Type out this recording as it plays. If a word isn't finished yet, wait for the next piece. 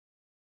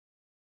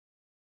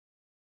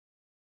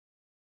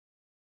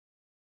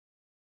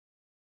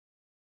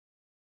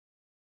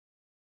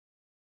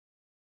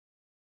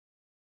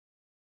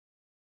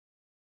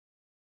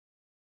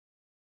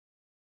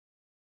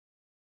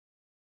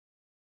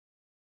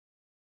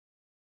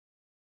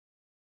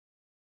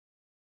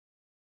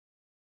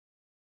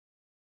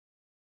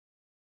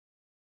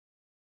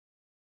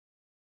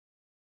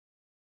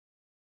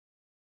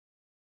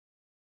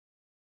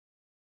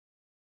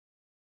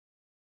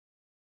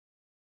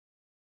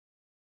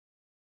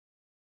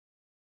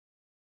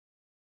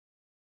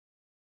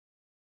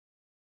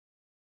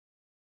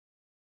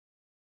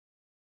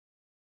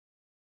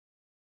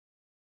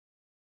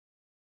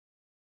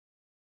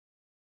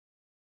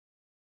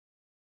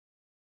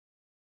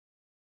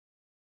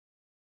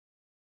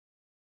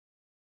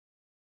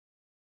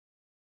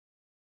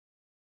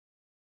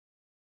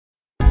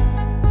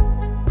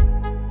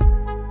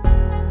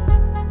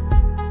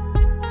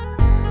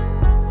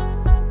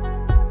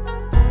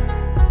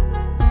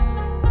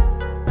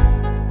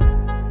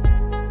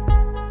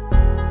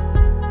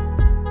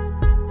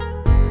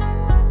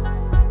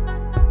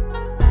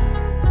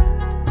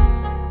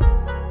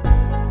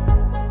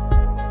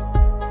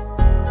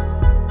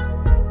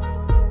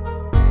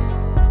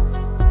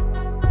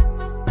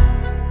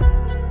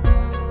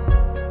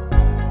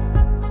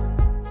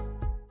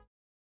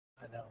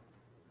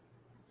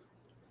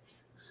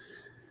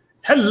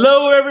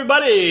Hello,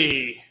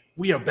 everybody.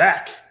 We are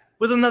back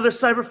with another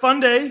Cyber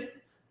Funday.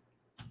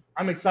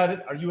 I'm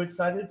excited. Are you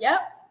excited? Yep.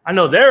 I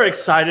know they're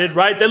excited,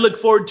 right? They look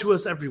forward to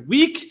us every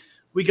week.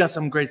 We got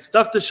some great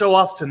stuff to show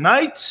off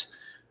tonight.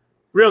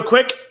 Real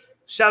quick,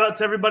 shout out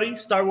to everybody,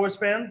 Star Wars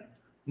fan.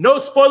 No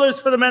spoilers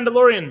for The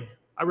Mandalorian.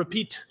 I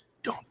repeat,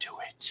 don't do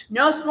it.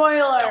 No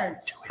spoilers.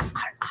 Don't do it.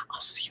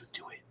 I'll see you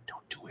do it.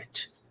 Don't do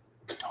it.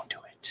 Don't do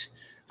it.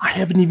 I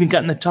haven't even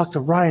gotten to talk to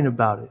Ryan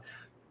about it.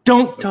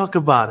 Don't talk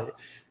about it.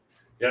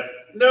 Yep.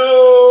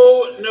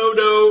 No.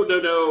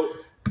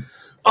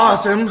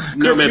 Awesome.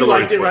 Chris, you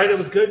liked it, right? It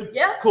was good?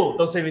 Yeah. Cool.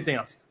 Don't say anything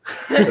else.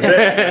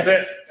 That's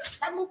it.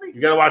 You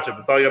got to watch it.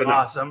 That's all you got to know.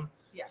 Awesome.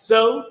 Yeah.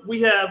 So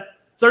we have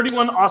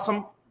 31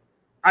 awesome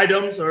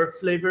items or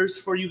flavors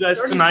for you guys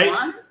 31?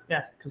 tonight.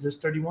 Yeah, because there's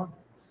 31.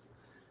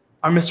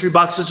 Our mystery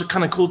boxes are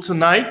kind of cool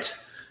tonight.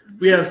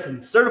 We have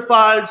some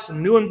certified,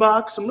 some new in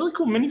box, some really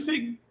cool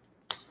minifig.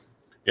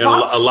 Yeah,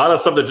 a lot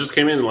of stuff that just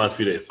came in the last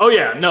few days. Oh,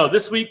 yeah. No,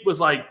 this week was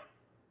like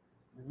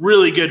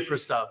really good for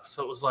stuff.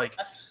 So it was like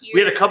we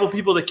had a couple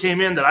people that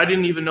came in that I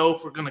didn't even know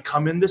if we're going to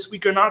come in this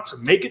week or not to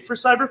make it for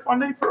Cyber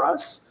Funday for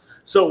us.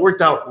 So it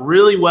worked out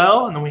really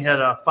well. And then we had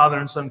a father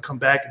and son come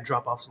back and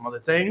drop off some other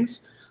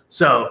things.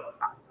 So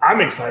I'm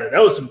excited.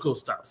 That was some cool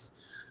stuff.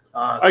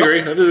 I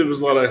agree. I think there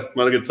was a lot of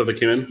good stuff that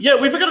came in. Yeah,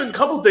 we've got a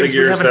couple things we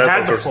haven't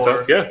had before.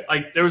 Stuff. Yeah.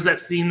 Like there was that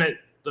theme that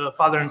the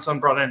father and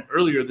son brought in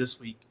earlier this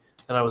week.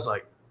 And I was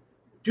like,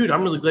 dude,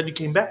 I'm really glad you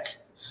came back.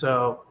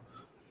 So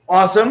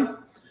awesome.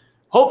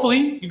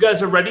 Hopefully you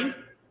guys are ready.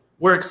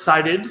 We're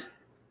excited.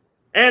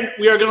 And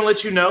we are going to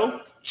let you know,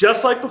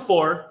 just like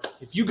before,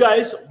 if you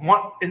guys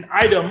want an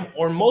item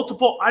or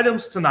multiple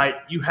items tonight,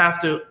 you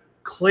have to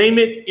claim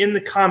it in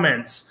the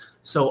comments.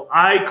 So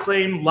I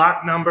claim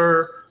lot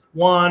number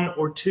 1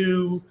 or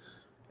 2,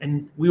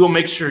 and we will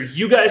make sure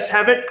you guys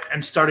have it.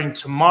 And starting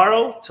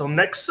tomorrow till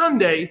next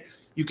Sunday,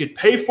 you could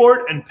pay for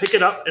it and pick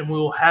it up, and we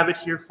will have it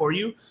here for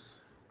you.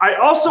 I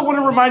also want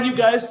to remind you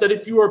guys that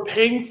if you are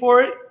paying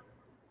for it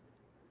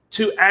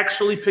to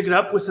actually pick it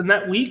up within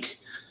that week,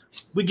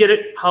 we get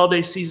it,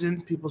 holiday season,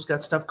 people's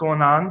got stuff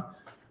going on.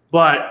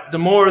 But the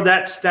more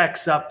that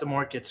stacks up, the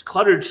more it gets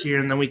cluttered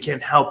here, and then we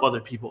can't help other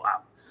people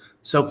out.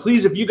 So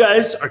please, if you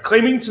guys are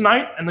claiming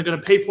tonight and they're going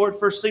to pay for it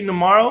first thing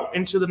tomorrow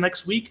into the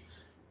next week,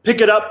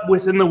 pick it up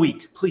within the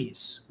week,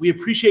 please. We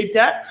appreciate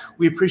that.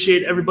 We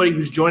appreciate everybody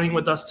who's joining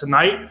with us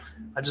tonight.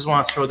 I just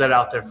want to throw that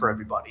out there for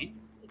everybody.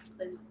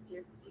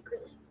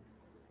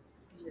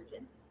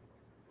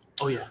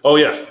 Oh, yeah. Oh,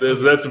 yes.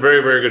 That's a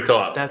very, very good call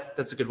out.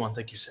 That's a good one.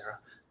 Thank you, Sarah.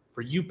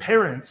 For you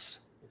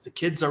parents, if the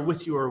kids are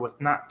with you or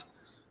whatnot,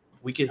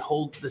 we can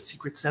hold the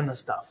Secret Santa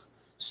stuff.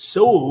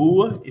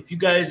 So if you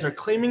guys are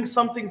claiming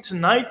something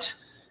tonight,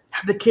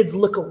 have the kids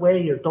look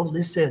away or don't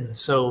listen.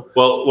 So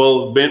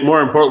well,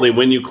 more importantly,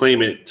 when you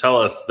claim it,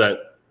 tell us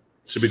that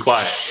to be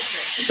quiet.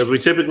 Because we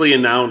typically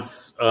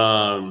announce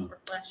the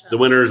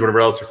winners,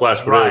 whatever else, or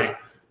flash, whatever it is.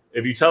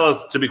 If you tell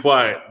us to be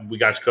quiet, we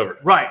got you covered.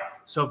 Right.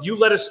 So if you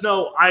let us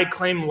know, I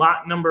claim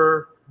lot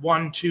number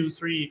 1, 2,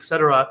 3,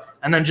 etc.,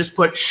 and then just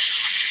put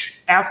shh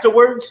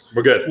afterwards,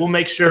 we're good. We'll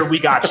make sure we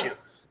got you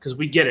because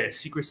we get it.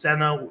 Secret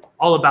Santa,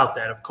 all about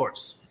that, of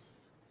course.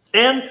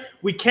 And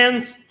we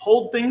can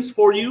hold things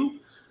for you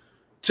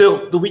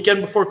till the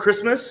weekend before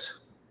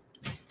Christmas.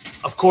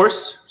 Of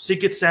course,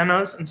 Secret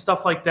Santas and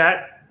stuff like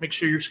that. Make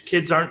sure your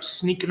kids aren't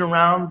sneaking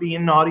around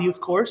being naughty,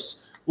 of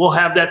course. We'll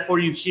have that for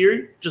you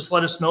here. Just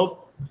let us know. If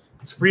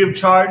it's free of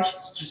charge.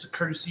 It's just a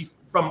courtesy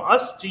from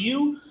us to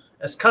you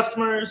as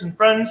customers and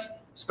friends,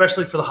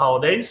 especially for the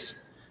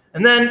holidays.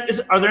 And then,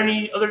 are there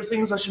any other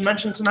things I should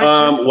mention tonight?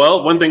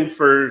 Well, one thing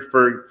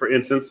for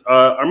instance,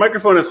 our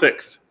microphone is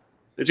fixed.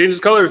 It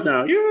changes colors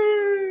now.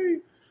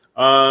 Yay!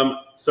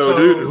 So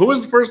dude, who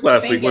was first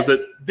last week? Was it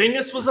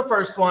Bingus? Was the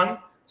first one.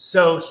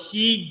 So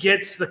he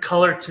gets the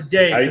color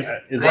today. I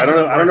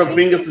don't know if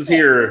Bingus is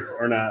here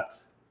or not.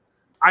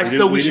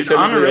 We should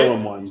honor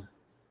it.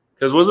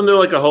 Because wasn't there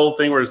like a whole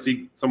thing where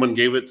someone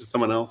gave it to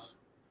someone else?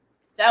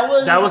 That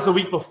was the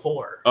week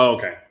before. Oh,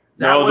 okay.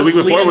 No, the week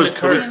before was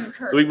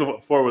the week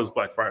before was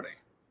Black Friday.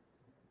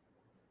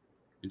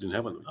 We didn't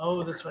have one.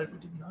 Oh, that's right. We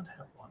did not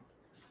have one.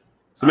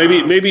 So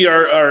maybe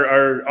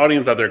our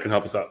audience out there can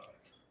help us out.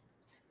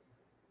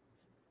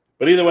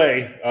 But either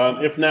way,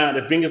 if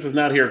Bingus is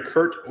not here,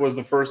 Kurt was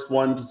the first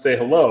one to say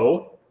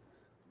hello.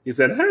 He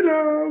said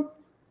hello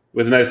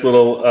with a nice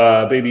little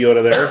baby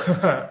Yoda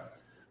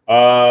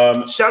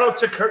there. Shout out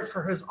to Kurt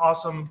for his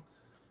awesome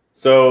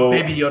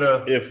Baby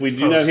Yoda. If we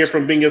do not hear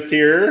from Bingus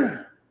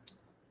here,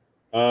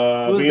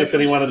 Bingus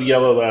said he wanted the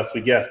yellow last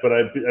week. Yes, but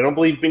I don't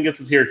believe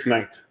Bingus is here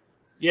tonight.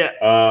 Yeah.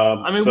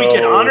 We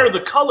can honor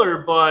the color,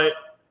 but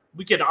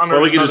we could honor.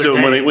 Well, we can just do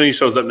it when he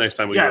shows up next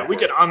time. We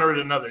could honor it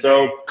another day.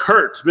 So,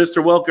 Kurt,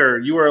 Mr.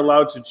 Welker, you are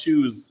allowed to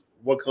choose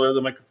what color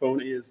the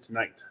microphone is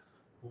tonight.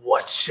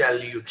 What shall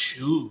you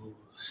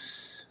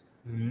choose?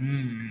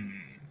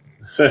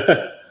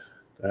 That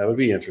would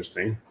be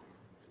interesting.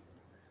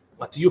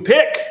 What do you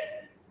pick?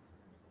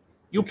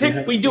 You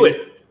pick, we do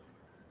it.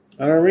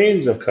 On a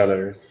range of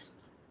colors.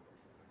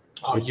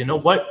 Oh, you know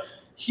what?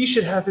 he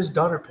should have his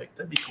daughter picked.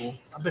 That'd be cool.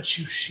 I bet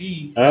you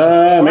she has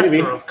a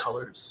plethora of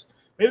colors.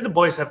 Maybe the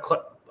boys have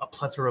a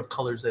plethora of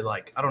colors they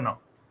like. I don't know.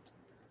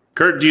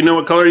 Kurt, do you know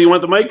what color you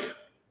want the mic?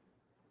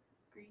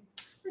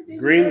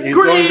 Green. He's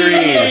going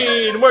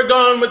green. We're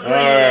going with green. All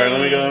right,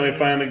 let me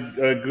find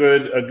a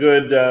good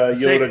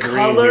Yoda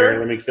green here.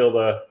 Let me kill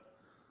the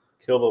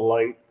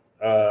light.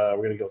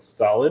 We're gonna go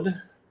solid.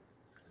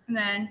 And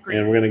then green.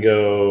 And we're gonna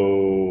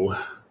go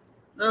a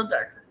little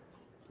darker.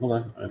 Hold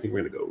on. I think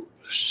we're gonna go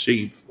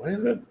shades. Why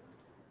is it?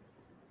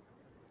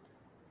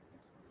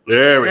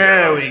 There we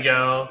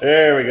go.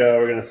 There we go.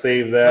 We're gonna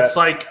save that. Looks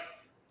like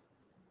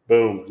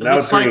boom. Now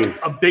it's green. Like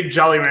a big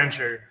Jolly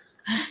Rancher.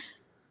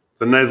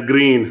 It's a nice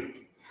green.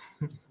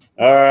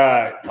 All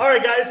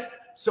right, guys.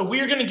 So we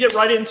are gonna get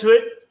right into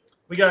it.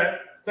 We got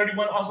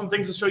 31 awesome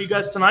things to show you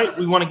guys tonight.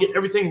 We want to get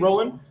everything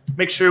rolling.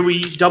 Make sure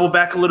we double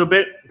back a little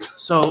bit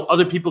so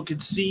other people can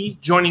see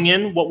joining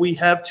in what we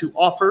have to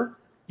offer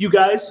you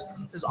guys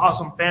as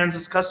awesome fans,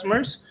 as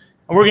customers.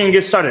 And we're gonna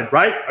get started.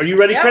 Right? Are you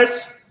ready,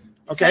 Chris?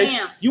 Okay.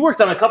 Yes, I am. You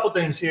worked on a couple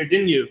things here,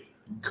 didn't you?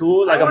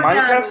 Cool, like a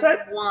Minecraft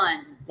set.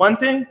 One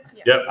thing.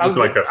 Yep. Just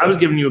Minecraft set. I was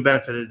giving you a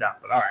benefit of the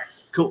doubt, but all right,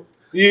 cool.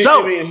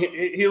 I mean,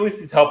 he at least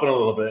he's helping a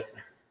little bit.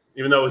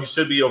 Even though he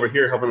should be over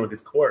here helping with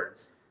these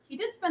cords. He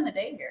did spend the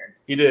day here.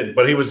 He did,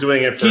 but he was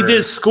doing it for... He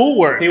did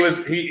schoolwork. He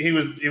was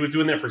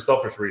doing that for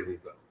selfish reasons,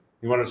 though.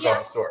 He wanted to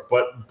start the store.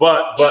 But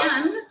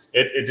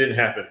it didn't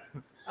happen.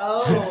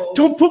 Oh.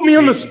 Don't put me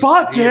on the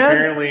spot,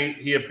 Dad.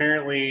 He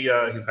apparently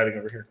he's hiding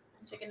over here.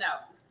 Chickened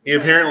out. They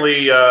ran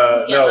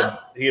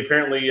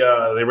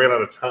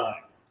out of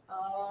time.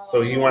 Oh.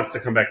 So he wants to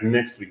come back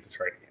next week to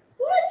try it again.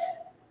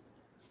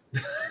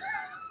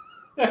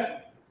 What?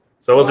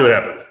 So we'll see what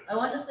happens. I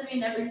want this to be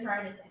an every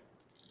Friday thing.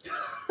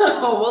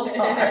 We'll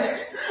talk.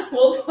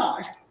 We'll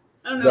talk.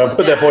 I don't know. I'll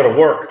put that boy to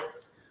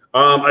work.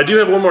 I do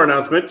have one more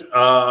announcement.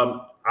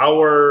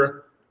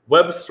 Our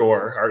web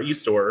store, our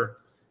e-store,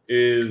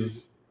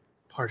 is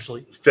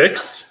partially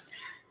fixed.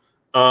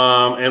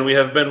 And we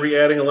have been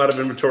re-adding a lot of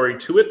inventory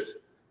to it.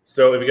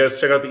 So if you guys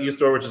check out the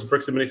e-store, which is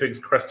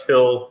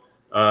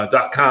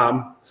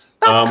bricksandminifigscresthill.com,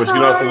 which you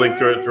can also link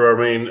through our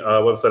main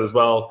website as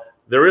well.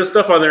 There is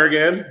stuff on there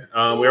again.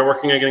 We are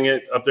working on getting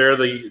it up there.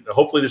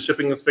 Hopefully the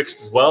shipping is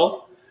fixed as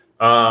well.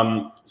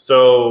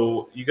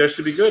 So you guys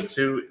should be good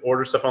to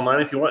order stuff online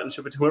if you want and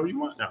ship it to whoever you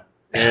want now.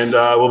 And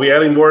we'll be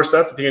adding more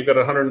sets. I think I've got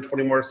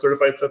 120 more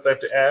certified sets I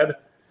have to add.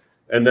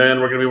 And then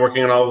we're going to be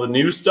working on all the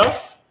new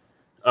stuff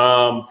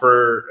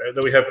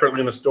that we have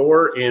currently in the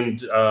store.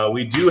 And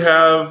we do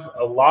have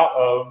a lot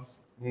of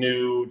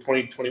new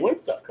 2021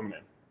 stuff coming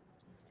in.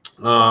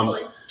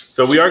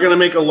 So we are going to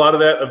make a lot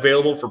of that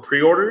available for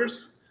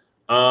pre-orders.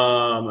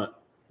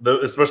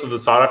 Especially the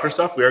sought after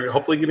stuff. We are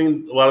hopefully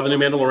getting a lot of the new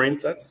Mandalorian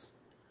sets.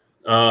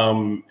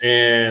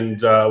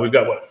 And we've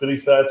got city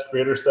sets,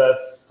 creator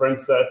sets, friend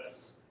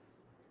sets,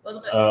 a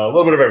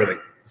little bit of everything.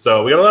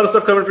 So we got a lot of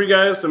stuff coming for you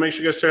guys. So make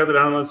sure you guys check out the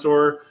download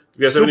store. If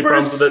you guys have any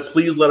problems with it,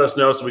 please let us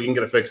know so we can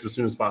get it fixed as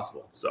soon as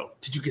possible. So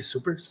did you get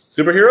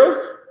superheroes?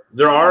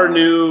 There are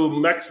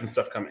new mechs and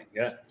stuff coming.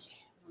 Yes.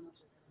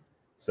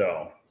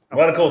 So a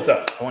lot of cool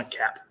stuff. I want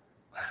Cap.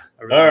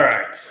 All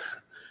right.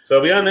 So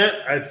beyond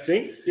that, I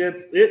think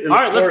that's it. And all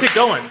right, let's get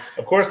going.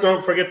 Of course,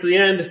 don't forget to the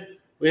end.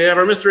 We have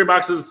our mystery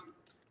boxes.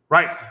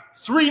 Right.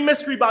 3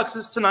 mystery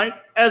boxes tonight,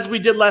 as we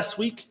did last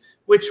week,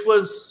 which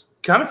was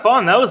kind of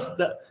fun. That was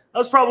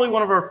probably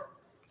one of our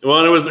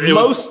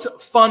most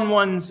fun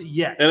ones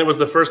yet. And it was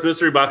the first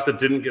mystery box that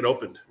didn't get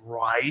opened.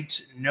 Right.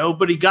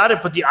 Nobody got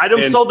it, but the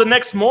item sold the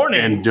next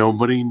morning. And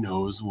nobody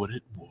knows what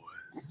it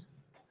was.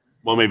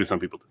 Well, maybe some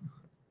people do.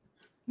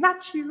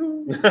 Not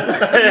you.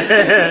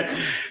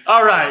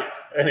 All right.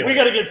 Anyway, we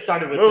got to get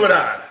started with moving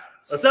this. On.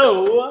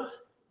 So,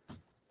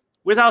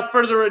 without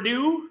further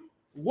ado,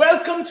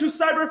 welcome to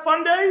Cyber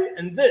Funday,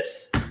 and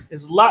this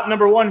is lot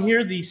number 1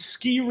 here. The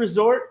ski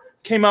resort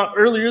came out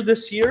earlier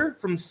this year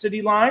from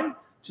City Line,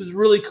 which is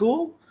really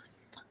cool.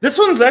 This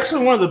one's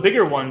actually one of the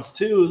bigger ones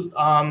too.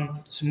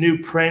 Some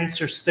new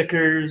prints or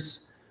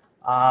stickers.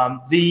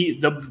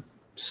 The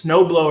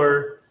snow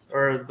blower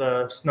or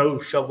the snow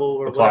shovel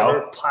or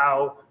whatever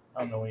plow. I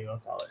don't know what you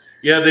want to call it.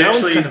 Yeah, they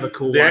actually kind of a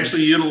cool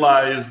actually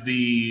utilize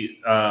the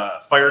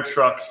fire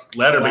truck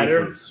ladder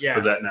bases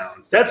for that now.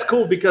 That's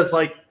cool because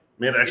made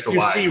it extra if you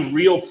wide. see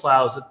real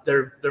plows,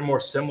 they're more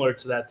similar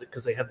to that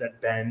because they have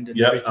that bend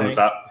and everything. On the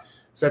top.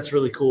 So that's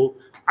really cool.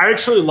 I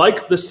actually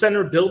like the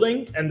center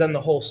building and then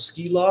the whole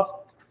ski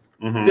loft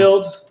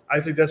build. I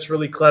think that's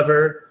really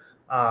clever.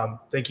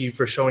 Thank you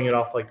for showing it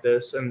off like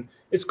this. And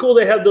it's cool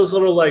they have those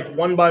little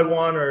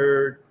 1x1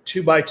 or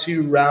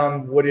 2x2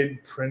 round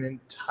wooded printed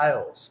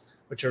tiles,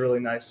 which are really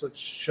nice, which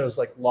shows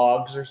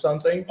logs or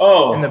something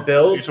in the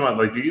build. You're talking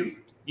about these?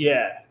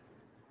 Yeah.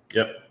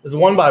 Yep. There's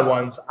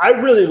 1x1s. I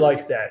really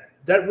like that.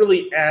 That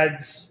really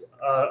adds.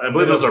 I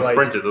believe those are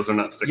printed. Those are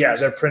not stickers. Yeah,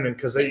 they're printed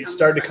because they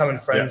started to come in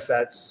friend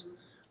sets.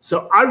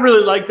 So I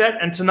really like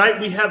that. And tonight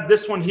we have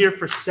this one here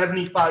for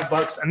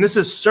 $75, and this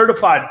is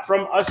certified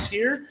from us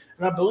here.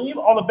 And I believe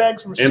all the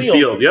bags were sealed. And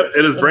sealed. Yep,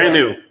 it is brand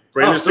new.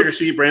 Brand new sticker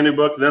sheet, brand new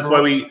book. And that's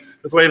why we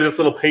That's why I have this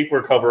little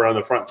paper cover on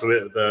the front, so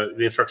the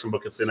instruction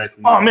book can stay nice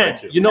and. Oh man,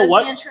 you know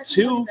what?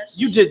 Too,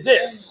 you did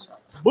this.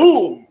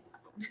 Boom.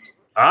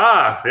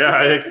 Ah,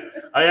 yeah.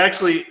 I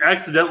actually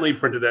accidentally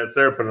printed that.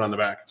 Sarah put it on the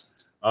back.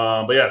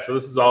 But yeah, so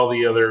this is all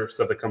the other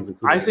stuff that comes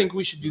included. I think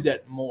we should do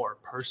that more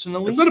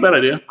personally. It's not a bad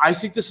idea. I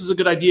think this is a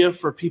good idea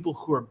for people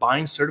who are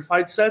buying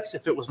certified sets.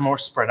 If it was more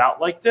spread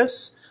out like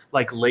this,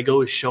 like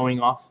Lego is showing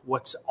off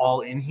what's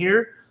all in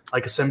here,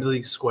 like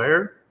Assembly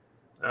Square.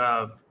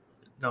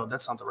 No,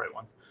 that's not the right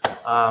one.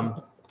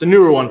 The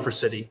newer one for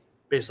City,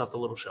 based off the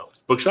little show.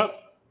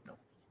 Bookshop?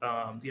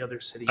 No. The other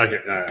City. Okay,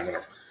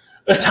 whatever.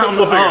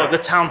 The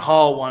town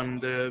hall one,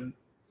 the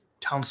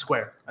town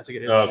square, I think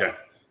it is. Oh, okay.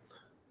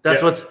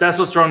 That's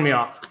what's throwing me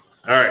off.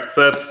 All right,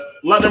 so that's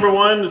lot number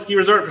 1, the ski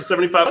resort for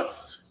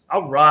 $75.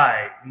 All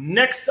right.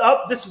 Next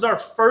up, this is our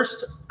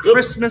first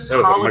Christmas that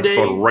was holiday. A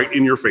microphone right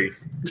in your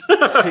face.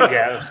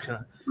 Yeah, it was kind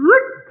of.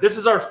 This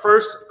is our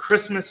first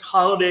Christmas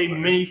holiday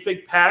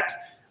minifig pack.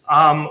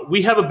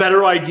 We have a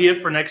better idea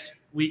for next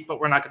week, but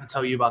we're not going to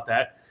tell you about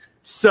that.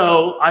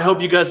 So I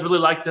hope you guys really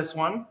like this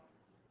one.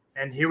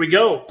 And here we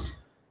go.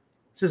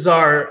 This is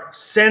our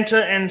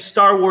Santa and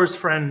Star Wars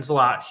friends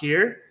lot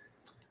here.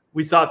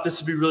 We thought this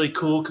would be really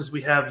cool because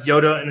we have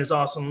Yoda in his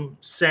awesome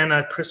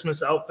Santa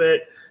Christmas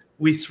outfit.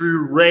 We threw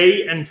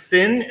Rey and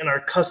Finn in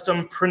our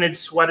custom printed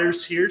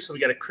sweaters here. So we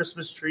got a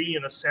Christmas tree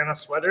and a Santa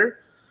sweater.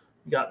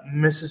 We got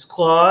Mrs.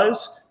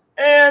 Claus.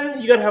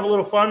 And you got to have a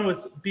little fun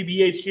with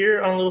BB-8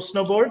 here on a little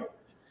snowboard.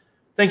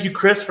 Thank you,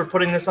 Chris, for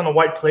putting this on a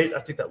white plate. I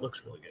think that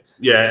looks really good.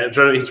 Yeah, he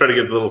tried to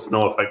get the little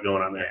snow effect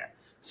going on there. Yeah.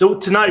 So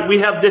tonight we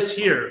have this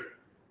here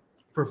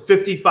for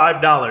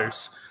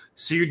 $55.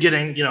 So you're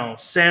getting,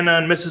 Santa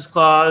and Mrs.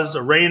 Claus,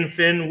 a Rey and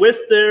Finn with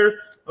their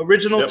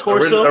original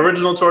torso.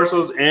 Original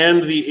torsos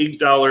and the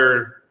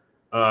 $8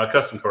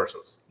 custom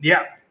torsos. Yeah,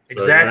 so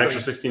exactly. An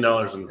extra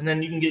 $16. And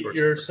then you can get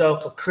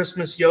yourself a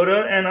Christmas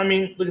Yoda. And, I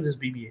mean, look at this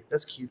BB-8.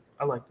 That's cute.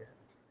 I like that.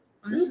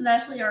 And this is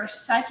actually our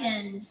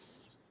second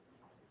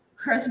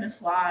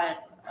Christmas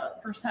lot,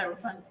 first time we're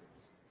funding.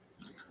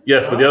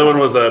 Yes, but the other one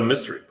was a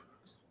mystery.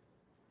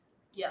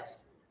 Yes.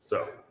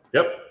 So,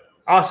 yep.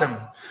 Awesome.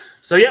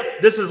 So, yep,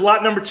 this is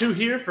lot number 2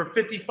 here for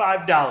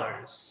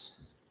 $55.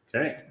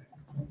 Okay.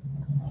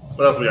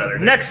 What else we got there?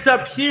 Next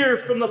up here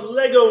from the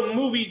Lego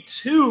Movie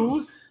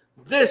 2,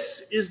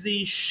 this is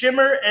the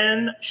Shimmer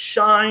and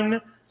Shine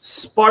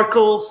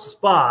Sparkle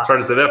Spa. Try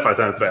to say that 5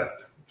 times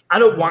fast. I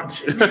don't want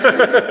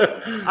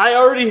to. I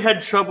already had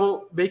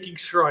trouble making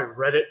sure I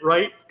read it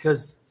right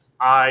because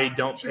I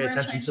don't pay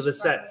attention to the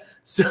set.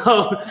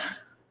 So,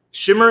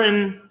 Shimmer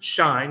and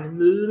Shine.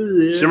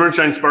 Shimmer and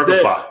Shine Sparkle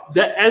Spa.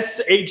 The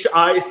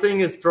SHI thing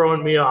is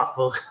throwing me off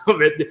a little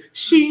bit.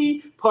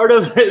 She part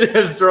of it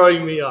is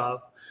throwing me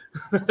off.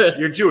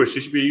 You're Jewish. You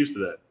should be used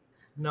to that.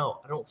 No,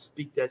 I don't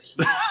speak that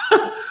here.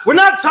 We're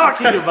not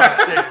talking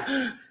about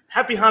this.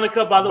 Happy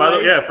Hanukkah, by the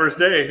way. Yeah, first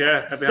day.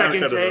 Yeah, happy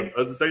second Hanukkah. Day.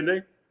 Was it the second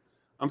day?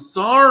 I'm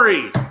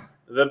sorry.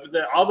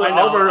 All of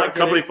our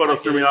company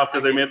photos threw me off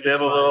because they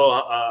have a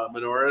little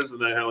menorahs and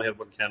they only had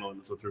one candle in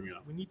it, so it threw me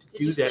off. We need to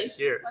do that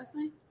here. Last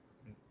night?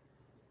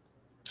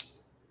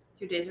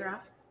 Your days are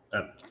off?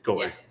 Go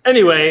away. Yeah.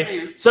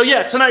 Anyway, so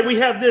yeah, tonight we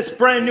have this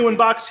brand new in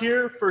box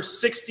here for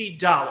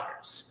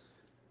 $60.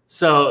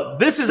 So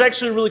this is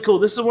actually really cool.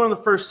 This is one of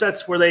the first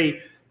sets where they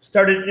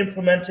started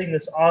implementing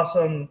this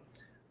awesome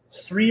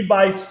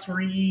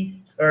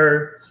 3x3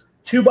 or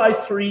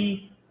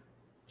 2x3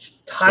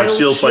 tile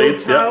shield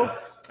plates, tile,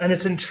 and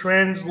it's in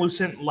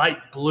translucent light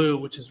blue,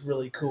 which is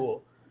really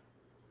cool.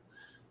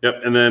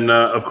 Yep, and then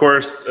of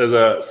course, as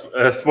a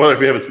spoiler if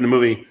you haven't seen the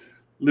movie,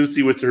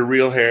 Lucy with her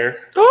real hair.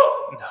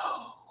 Oh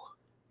no!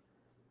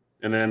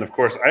 And then of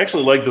course, I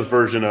actually like this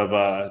version of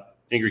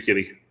Angry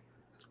Kitty.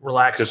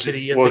 Relaxed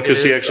Kitty. Well,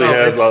 because she actually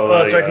has all the.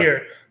 Oh, it's right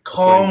here.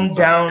 Calm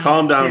down,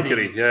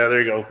 Kitty. Yeah,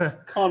 there you go.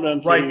 Calm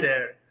down, Kitty. Right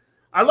there.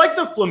 I like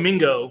the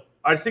flamingo.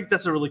 I think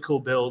that's a really cool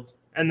build.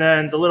 And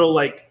then the little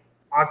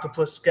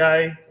octopus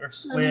guy or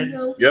squid.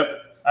 Yep.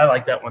 I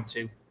like that one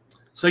too.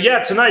 So yeah,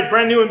 tonight,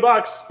 brand new in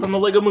box from the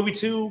Lego Movie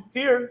 2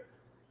 here.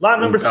 Lot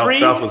number 3.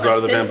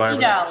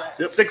 $60.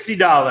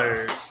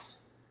 $60.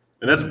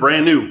 And that's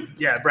brand new.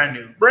 Yeah, brand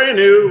new. Brand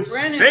new.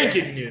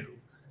 Spanking new.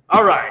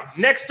 All right.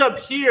 Next up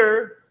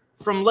here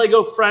from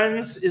Lego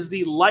Friends is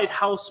the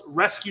Lighthouse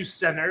Rescue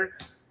Center.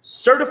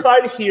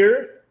 Certified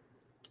here.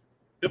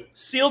 Yep.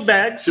 Sealed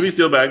bags. Should be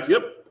sealed bags.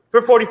 Yep.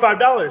 For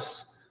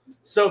 $45.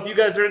 So if you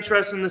guys are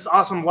interested in this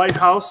awesome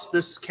lighthouse,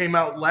 this came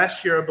out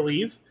last year, I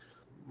believe.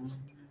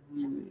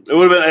 It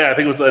would have been, I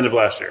think it was the end of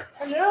last year.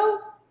 Hello?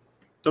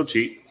 Don't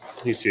cheat.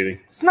 He's cheating.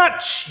 It's not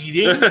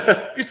cheating.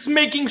 It's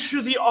making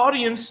sure the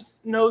audience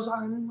knows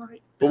I'm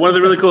right. But one of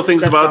the really cool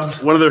things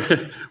one of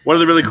the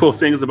really cool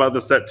things about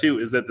this set too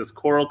is that this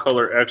coral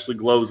color actually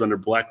glows under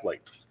black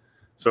light.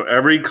 So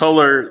every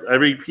color,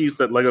 every piece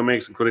that Lego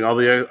makes, including all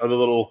the other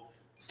little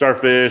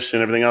starfish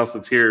and everything else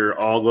that's here,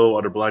 all glow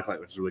under black light,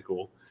 which is really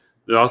cool.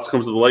 It also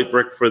comes with a light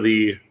brick for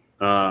the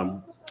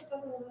tower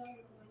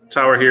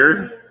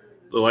here,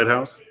 the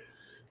lighthouse,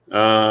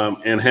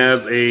 and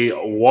has a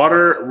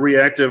water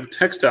reactive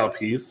textile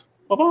piece.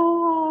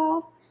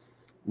 Ba-ba!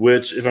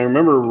 Which, if I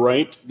remember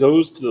right,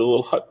 goes to the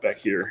little hut back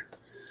here.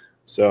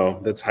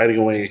 So that's hiding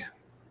away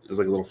as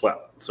like a little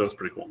flap. So it's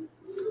pretty cool.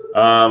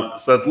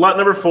 So that's lot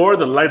number 4,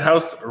 the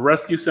Lighthouse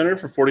Rescue Center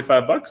for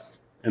 $45.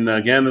 And then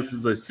again, this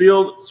is a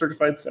sealed,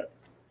 certified set.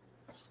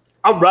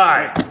 All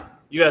right.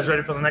 You guys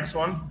ready for the next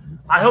one?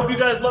 I hope you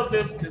guys love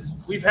this because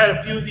we've had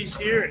a few of these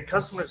here and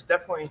customers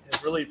definitely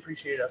have really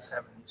appreciated us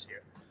having these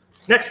here.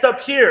 Next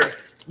up here,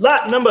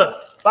 lot number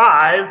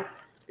 5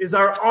 is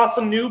our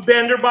awesome new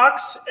Bander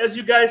box, as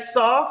you guys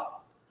saw.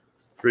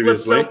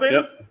 Flips open.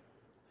 Yep.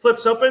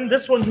 Flips open.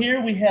 This one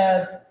here we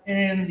have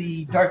in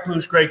the dark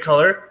bluish gray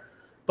color.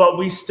 But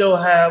we still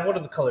have, what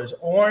are the colors?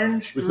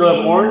 Orange, We still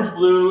have orange,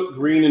 blue,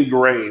 green, and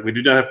gray. We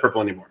do not have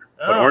purple anymore.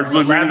 But orange,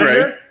 blue, green, and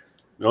gray.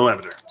 No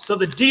lavender. So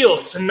the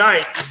deal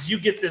tonight is you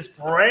get this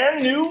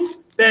brand new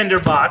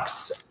Bander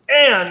box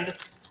and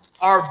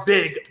our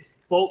big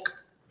bulk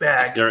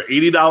bag. Our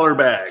 $80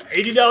 bag.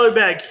 $80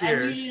 bag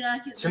here. And you do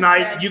not get this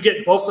Tonight, bag you get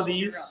for both of $0.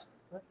 these.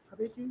 How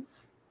big are you?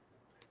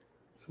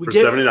 For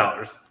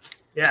 $70.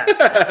 Yeah.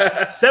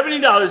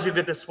 $70 you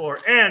get this for.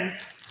 And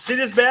see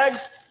this bag?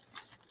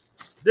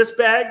 This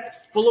bag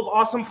full of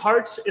awesome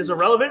parts is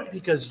irrelevant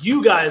because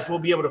you guys will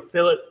be able to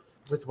fill it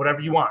with whatever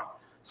you want.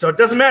 So it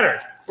doesn't matter.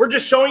 We're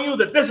just showing you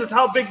that this is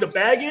how big the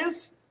bag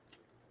is,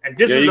 and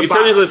this is the box. You can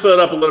technically fill it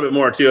up a little bit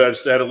more too. I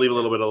just had to leave a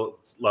little bit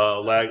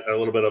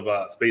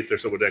of space there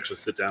so it would actually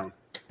sit down.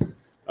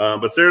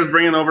 But Sarah's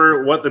bringing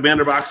over what the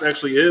Bander box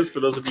actually is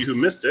for those of you who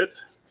missed it.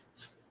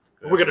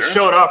 We're going to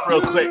show it off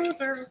real quick.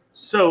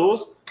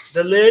 So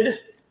the lid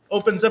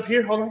opens up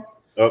here. Hold on.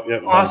 Oh, yeah.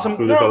 Awesome.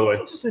 Move this all the way.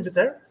 Just leave it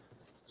there.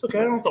 It's okay.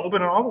 I don't have to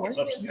open it all the way.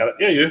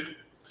 Yeah, you do.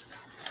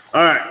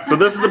 All right. So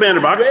this is the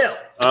Bander box.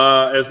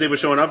 As Dave was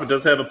showing up, it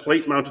does have a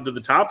plate mounted to the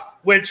top.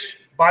 Which,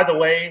 by the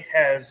way,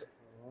 has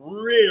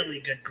really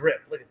good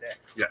grip. Look at that.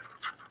 Yeah.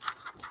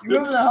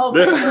 Remember the whole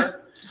thing.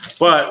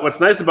 But what's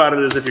nice about it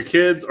is if your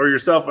kids or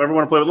yourself ever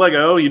want to play with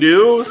Lego, you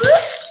do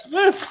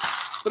this.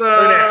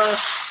 Ta-da!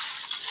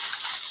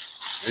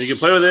 And you can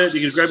play with it. You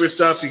can grab your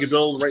stuff. You can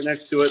build right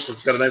next to it. So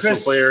it's got a nice little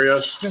play area.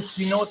 Chris,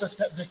 do you know what the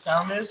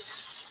sound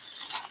is?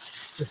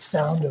 The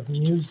sound of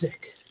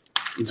music.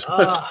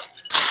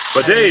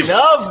 But Dave, I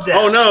love that.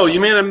 Oh no, you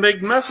made a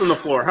big mess on the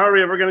floor. How are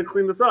we ever going to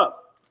clean this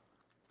up?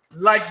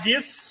 Like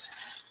this.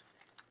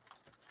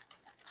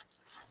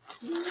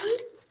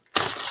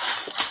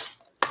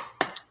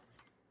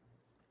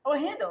 Oh, a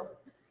handle.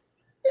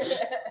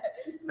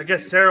 I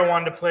guess Sarah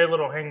wanted to play a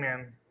little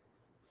hangman.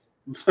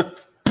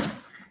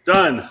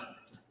 Done.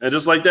 And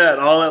just like that,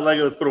 all that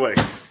Lego is put away.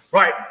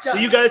 Right. So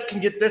you guys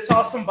can get this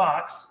awesome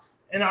box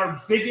and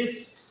our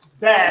biggest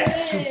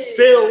bag to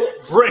fill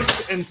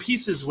bricks and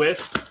pieces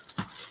with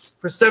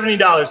for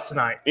 $70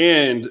 tonight.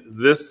 And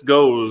this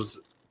goes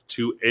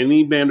to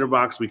any Bander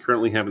box we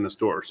currently have in the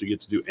store. So you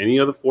get to do any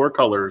of the 4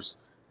 colors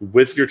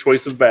with your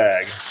choice of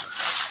bag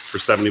for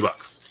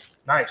 $70.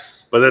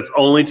 Nice. But that's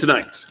only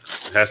tonight.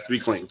 It has to be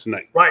cleaned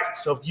tonight. Right.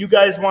 So if you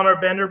guys want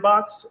our Bander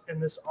box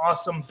and this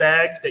awesome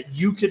bag that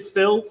you could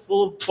fill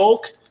full of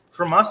bulk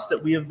from us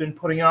that we have been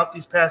putting out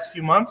these past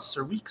few months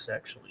or weeks,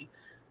 actually,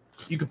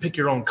 you could pick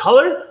your own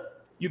color.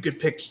 You could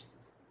pick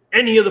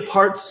any of the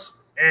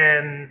parts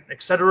and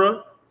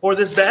etc. for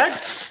this bag.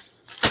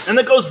 And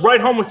that goes right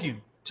home with you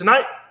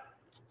tonight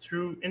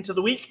through into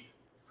the week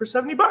for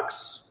 $70.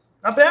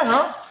 Not bad,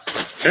 huh?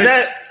 Okay.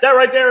 That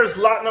right there is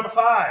lot number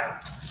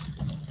 5.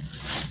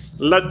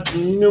 Lot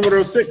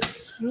numero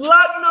 6.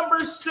 Lot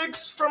number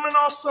 6 from an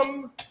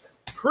awesome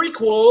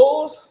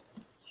prequel.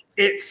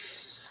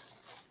 It's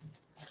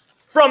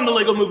from the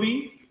Lego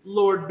movie,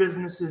 Lord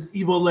Business's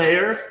Evil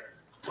Lair.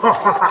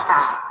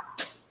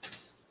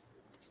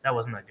 That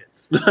wasn't that good.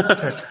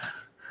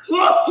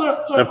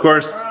 Of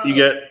course, you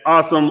get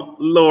awesome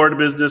Lord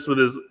Business with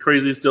his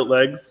crazy stilt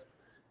legs,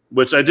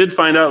 which I did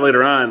find out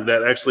later on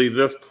that actually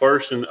this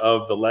portion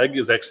of the leg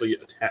is actually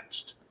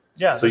attached.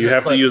 Yeah. So you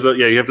have to use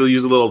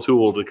a little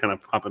tool to kind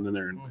of pop it in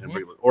there and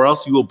break it, or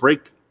else you will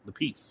break the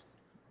piece.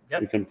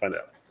 Yep. You can find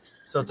out.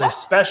 So it's a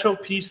special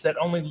piece that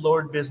only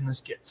Lord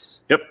Business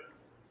gets. Yep.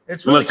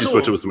 It's really Unless you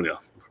switch it with somebody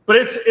else. But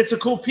it's a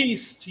cool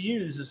piece to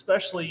use,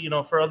 especially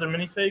for other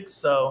minifigs.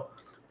 So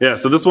yeah,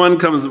 so this one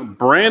comes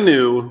brand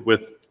new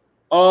with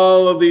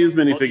all of these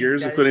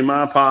minifigures, including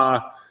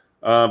Mappa,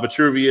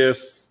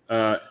 Vitruvius,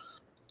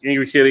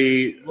 Angry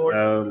Kitty,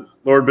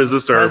 Lord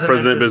Business or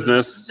President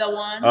Business. The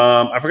one.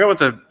 I forgot what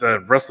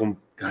the wrestling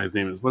guy's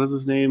name is. What is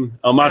his name?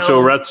 El Macho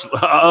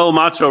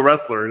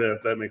Wrestler.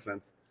 If that makes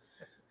sense.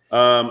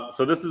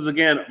 So this is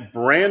again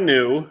brand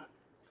new,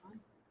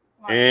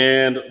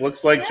 and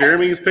looks like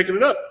Jeremy's picking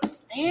it up.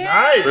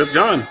 Nice. So it's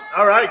gone.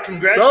 All right,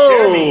 congrats,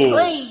 Jeremy.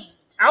 Clean.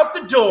 Out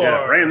the door.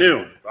 Yeah, brand new.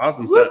 It's an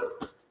awesome set.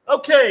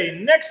 Okay,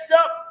 next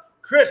up,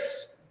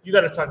 Chris. You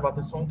got to talk about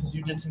this one because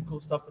you did some cool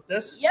stuff with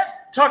this.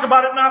 Yep. Talk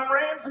about it, my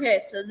friend. Okay,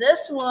 so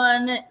this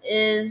one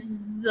is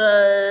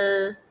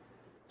the.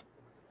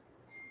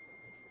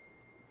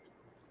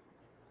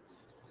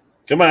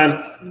 Come on.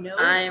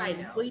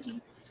 I'm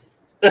waiting.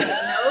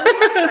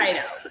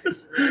 Hideout.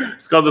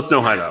 It's called the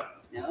Snow Hideout.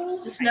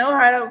 The Snow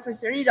Hideout for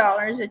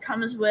 $30. It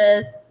comes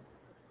with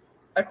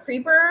a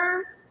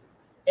creeper,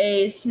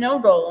 a snow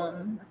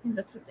golem. I think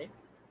that's what they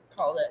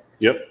called it.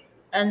 Yep.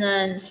 And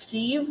then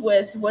Steve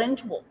with wooden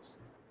tools.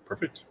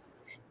 Perfect.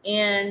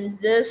 And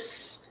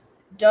this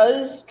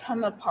does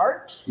come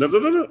apart. No.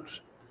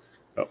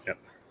 Oh, yeah.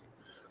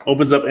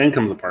 Opens up and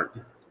comes apart.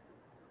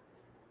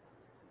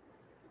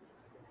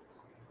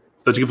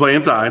 So that you can play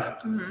inside.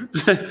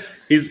 Mm-hmm.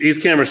 He's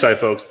camera shy,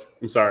 folks.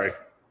 I'm sorry.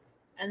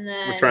 And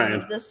then we're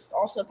trying. This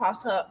also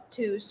pops up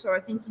too, so I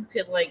think you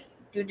could like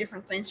do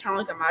different things, kind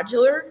of like a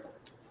modular.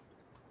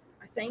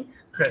 I think.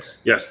 Chris.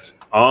 Yes.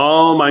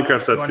 All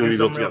Minecraft sets can be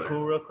built together. Real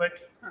cool, real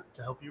quick,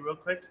 to help you real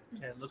quick.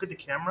 Okay, look at the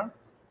camera.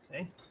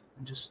 Okay,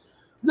 and just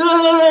do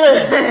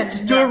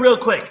it real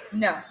quick.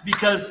 No.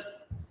 Because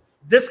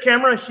this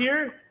camera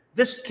here,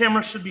 this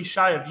camera should be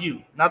shy of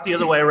you, not the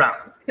other way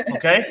around.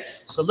 Okay?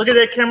 So look at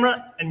that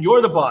camera, and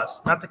you're the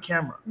boss, not the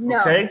camera. No.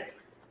 Okay?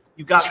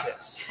 You got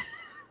this.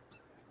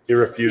 He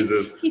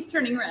refuses. He's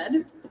turning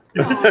red.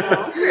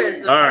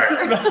 Aww, all right.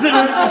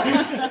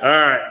 All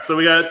right. So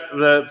we got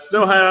the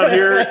Snow Hideout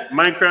here,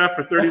 Minecraft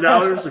for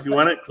 $30. If you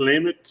want it,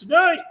 claim it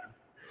tonight.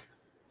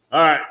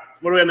 All right.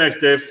 What do we got next,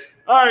 Dave?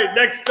 All right.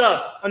 Next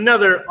up,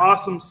 another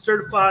awesome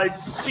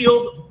certified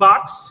sealed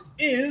box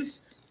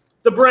is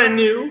the brand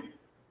new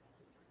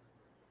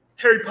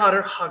Harry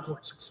Potter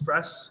Hogwarts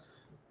Express.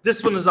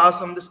 This one is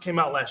awesome. This came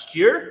out last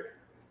year.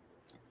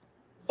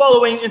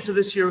 Following into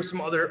this year with some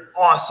other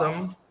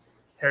awesome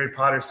Harry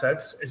Potter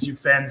sets, as you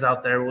fans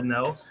out there will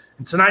know.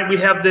 And tonight we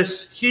have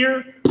this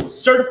here,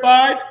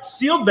 certified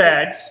sealed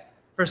bags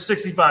for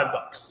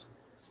 $65.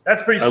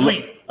 That's pretty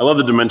sweet. I love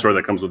the Dementor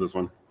that comes with this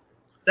one.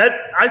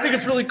 I think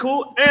it's really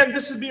cool, and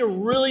this would be a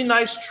really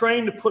nice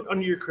train to put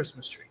under your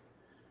Christmas tree.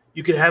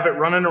 You could have it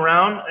running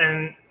around,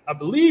 and I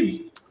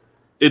believe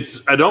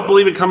I don't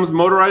believe it comes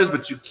motorized,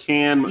 but you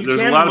can.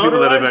 There's a lot of people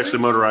that have actually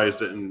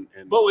motorized it.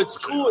 But what's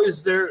cool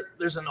is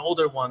there's an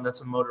older one that's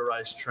a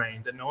motorized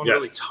train that no one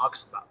really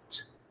talks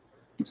about.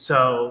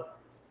 So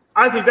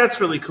I think that's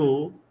really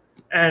cool.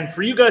 And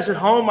for you guys at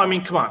home, I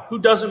mean, come on. Who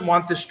doesn't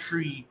want this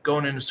tree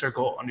going in a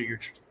circle under your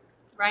tree?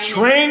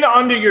 Train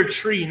under your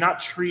tree, not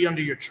tree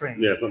under your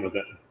train. Yeah, something like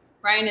that.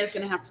 Ryan is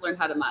going to have to learn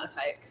how to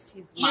modify it because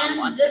his mom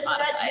wants it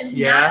modified. Does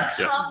not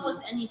come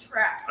with any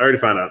track. I already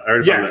found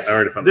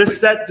out. This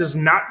set does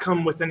not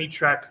come with any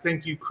track.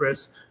 Thank you,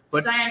 Chris.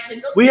 But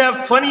we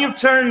have plenty of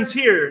turns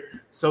here.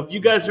 So if you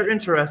guys are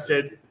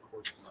interested,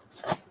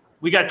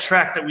 we got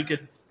track that we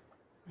could,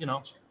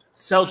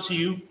 sell to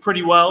you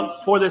pretty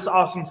well for this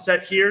awesome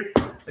set here.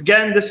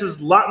 Again, this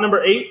is lot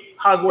number 8,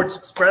 Hogwarts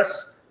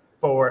Express,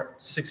 for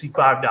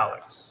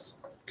 $65.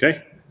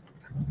 Okay.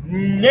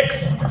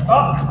 Next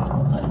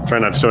up. Try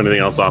not to show anything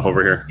else off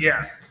over here.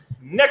 Yeah.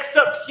 Next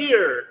up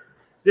here,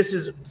 this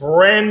is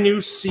brand new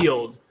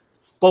sealed.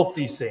 Both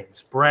these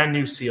things, brand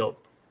new sealed.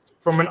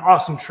 From an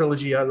awesome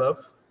trilogy I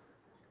love.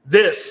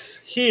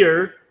 This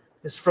here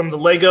is from the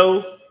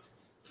Lego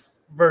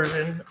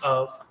version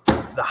of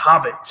The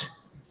Hobbit.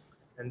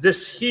 And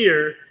this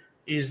here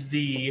is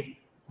the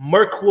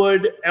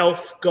Mirkwood,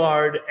 Elf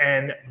Guard,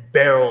 and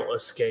Barrel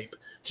Escape,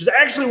 which is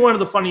actually one of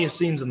the funniest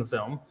scenes in the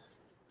film.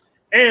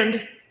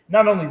 And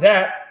not only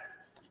that,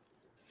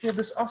 you have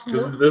this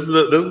awesome. This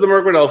is the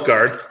Mirkwood Elf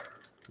Guard.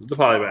 This is the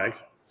polybag.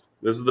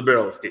 This is the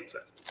Barrel Escape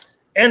set.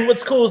 And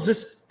what's cool is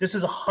this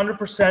is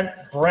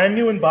 100% brand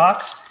new in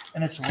box,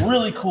 and it's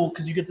really cool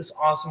because you get this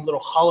awesome little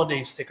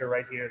holiday sticker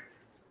right here.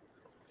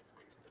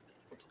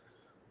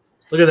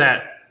 Look at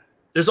that.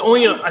 There's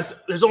only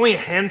a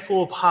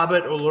handful of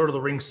Hobbit or Lord of the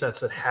Rings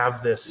sets that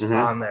have this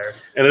on there.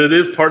 And it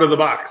is part of the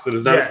box. It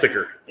is not a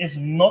sticker. It's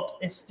not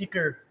a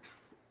sticker,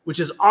 which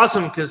is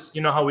awesome because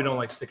you know how we don't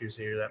like stickers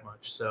here that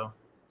much. So,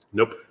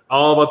 nope.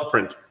 All about the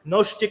print.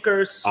 No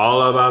stickers.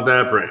 All about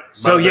that print.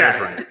 So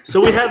so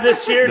we have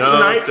this here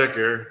tonight. No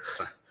sticker.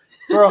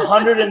 For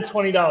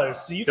 $120.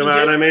 So you come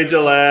on, I made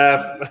you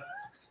laugh.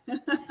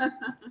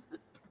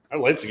 Our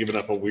lights are giving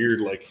off a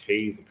weird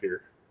haze up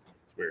here.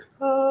 It's weird.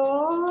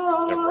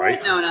 Yeah,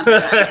 right? No, not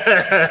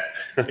that.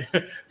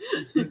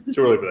 Too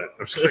early for that.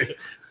 I'm just kidding.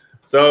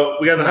 So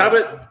we got the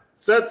Hobbit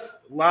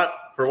sets lot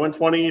for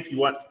 $120. If you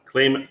want,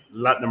 claim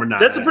lot number 9.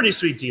 That's a pretty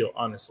sweet deal,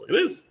 honestly. It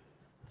is.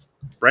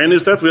 Brand new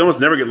sets. We almost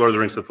never get Lord of the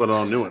Rings sets, let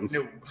alone new ones.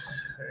 No.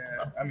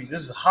 I mean,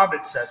 this is a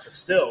Hobbit set, but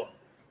still,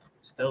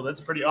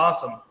 that's pretty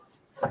awesome.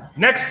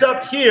 Next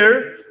up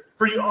here,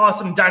 for you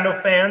awesome Dino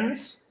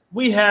fans,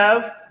 we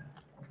have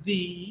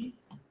the...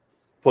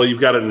 Well,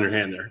 you've got it in your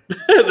hand there.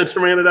 The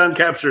Pteranodon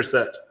Capture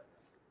set.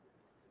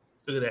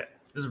 Look at that.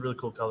 This is a really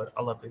cool color.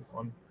 I love this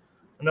one.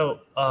 I know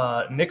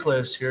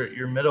Nicholas,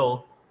 your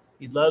middle,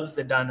 he loves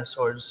the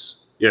dinosaurs.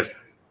 Yes.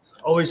 He's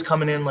always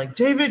coming in like,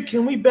 David,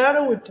 can we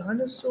battle with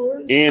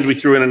dinosaurs? And we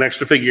threw in an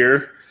extra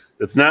figure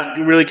that's not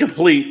really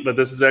complete, but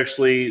this is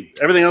actually,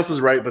 everything else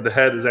is right, but the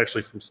head is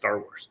actually from Star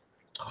Wars.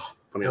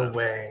 Funny no enough.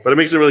 way. But it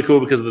makes it really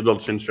cool because of the little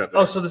chin strap there.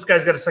 Oh, so this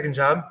guy's got a second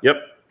job? Yep.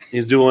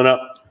 He's dueling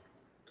up.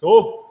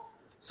 Cool.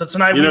 So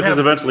tonight because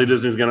eventually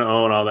Disney's going to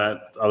own all the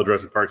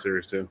Jurassic Park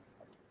series too.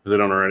 If they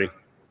don't already.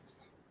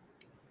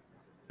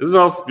 Isn't it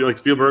all like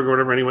Spielberg or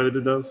whatever anyway that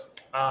did those?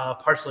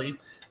 Partially.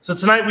 So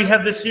tonight we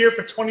have this here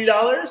for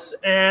 $20,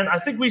 and I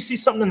think we see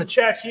something in the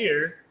chat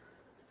here.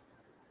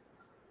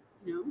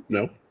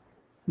 No.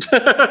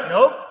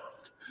 Nope.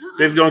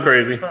 Dave's going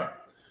crazy. All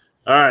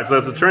right, so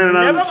that's the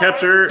Pteranodon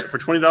capture for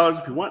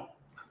 $20 if you want.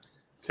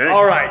 Okay.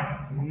 All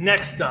right,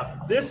 next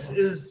up. This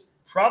is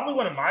probably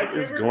one of my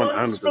favorite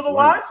ones for the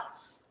lot.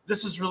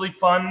 This is really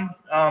fun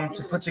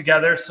to put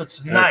together. So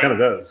tonight, it kind of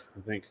does,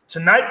 I think.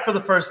 Tonight, for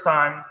the first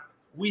time,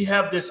 we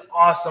have this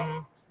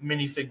awesome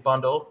minifig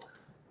bundle.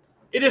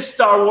 It is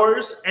Star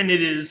Wars, and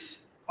it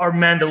is our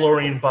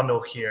Mandalorian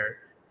bundle here.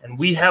 And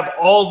we have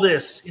all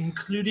this,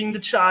 including the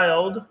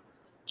child,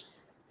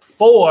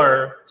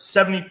 for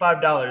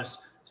 $75.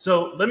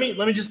 So let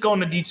me just go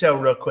into detail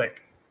real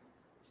quick.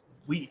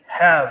 We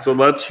have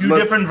two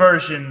different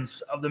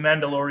versions of the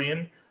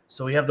Mandalorian.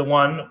 So we have the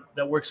one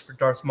that works for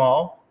Darth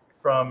Maul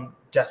from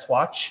Death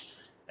Watch,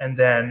 and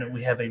then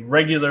we have a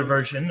regular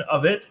version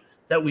of it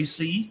that we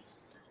see.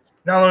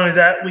 Not only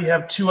that, we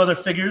have two other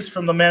figures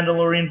from the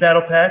Mandalorian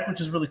Battle Pack,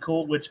 which is really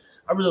cool, which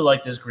I really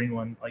like this green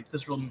one. Like,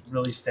 this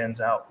really stands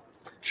out.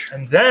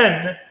 And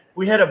then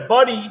we had a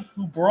buddy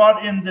who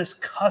brought in this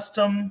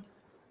custom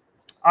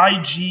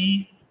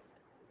IG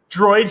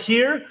droid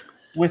here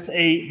with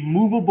a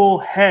movable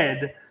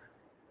head,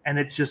 and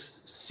it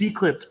just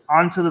C-clipped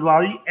onto the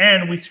body,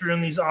 and we threw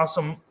in these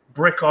awesome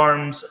Brick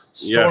Arms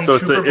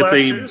Stormtrooper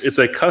blasters. It's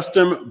a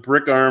custom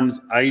Brick Arms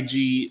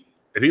IG.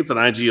 I think it's an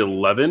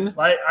IG-11.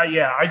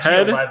 Yeah,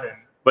 IG-11.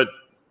 But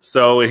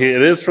so it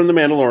is from the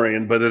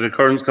Mandalorian, but it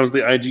comes with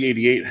the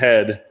IG-88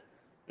 head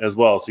as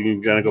well. So you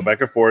can kind of go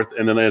back and forth.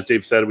 And then, as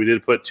Dave said, we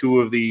did put two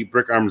of the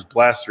Brick Arms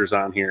blasters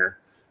on here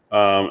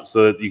so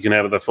that you can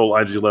have the full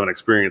IG-11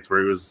 experience,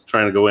 where he was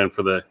trying to go in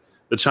for the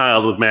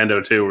child with Mando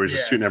too, where he's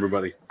just shooting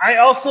everybody. I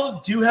also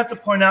do have to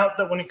point out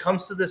that when it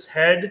comes to this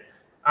head,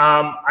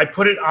 I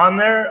put it on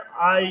there.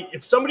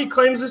 If somebody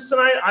claims this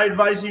tonight, I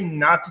advise you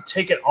not to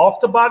take it off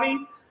the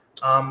body.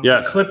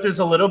 The clip is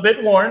a little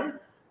bit worn,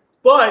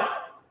 but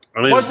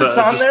once it's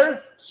on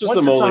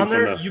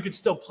there, you could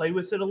still play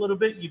with it a little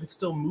bit. You could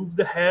still move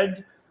the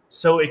head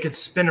so it could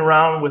spin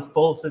around with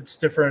both its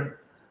different.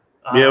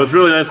 What's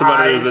really nice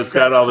about it is it's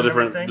got all the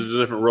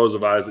different rows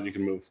of eyes that you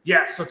can move.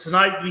 Yeah, so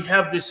tonight we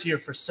have this here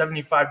for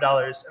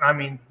 $75, and I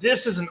mean,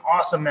 this is an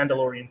awesome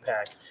Mandalorian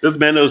pack. This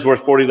Mando is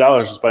worth $40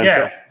 just by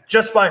itself. Yeah,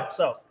 just by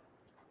itself,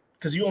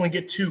 because you only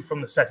get two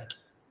from the set,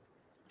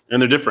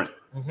 and they're different.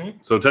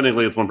 So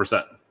technically, it's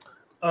 1%.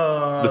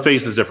 The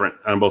face is different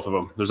on both of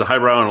them. There's a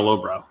highbrow and a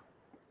lowbrow.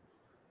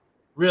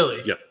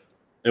 Really? Yep.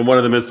 And one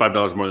of them is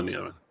 $5 more than the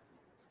other one.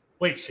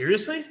 Wait,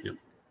 seriously? Yep.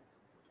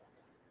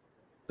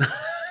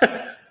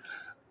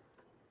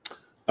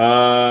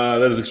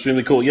 That is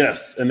extremely cool.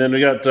 Yes. And then we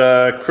got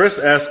Chris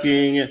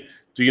asking,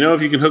 do you know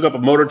if you can hook up a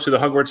motor to the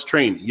Hogwarts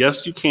train?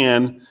 Yes, you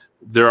can.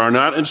 There are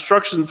not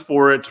instructions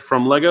for it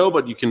from Lego,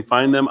 but you can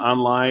find them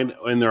online,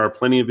 and there are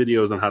plenty of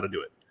videos on how to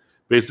do it.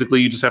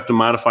 Basically, you just have to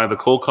modify the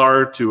coal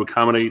car to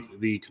accommodate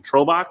the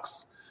control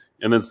box,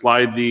 and then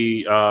slide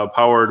the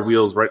powered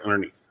wheels right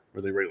underneath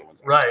where the regular ones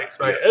are. Right.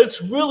 Yes.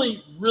 It's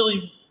really,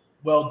 really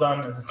well done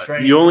as a train.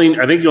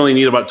 I think you only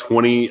need about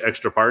 20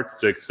 extra parts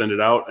to extend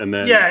it out, and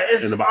then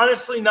it's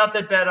honestly not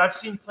that bad. I've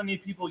seen plenty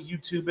of people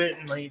YouTube it,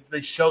 and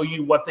they show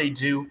you what they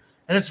do,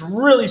 and it's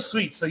really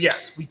sweet. So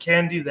yes, we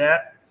can do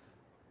that.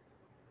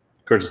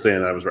 Kurt is saying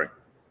that I was right.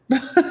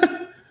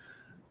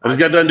 I just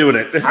got done doing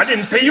it. I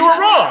didn't say you were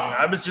wrong.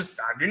 I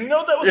didn't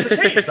know that was the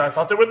case. I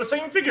thought they were the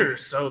same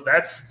figures. So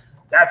that's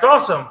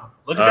awesome.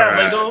 Look at that,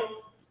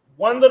 Lego.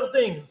 One little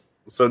thing.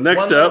 So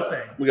next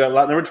up, we got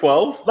lot number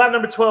 12. Lot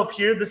number 12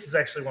 here. This is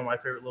actually one of my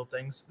favorite little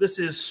things. This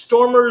is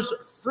Stormer's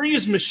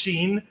Freeze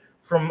Machine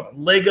from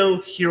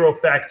Lego Hero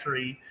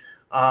Factory.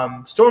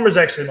 Stormer's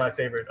actually my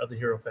favorite of the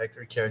Hero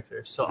Factory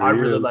characters. So I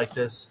really like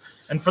this.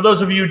 And for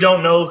those of you who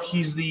don't know,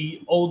 he's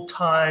the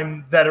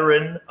old-time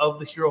veteran of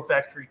the Hero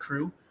Factory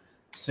crew.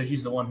 So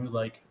he's the one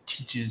who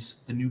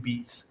teaches the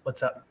newbies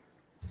what's up.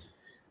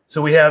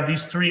 So we have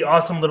these three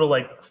awesome little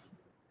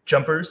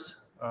jumpers.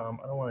 I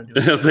don't want to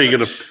do it. So you're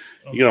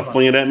gonna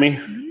fling it at me?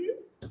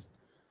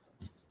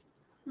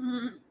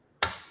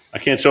 I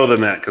can't show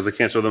them that because I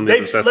can't show them the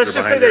other sets. Let's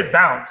just say they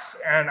bounce.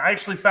 And I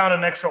actually found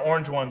an extra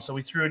orange one, so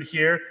we threw it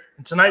here.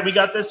 And tonight we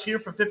got this here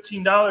for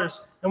 $15.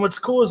 And what's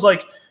cool is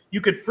you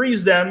could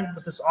freeze them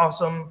with this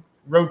awesome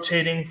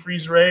rotating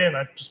freeze ray, and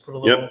I just put a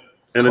little. Yep.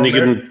 And then you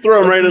can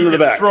throw them right into the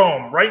back. Throw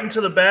them right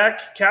into the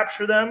back,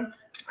 capture them.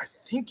 I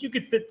think you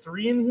could fit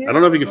 3 in here. I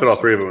don't know if you can fit all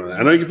 3 of them in there.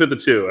 I know you can fit the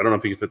 2. I don't know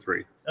if you can fit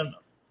 3. I don't know.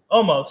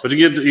 Almost. But you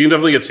can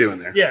definitely get 2 in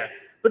there. Yeah.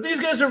 But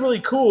these guys are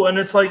really cool, and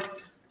it's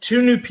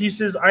 2 new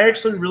pieces. I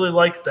actually really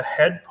like the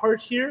head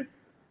part here.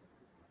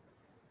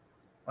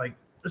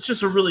 It's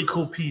just a really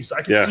cool piece.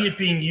 I can see it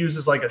being used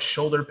as a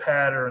shoulder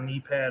pad or a knee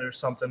pad or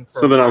something. For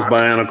something else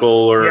bionicle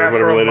or whatever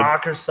for related. A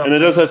mock or something.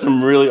 And it does have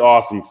some really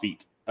awesome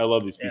feet. I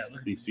love these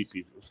feet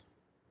pieces.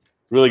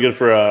 Really good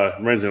for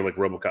reminds me of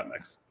RoboCop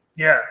mechs.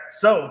 Yeah.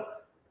 So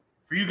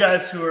for you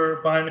guys who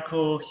are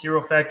Bionicle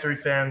Hero Factory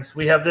fans,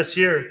 we have this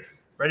here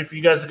Ready for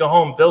you guys to go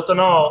home. Built and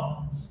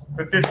all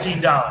for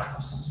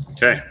 $15.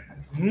 Okay.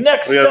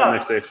 Next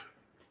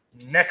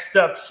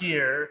up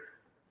here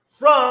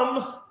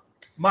from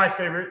my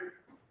favorite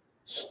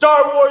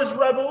Star Wars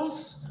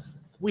Rebels,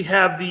 we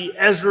have the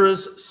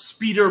Ezra's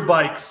speeder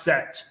bike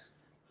set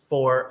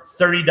for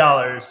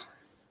 $30.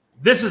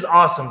 This is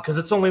awesome because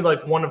it's only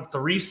like one of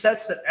 3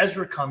 sets that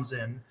Ezra comes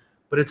in,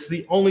 but it's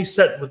the only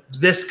set with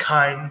this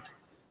kind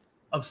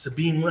of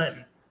Sabine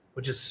Wren,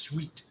 which is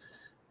sweet.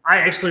 I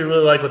actually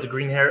really like with the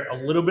green hair a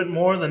little bit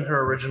more than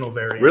her original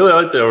variant. Really, I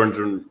like the orange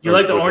one. You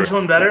like the orange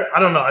one better? I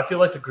don't know. I feel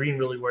like the green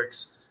really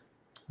works.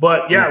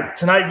 But yeah,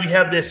 tonight we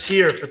have this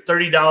here for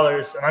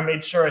 $30, and I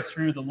made sure I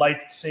threw the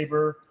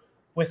lightsaber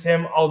with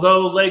him.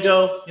 Although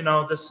Lego,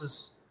 this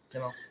is,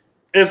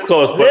 it's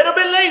close. A little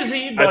bit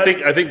lazy. But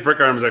I think Brick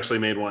Arms actually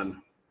made one.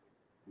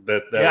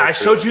 That I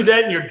showed you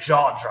that, and your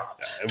jaw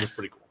dropped. Yeah, it was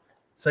pretty cool.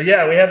 So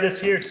yeah, we have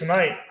this here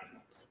tonight,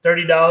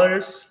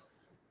 $30.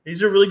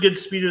 These are really good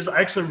speeders.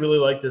 I actually really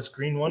like this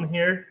green one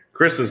here.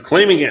 Chris is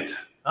claiming it.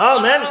 Oh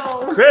man,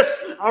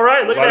 Chris! All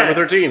right, look at that.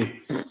 Number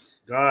 13,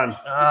 gone.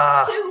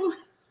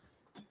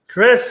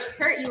 Chris,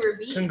 Kurt, you were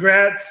beat.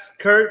 Congrats,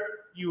 Kurt.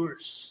 You were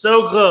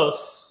so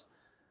close.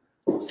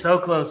 So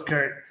close,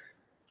 Kurt.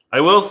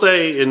 I will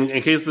say, in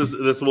case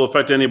this will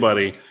affect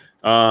anybody,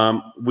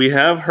 we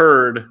have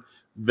heard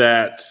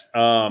that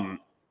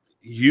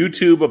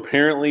YouTube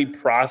apparently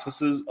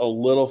processes a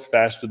little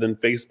faster than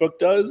Facebook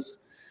does.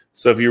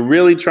 So if you're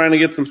really trying to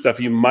get some stuff,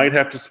 you might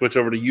have to switch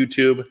over to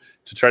YouTube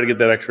to try to get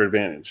that extra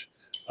advantage.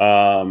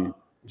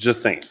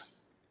 Just saying.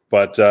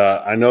 But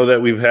I know that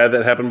we've had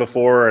that happen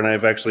before, and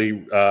I've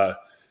actually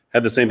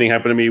had the same thing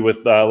happen to me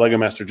with Lego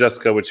Master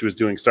Jessica, which was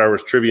doing Star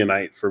Wars Trivia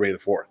Night for May the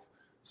 4th.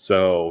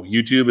 So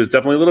YouTube is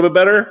definitely a little bit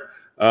better.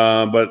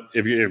 But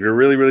if you're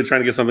really, really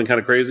trying to get something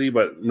kind of crazy,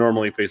 but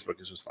normally Facebook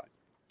is just fine.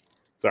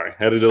 Sorry, I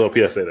had to do a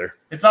little PSA there.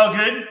 It's all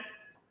good.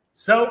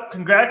 So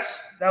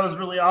congrats. That was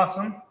really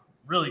awesome.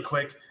 Really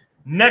quick.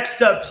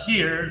 Next up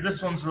here,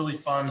 this one's really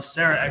fun.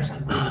 Sarah actually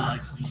really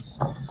likes these.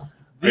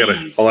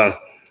 Hold on.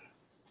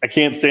 I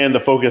can't stand the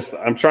focus.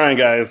 I'm trying,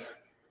 guys.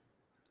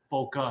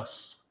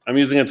 Focus. I'm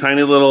using a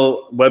tiny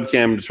little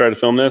webcam to try to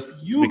film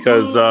this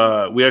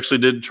because we actually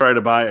did try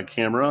to buy a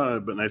camera, a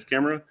nice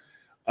camera.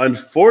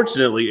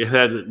 Unfortunately, it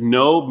had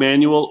no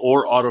manual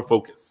or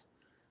autofocus.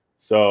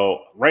 So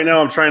right now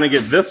I'm trying to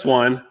get this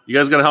one. You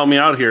guys got to help me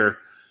out here.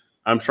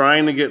 I'm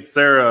trying to get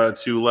Sarah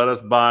to let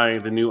us buy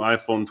the new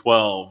iPhone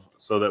 12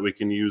 so that we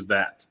can use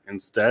that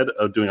instead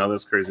of doing all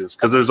this craziness.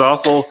 Because there's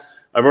also,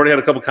 I've already had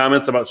a couple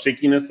comments about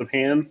shakiness of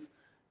hands.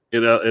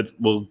 It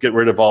will get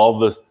rid of all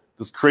this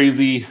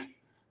crazy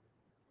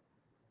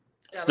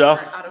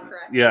stuff.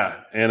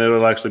 Yeah, and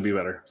it'll actually be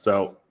better.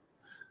 So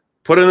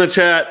put in the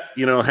chat,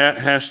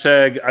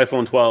 hashtag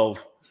iPhone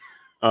 12,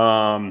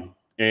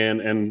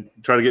 and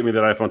try to get me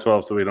that iPhone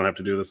 12 so we don't have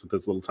to do this with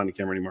this little tiny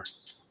camera anymore.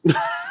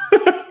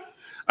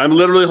 I'm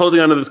literally holding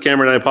onto this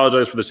camera, and I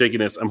apologize for the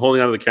shakiness. I'm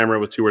holding onto the camera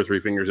with 2 or 3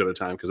 fingers at a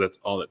time because that's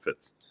all that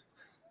fits.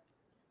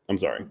 I'm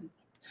sorry.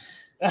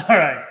 All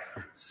right.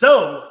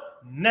 So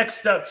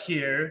next up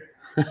here.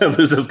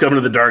 This is coming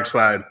to the dark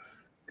side.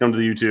 Come to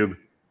the YouTube.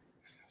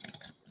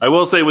 I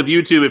will say with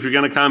YouTube, if you're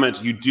going to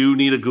comment, you do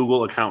need a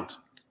Google account.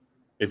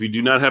 If you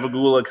do not have a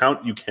Google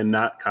account, you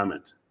cannot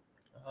comment.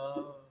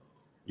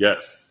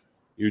 Yes.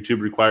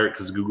 YouTube require it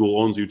because Google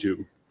owns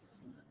YouTube.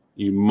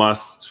 You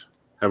must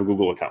have a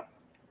Google account.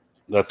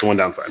 That's the one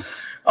downside.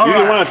 You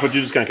can watch, but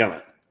you just can't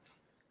comment.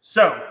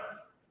 So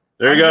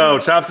there you go.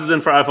 Chops is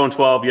in for iPhone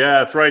 12. Yeah,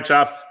 that's right,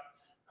 Chops.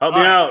 Help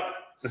me out.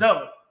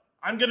 So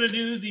I'm gonna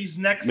do these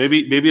next.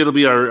 Maybe it'll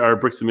be our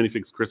Bricks and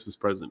Minifigs Christmas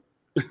present.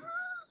 Get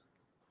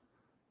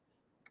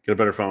a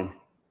better phone.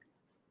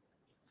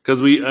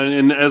 Because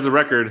and as a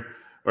record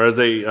or as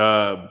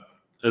a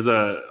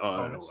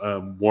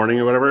warning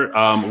or whatever,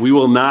 we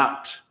will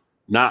not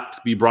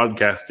be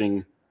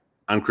broadcasting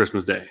on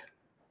Christmas Day.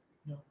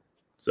 No.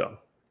 So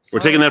we're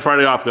taking that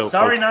Friday off, though.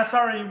 Sorry, folks. not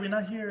sorry. We're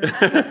not here.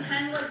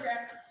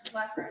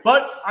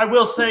 But I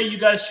will say you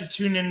guys should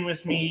tune in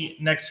with me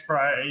next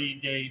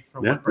Friday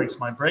for What Breaks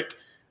My Brick.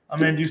 I'm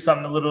going to do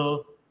something a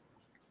little.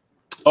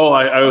 Oh,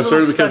 I was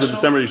sort of because of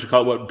December. You should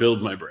call it What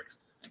Builds My Bricks.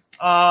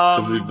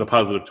 Because the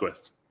positive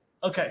twist.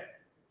 Okay.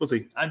 We'll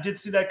see. I did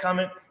see that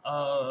comment.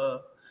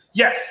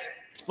 Yes.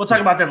 We'll talk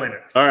about that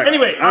later. All right.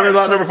 Anyway.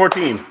 Lot number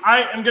 14.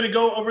 I am going to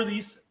go over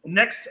these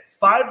next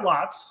 5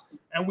 lots,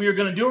 and we are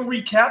going to do a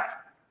recap,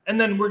 and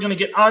then we're going to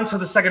get on to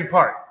the second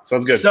part.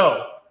 Sounds good.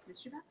 So.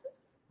 Mystery boxes?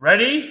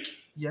 Ready?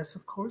 Yes,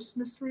 of course,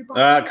 mystery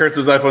boxes. Kurt's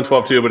is iPhone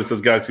 12 too, but it says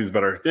Galaxy's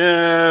better.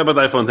 Yeah, but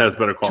the iPhone has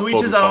better quality. To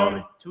each his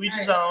own. To each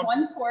his own.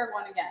 1 for,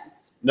 1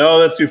 against. No,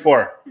 that's 2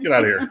 4. Get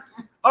out of here.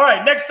 All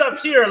right, next up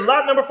here,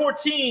 lot number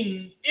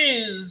 14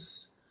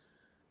 is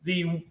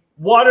the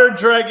Water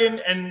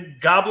Dragon and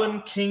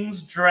Goblin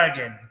King's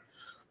Dragon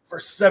for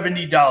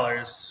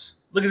 $70.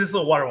 Look at this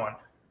little water one.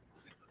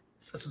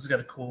 This one's got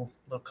a cool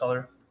little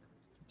color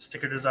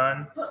sticker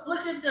design. But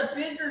look at the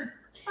bigger.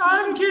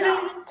 I'm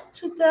getting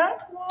to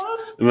that one.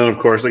 And then, of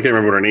course, I can't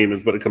remember what her name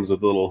is, but it comes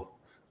with a little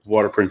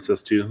Water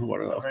princess too.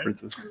 Water elf Right.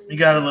 princess. You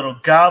got a little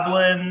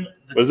goblin.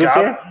 What is this,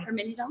 sir? Her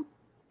mini doll?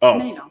 Oh,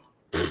 Mini doll.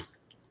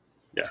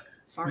 Yeah.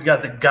 Sorry. We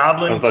got the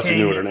Goblin I thought you knew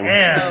King what her name was.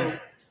 and Oh.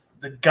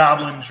 the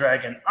Goblin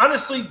Dragon.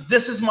 Honestly,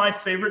 this is my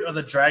favorite of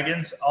the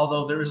dragons,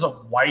 although there is a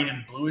white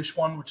and bluish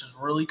one, which is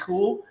really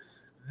cool.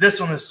 This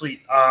one is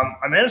sweet.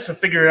 I managed to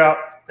figure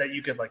out that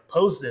you could like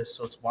pose this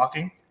so it's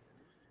walking.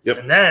 Yep.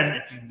 And then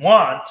if you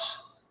want,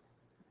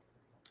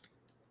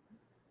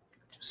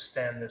 just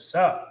stand this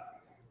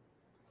up.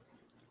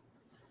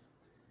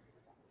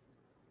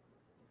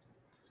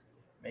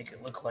 Make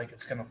it look like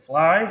it's going to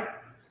fly.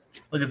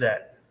 Look at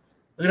that.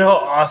 Look at how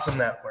awesome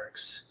that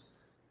works.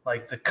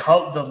 Like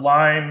the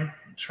lime,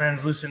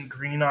 translucent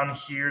green on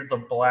here, the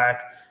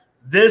black.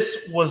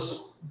 This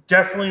was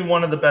definitely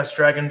one of the best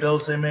dragon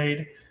builds they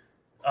made.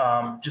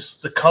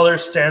 Just the color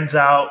stands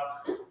out,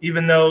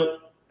 even though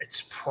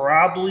it's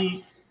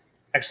probably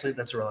actually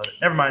that's irrelevant.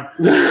 Never mind.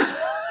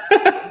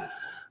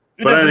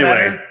 But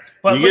anyway,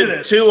 But you look at get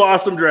this. 2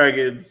 awesome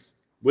dragons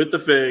with the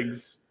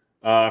figs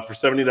for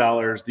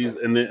 $70. These,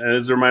 and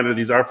as a reminder,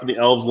 these are from the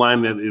elves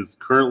line that is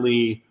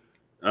currently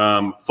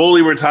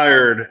fully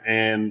retired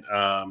and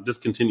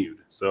discontinued.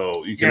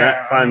 So you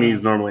cannot find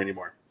these normally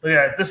anymore. Look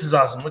at that. This is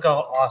awesome. Look how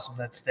awesome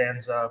that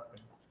stands up.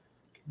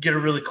 Get a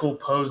really cool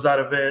pose out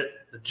of it.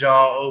 The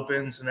jaw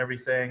opens and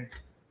everything.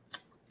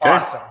 Okay.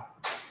 Awesome.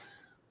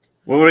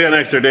 What do we got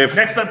next there, Dave?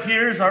 Next up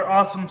here is our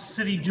awesome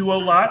city duo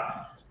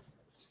lot.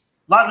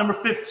 Lot number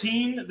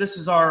 15. This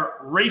is our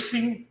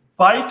racing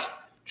bike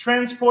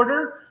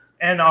transporter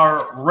and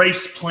our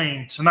race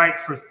plane tonight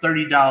for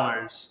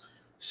 $30.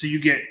 So you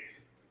get,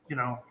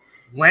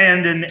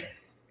 land and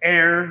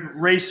air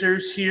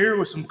racers here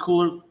with some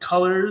cooler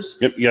colors.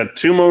 Yep, you got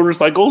 2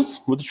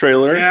 motorcycles with the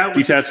trailer,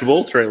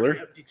 detachable trailer.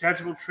 Yep,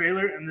 detachable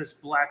trailer and this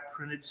black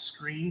printed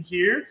screen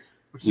here,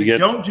 which You they get-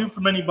 don't do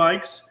for many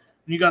bikes.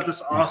 And you got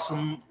this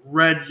awesome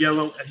red,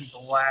 yellow, and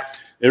black.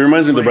 It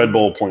reminds me of the Plane. Red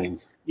Bull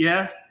planes.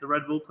 Yeah, the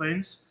Red Bull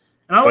planes.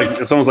 And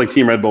It's almost like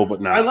Team Red Bull,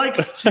 but not. I like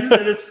it too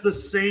that it's the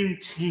same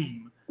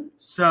team.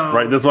 So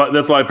Right, that's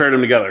why I paired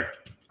them together.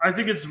 I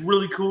think it's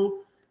really cool.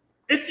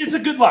 It's a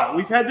good lot.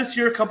 We've had this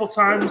here a couple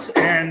times,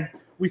 and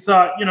we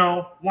thought,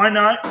 why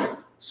not?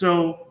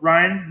 So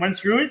Ryan went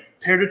through it,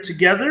 paired it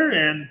together,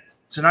 and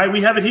tonight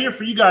we have it here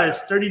for you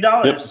guys,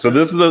 $30. Yep. So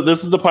this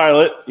is the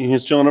pilot.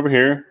 He's chilling over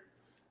here,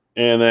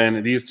 and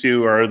then these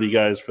 2 are the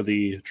guys for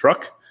the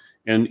truck,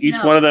 and each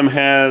No. one of them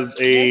has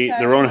This guy's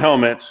their own for-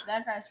 helmet.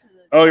 That guy's for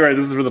the. Oh, you're right.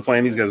 This is for the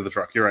plane. These guys are the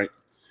truck. You're right.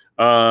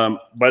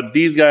 But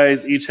these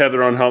guys each have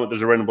their own helmet.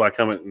 There's a red and black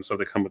helmet, and so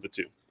they come with the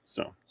 2.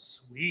 So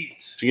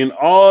Sweet. you get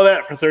all of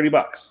that for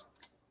 $30.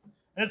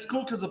 And it's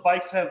cool because the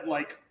bikes have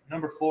like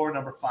number 4,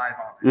 number 5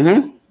 on it.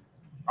 Mm-hmm.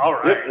 All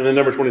right. Yep, and then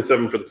number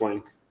 27 for the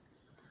plane.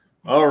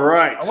 All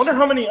right. I wonder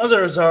how many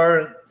others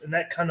are in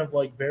that kind of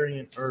like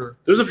variant or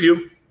There's a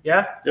few.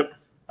 yeah? Yep.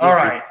 All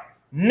right.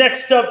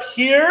 Next up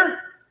here,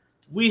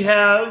 we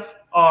have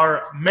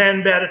our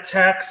Man-Bat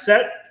attack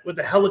set with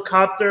the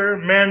helicopter,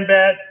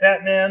 Man-Bat,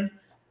 Batman,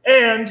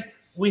 and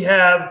we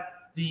have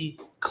the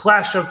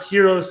Clash of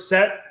Heroes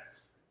set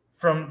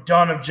from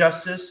Dawn of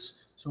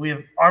Justice. So we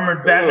have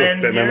armored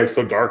Batman Batman here. looks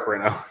so dark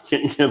right now.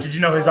 Did you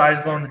know his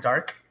eyes glow in the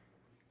dark?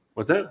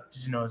 What's that?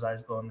 Did you know his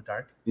eyes glow in the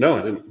dark? No,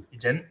 I didn't. You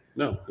didn't?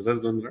 No, is that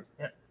glow in the dark?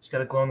 Yeah. He's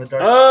got a glow in the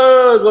dark.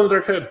 Oh, glow in the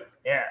dark head.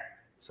 Yeah.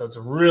 So it's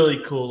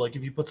really cool. Like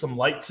if you put some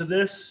light to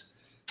this,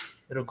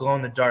 it'll glow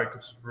in the dark,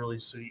 which is really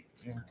sweet.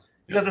 Yeah.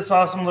 You got this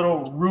awesome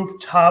little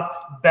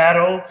rooftop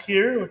battle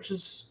here, which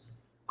is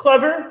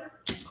clever.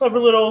 Clever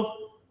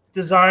little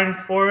design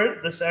for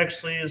it. This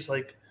actually is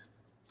like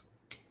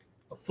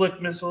a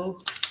flick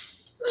missile.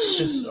 It's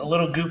just a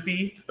little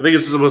goofy. I think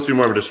it's supposed to be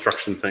more of a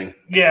destruction thing.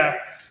 Yeah.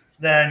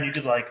 Then you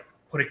could like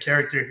put a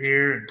character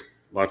here and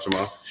Launch them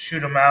off. shoot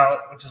them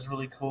out, which is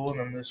really cool. And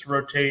then this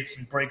rotates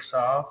and breaks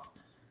off.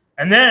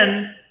 And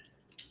then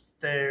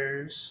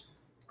there's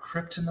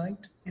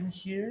kryptonite in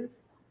here,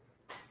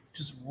 which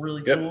is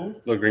really Yep. cool.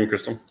 Little green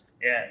crystal.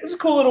 Yeah, it's a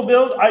cool little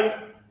build.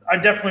 I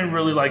definitely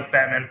really like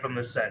Batman from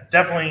this set.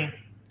 Definitely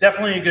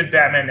a good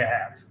Batman to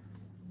have.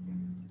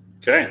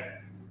 Okay.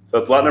 So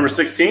that's lot number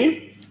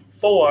 16.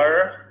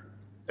 For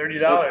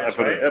 $30, I put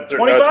right? it up there.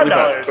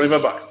 $25.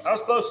 $25. That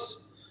was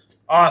close.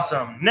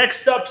 Awesome.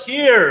 Next up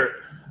here.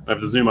 I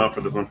have to zoom out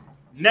for this one.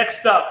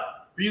 Next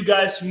up, for you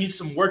guys who need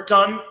some work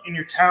done in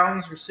your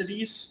towns or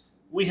cities,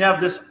 we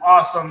have this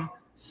awesome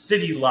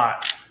city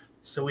lot.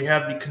 So we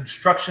have the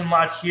construction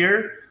lot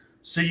here.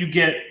 So you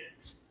get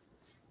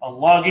a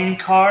logging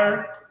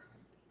car,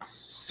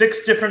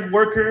 6 different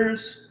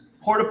workers,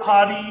 porta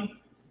potty,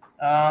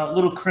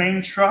 little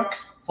crane truck,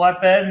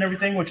 flatbed and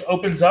everything, which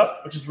opens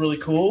up, which is really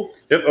cool.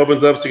 Yep,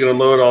 opens up so you can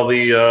unload all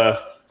the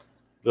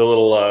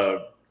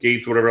little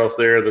gates, whatever else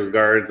there, the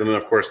guards, and then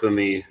of course then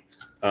the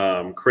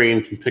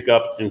crane can pick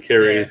up and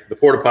carry the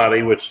porta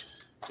potty, which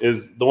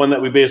is the one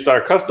that we based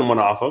our custom one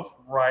off of.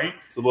 Right.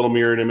 It's a little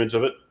mirrored image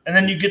of it. And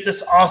then you get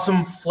this awesome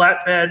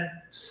flatbed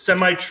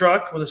semi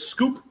truck with a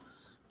scoop,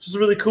 which is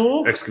really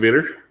cool.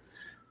 Excavator.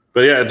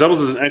 But yeah, it doubles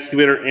as an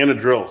excavator and a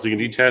drill, so you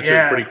can detach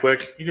it pretty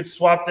quick. You could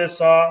swap this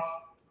off.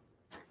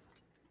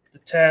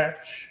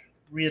 attach,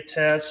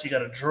 reattach. So you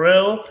got a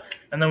drill,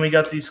 and then we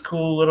got these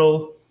cool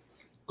little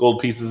gold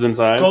pieces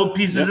inside.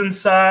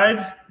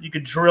 Inside. You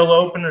could drill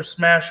open or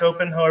smash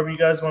open, however you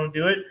guys want to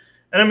do it.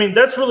 And I mean,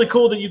 that's really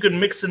cool that you can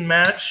mix and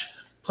match.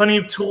 Plenty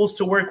of tools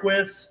to work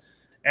with,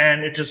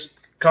 and it just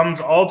comes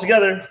all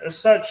together as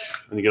such.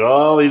 And you get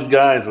all these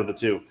guys with it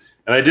too.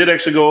 And I did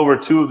actually go over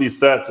 2 of these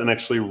sets and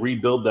actually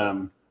rebuild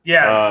them.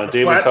 Yeah,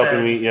 Dave was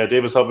helping me. Yeah,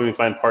 Dave was helping me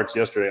find parts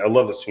yesterday. I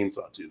love this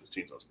chainsaw too. This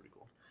chainsaw is pretty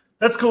cool.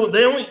 That's cool.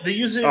 They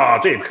use it. Oh,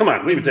 Dave, come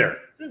on, leave it there.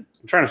 I'm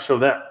trying to show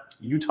that.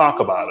 You talk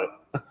about it.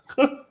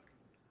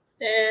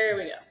 There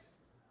we go.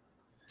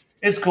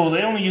 It's cool.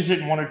 They only use it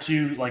in 1 or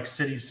 2 like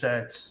city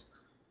sets.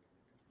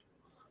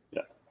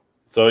 Yeah.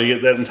 So you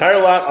get that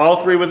entire lot,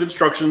 all 3 with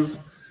instructions.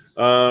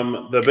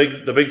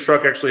 The big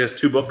truck actually has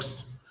 2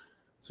 books.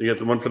 So you get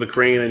the one for the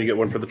crane and you get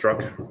one for the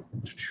truck.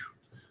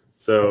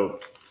 So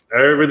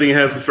everything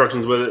has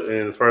instructions with it,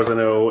 and as far as I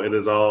know, it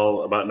is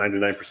all about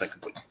 99%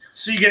 complete.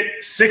 So you get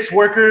 6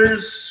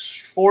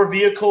 workers, 4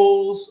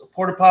 vehicles, a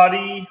porta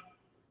potty.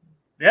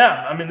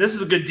 Yeah, I mean, this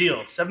is a good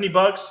deal.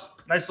 $70.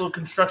 Nice little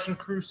construction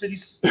crew city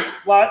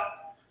lot.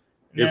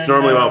 It's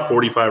normally about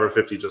 45 or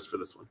 50 just for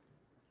this one.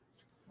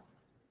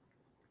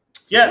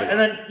 Yeah, and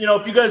then,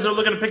 if you guys are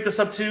looking to pick this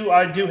up too,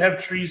 I do have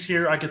trees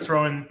here I could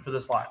throw in for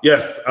this lot.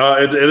 Yes,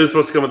 it is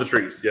supposed to come with the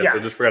trees. Yes, Yeah. I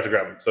just forgot to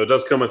grab them. So it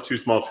does come with 2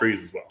 small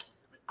trees as well.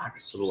 I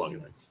received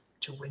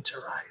to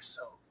winterize,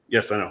 so.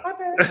 Yes, I know.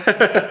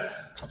 Okay.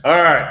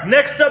 All right,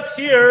 next up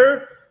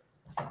here,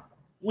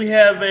 we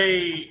have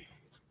a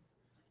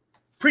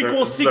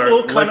prequel,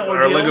 sequel kind of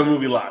ordeal. Our Lego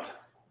movie lot.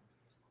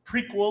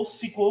 Prequel,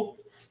 sequel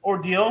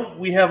ordeal.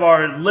 We have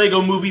our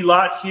Lego movie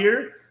lot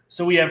here.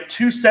 So we have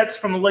 2 sets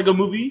from the Lego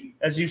movie,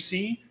 as you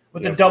see,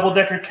 with the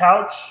double-decker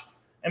couch,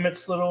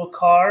 Emmett's little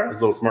car.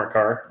 His little smart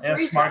car. Yeah,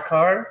 smart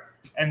car.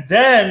 And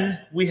then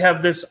we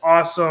have this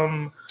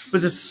awesome,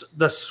 was this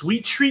the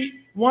Sweet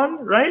Treat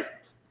one, right?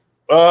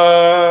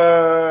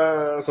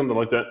 Something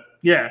like that.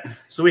 Yeah.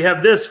 So we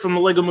have this from the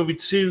Lego movie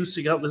 2. So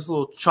you got this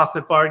little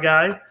chocolate bar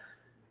guy.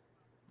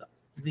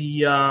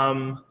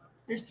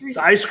 There's 3.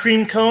 The ice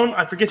cream cone.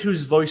 I forget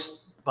who's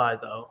voiced by,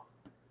 though.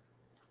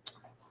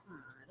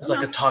 It's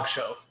like a talk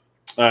show.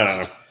 I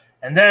don't know.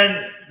 And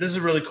then this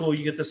is really cool.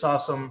 You get this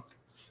awesome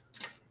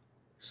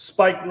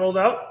spike rolled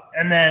out.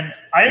 And then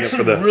I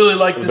actually really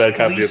like this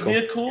police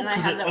vehicle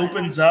because it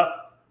opens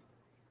up,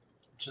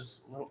 which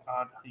is a little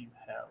odd how you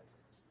have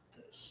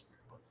this.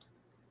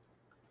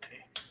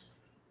 Okay.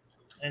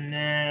 And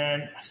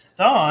then I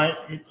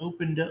thought it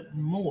opened up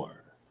more.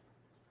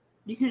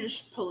 You can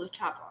just pull the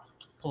top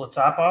off. Pull the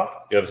top off?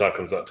 Yeah, the top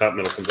comes off. Top,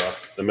 middle comes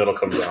off. The middle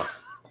comes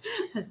off.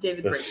 As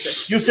David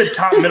breaks it. You said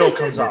top, middle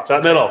comes off.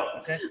 Top, middle.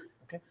 Okay.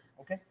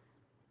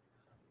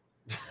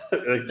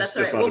 That's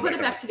all right. We'll put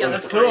it back together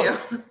That's for you.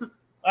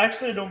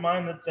 Actually, I don't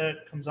mind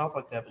that comes off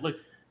like that. But look,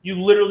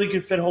 you literally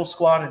could fit a whole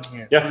squad in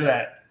here. Yeah. Look at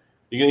that.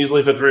 You can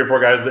easily fit 3 or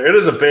 4 guys there. It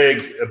is a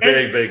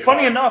big.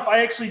 Funny enough,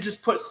 I actually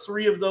just put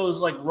 3 of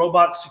those like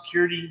robot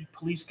security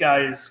police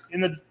guys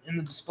in the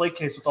display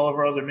case with all of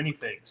our other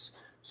minifigs.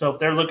 So if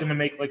they're looking to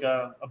make like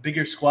a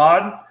bigger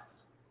squad,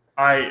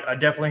 I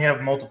definitely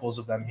have multiples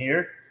of them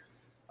here.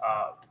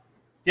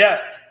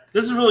 Yeah,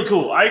 this is really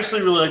cool. I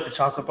actually really like the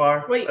chocolate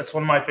bar. Wait, that's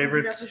one of my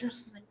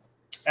favorites.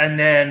 And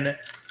then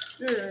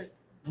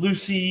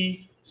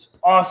Lucy's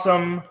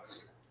awesome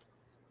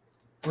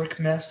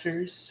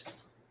Brickmasters.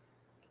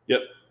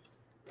 Yep.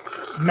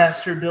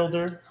 Master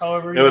Builder,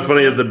 however. And what's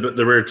funny is the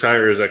rear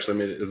tire is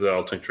actually is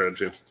all tank tread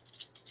too,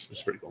 which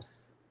is pretty cool.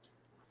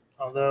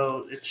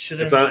 Although it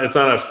shouldn't. It's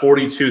on a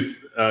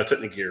 40-tooth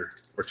Technic gear,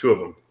 or 2 of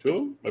them. 2 of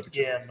them? Might be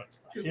 2. Yeah, but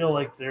I feel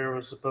like there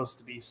was supposed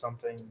to be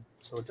something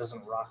so it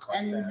doesn't rock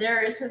like that. And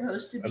there is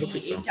supposed to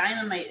be a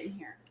dynamite in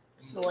here,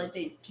 so like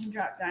they can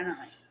drop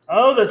dynamite.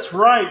 Oh, that's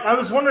right. I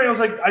was wondering. I was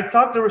like, I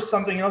thought there was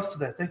something else to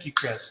that. Thank you,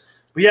 Chris.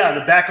 But yeah,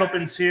 the back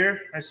opens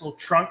here. Nice little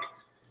trunk.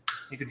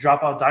 You could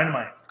drop out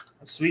dynamite.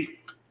 That's sweet.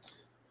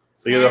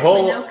 So you get the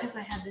whole. No, because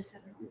I had this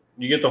at home.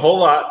 You get the whole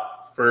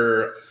lot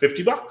for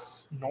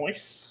 $50.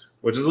 Nice.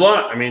 Which is a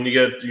lot. I mean,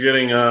 you're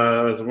getting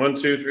 1,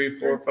 2, 3,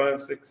 4,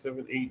 5, 6,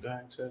 7, 8, 9,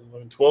 10,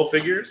 11, 12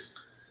 figures.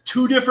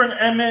 2 different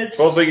Emmets.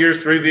 12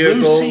 figures, 3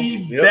 vehicles.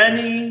 Lucy,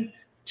 Benny,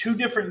 2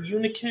 different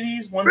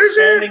Unikitties. One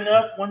standing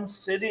up, one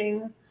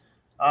sitting.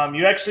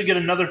 You actually get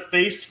another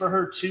face for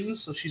her too,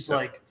 so she's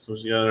like. So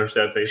she got her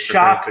sad face.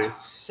 Shocked,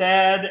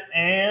 sad,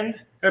 and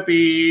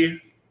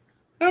happy.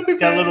 Happy.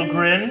 Got a little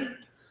grin.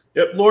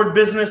 Yep. Lord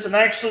Business, and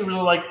I actually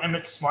really like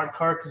Emmett's smart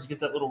car because you get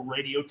that little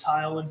radio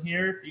tile in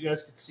here. If you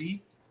guys could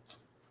see. I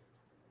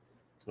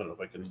don't know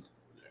if I can. Yeah,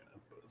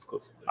 it's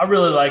close. I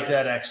really like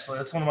that, actually.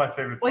 That's one of my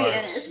favorite parts. Wait,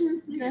 and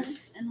isn't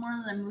this in one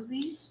of the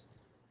movies?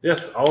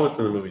 Yes, all of it's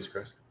in the movies,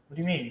 Chris. What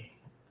do you mean?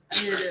 I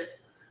did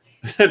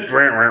it.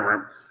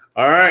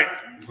 All right.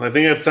 So I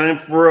think it's time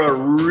for a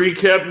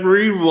recap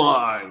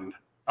rewind.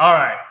 All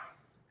right.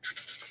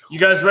 You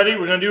guys ready?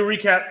 We're going to do a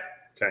recap.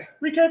 Okay.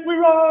 Recap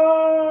rewind.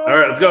 All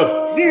right, let's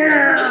go.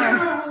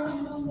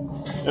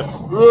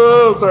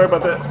 Whoa, sorry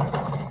about that.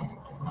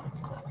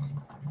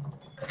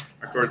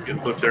 Our cord's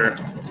getting flipped here.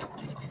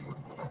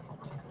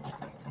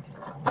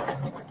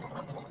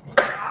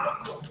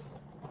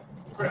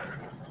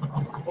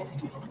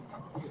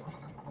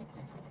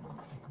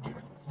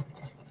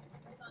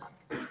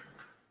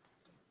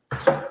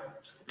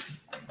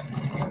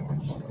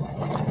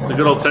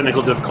 good old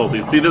technical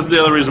difficulties. See, this is the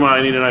other reason why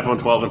I need an iPhone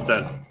 12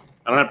 instead.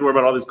 I don't have to worry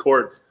about all these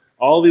cords.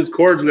 All these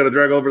cords we got to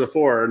drag over the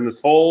floor and this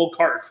whole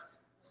cart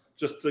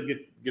just to get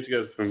you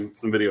guys some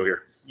video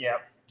here. Yeah.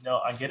 No,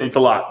 I get it. It's a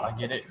lot. I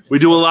get it. We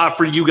do a lot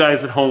for you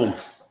guys at home.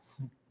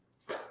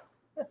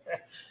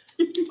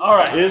 All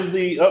right.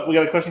 We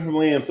got a question from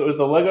Liam. So is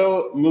the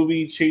Lego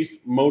Movie Chase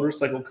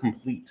motorcycle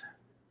complete?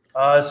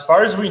 As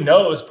far as we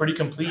know, it's pretty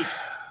complete.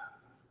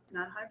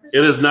 Not 100%.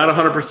 It is not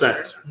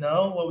 100%.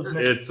 No, what was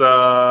missing? It's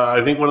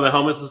I think one of the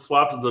helmets is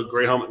swapped. It's a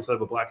gray helmet instead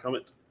of a black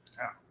helmet.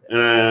 Oh.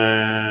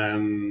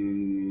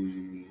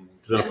 And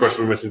then of course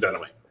we're missing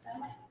Dynamite.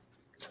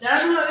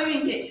 That's what we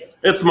can get you.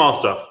 It's small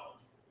stuff.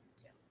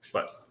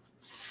 But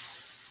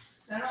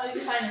That's what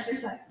you can find in 3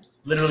 seconds.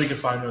 Literally could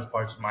find those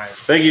parts of my.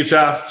 thank you,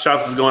 Chops.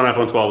 Chops is going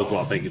iPhone 12 as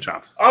well. Thank you,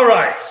 Chops. All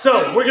right,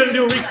 so we're gonna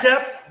do a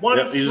recap. One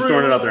Yep, you just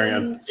throwing it out there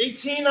again.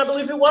 18, I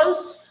believe it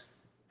was.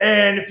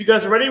 And if you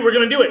guys are ready, we're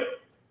gonna do it.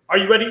 Are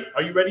you ready?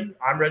 Are you ready?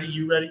 I'm ready.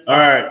 You ready? All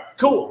right.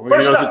 Cool. We're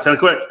First gonna go up, kind of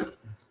quick.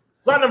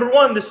 lot number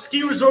 1, the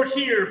ski resort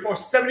here for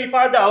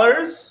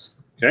 $75.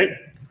 Okay.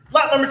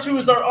 Lot number 2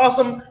 is our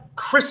awesome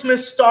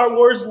Christmas Star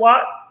Wars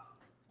lot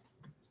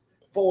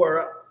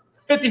for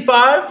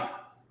 $55.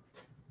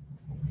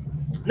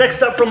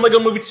 Next up from Lego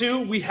Movie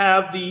 2, we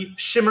have the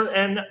Shimmer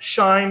and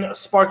Shine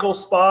Sparkle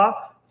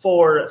Spa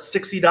for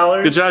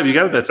 $60. Good job. You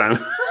got it that time.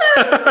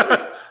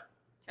 Try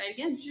it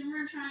again.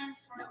 Shimmer, shine,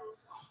 sparkle.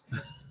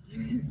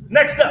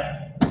 Next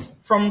up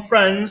from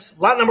Friends,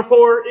 lot number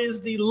 4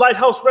 is the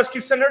Lighthouse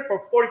Rescue Center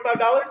for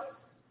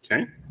 $45.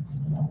 Okay.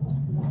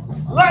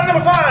 Lot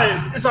number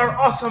 5 is our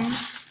awesome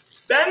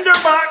Bender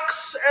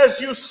box, as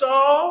you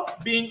saw,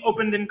 being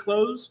opened and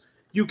closed.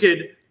 You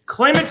could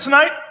claim it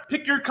tonight,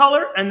 pick your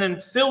color, and then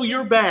fill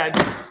your bag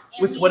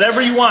with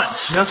whatever you want,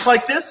 just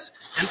like this.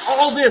 And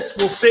all this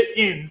will fit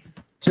in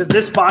to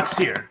this box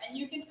here. And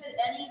you can fit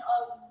any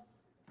of,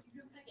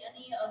 you can pick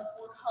any of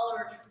 4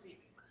 colors for baby.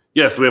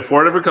 Yes, we have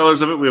 4 different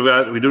colors of it.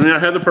 We do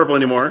not have the purple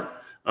anymore,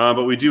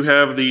 but we do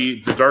have the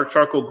dark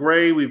charcoal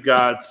gray. We've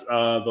got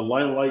the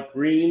light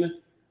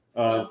green,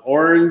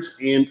 orange,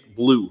 and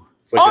blue.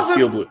 It's like Awesome. a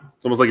steel blue.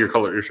 It's almost like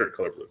your shirt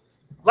color blue.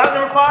 Lot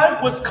number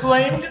 5 was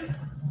claimed.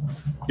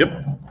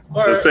 Yep.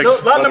 Or,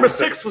 lot number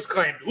 6 was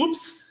claimed.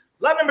 Oops.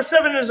 Lot number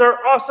 7 is our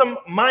awesome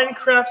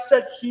Minecraft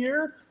set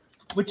here,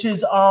 which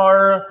is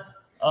our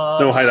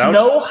Snow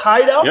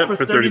hideout Yep, for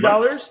for $30.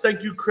 $30.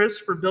 Thank you, Chris,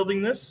 for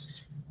building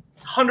this.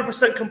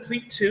 100%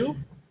 complete too.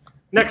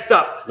 Next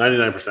up,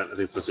 99%. I think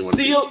it's missing one.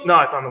 seal. No,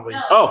 I found the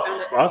waste. Oh,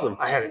 awesome.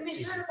 I had You it. can be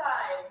Easy. certified.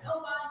 No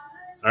buy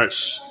today. All right.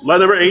 Lot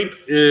number 8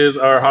 is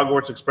our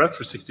Hogwarts Express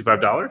for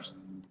 $65.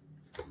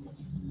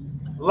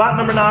 Lot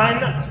number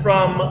 9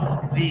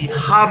 from The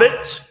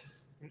Hobbit,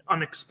 An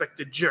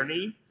Unexpected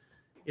Journey,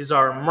 is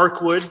our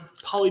Mirkwood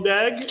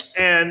polybag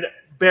and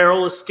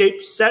barrel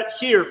escape set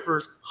here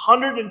for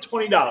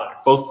 $120.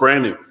 Both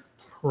brand new.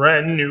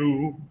 Brand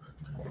new.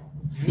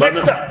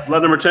 Next up,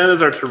 Lot number 10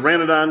 is our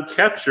Pteranodon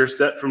capture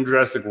set from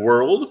Jurassic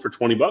World for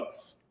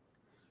 $20.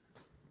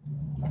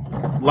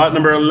 Lot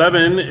number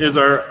 11 is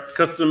our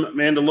custom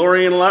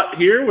Mandalorian lot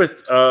here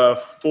with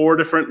 4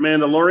 different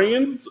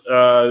Mandalorians,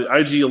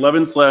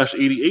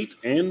 IG-11/88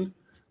 and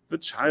the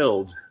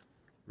Child.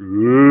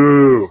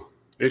 Ooh.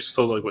 We actually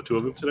sold like, what, 2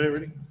 of them today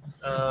already?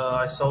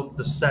 I sold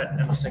the set,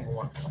 every single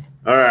one.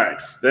 All right.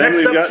 Then Next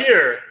we've up got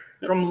here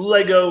from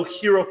Lego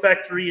Hero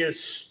Factory is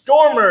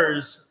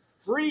Stormer's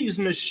Freeze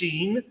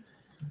Machine,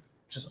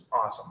 which is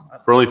awesome.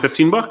 for only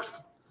 $15.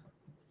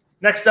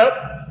 Next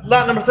up,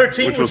 lot number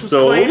 13, Which which was was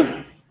sold.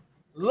 claimed.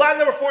 Lot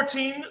number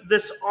 14,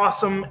 this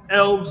awesome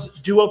Elves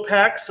duo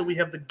pack. So we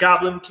have the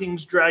Goblin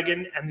King's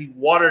Dragon and the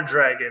Water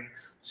Dragon.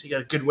 So you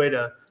got a good way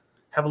to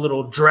have a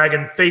little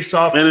dragon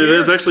face-off. And here. it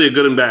is actually a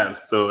good and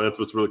bad. So that's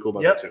what's really cool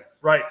about Yep, that too.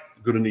 right.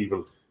 Good and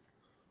evil.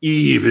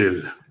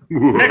 Evil.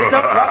 Next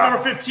up, lot number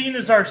 15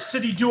 is our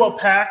City Duo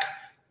pack.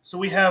 So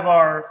we have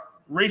our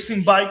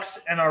racing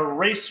bikes and our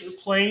racer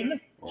plane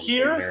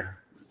here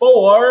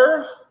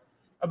for,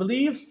 I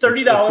believe,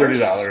 $30.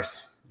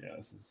 $30. Yeah,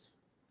 this is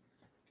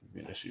gonna be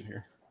an issue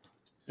here.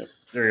 Yep.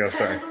 There you go.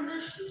 Sorry.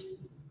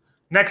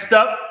 Next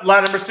up,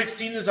 lot number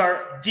 16 is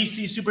our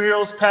DC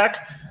Superheroes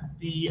pack,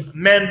 the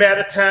Man-Bat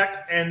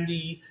Attack, and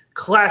the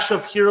Clash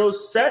of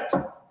Heroes set.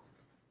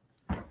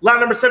 Lot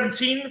number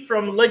 17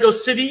 from Lego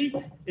City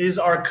is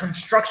our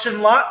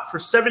construction lot for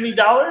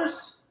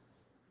 $70.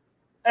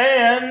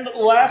 And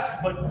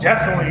last but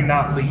definitely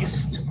not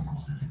least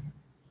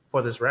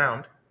for this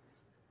round,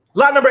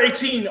 lot number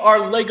 18,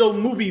 our Lego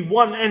Movie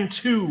 1 and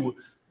 2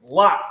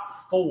 lot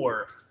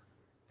for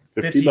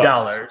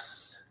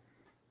 $50.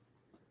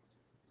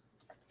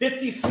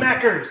 50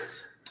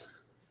 smackers.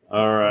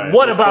 All right.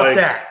 What Looks about like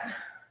that?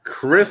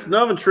 Chris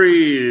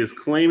Noventree is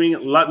claiming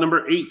lot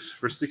number 8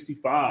 for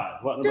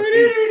 $65. Lot number 8.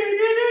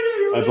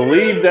 I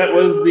believe that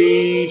was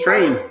the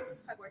train.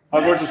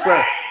 Hogwarts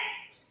Express.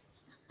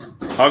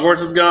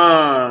 Hogwarts is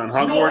gone.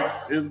 Hogwarts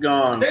Nice. is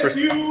gone. Thank Chris,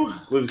 you.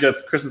 we've got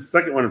Chris's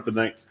second one for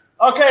the night.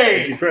 Thank you,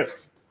 Okay,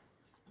 Chris.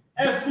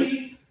 as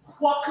we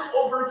walk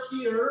over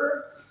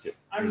here,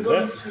 I'm Who's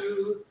going that?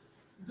 to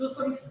Do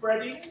some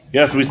spreading.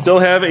 Yes, we still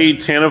have a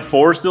tan of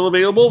 4 still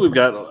available. We've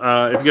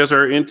got, if you guys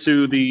are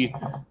into the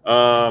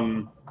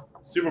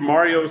Super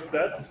Mario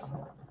sets,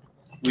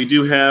 we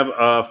do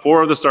have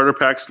 4 of the starter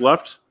packs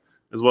left,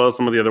 as well as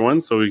some of the other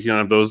ones, so we can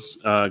have those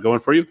going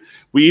for you.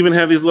 We even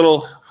have these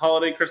little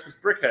holiday Christmas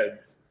brick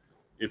heads,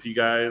 if you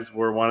guys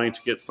were wanting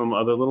to get some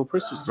other little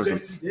Christmas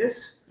presents.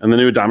 And the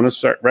new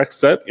Dominus Rex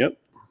set, yep.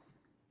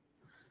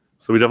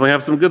 So we definitely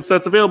have some good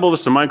sets available.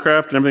 There's some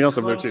Minecraft and everything else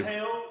over there too.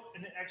 Tail,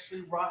 and it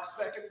actually rocks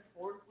back and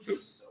forth, which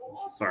is so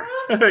awesome.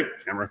 Sorry,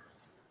 camera.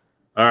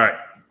 All right,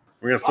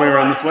 we're gonna swing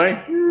around this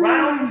way.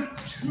 Round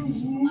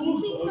 2.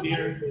 Oh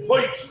dear.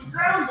 Wait.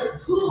 Round 2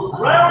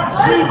 for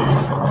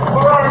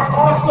our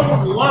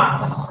awesome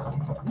lots.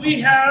 We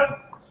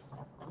have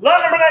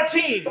lot number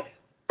 19.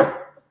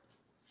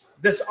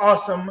 This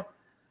awesome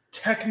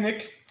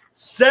Technic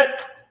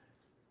set,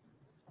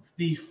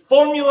 the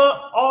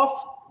Formula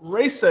Off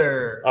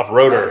Racer.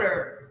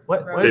 Off-roader.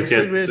 What? Dave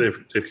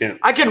can't.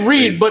 I can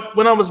read, but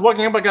when I was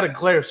walking up, I got a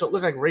glare, so it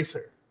looked like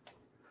Racer.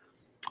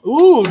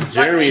 Ooh,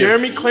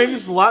 Jeremy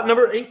claims lot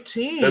number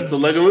 18. That's the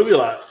Lego Movie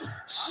lot.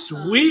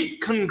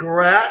 Sweet,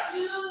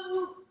 congrats.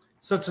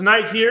 So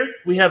tonight here,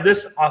 we have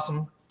this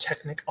awesome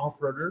Technic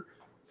off-roader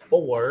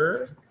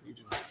for...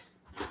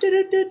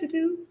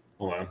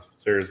 Hold on,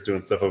 Sarah's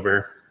doing stuff over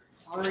here.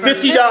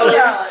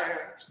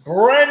 $50.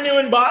 Brand new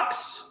in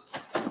box.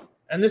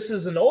 And this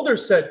is an older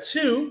set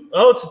too.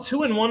 Oh, it's a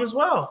 2-in-1 as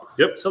well.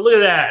 Yep. So look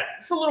at that.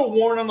 It's a little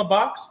worn on the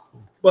box,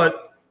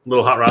 but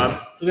little hot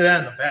rod. look at that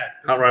in the back.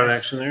 Hot rod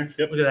action there.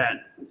 Yep. Look at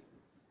that.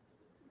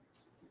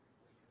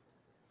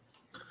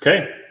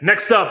 Okay.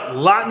 Next up,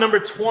 lot number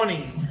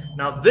 20.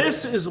 Now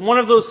this is one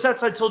of those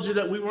sets I told you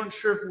that we weren't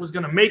sure if it was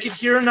going to make it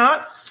here or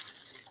not.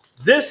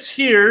 This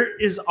here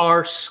is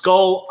our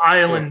Skull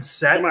Island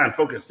set. Come on,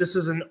 focus. This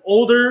is an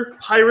older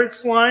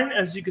Pirates line,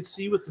 as you can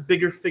see with the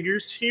bigger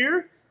figures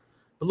here.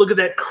 But look at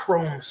that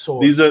chrome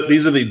sword. These are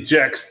the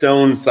Jack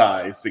Stone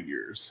size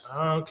figures.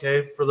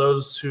 Okay, for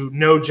those who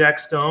know Jack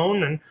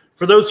Stone, and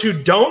for those who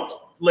don't,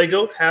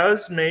 Lego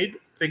has made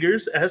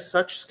figures as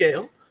such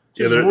scale.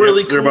 Yeah, they're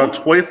really cool. They're about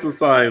twice the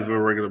size of a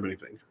regular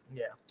minifig.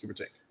 Yeah, give or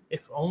take.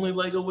 If only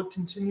Lego would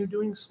continue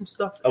doing some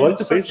stuff. I like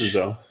the faces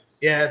though.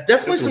 Yeah,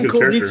 definitely some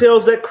cool character.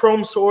 details. That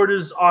chrome sword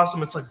is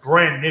awesome. It's like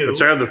brand new. But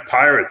check out this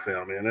pirate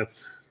sale, man.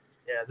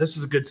 Yeah, this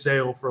is a good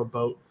sale for a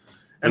boat.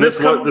 And this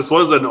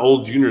was an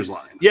old juniors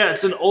line. Yeah,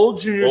 it's an old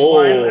juniors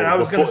line, and I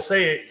was going to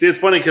say it. See, it's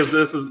funny because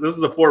this is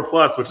a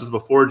 4+, which is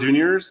before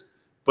juniors,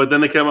 but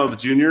then they came out with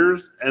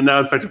juniors, and now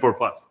it's back to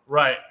 4+.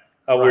 Right.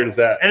 How weird is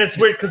that? And it's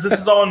weird because this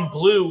is all in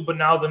blue, but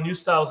now the new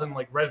style's in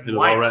like red and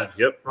white. All red.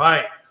 Yep.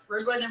 Right.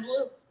 Red, white, and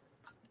blue.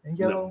 And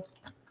yellow.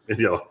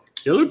 It's yellow.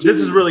 Yellow too. This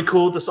is really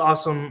cool. This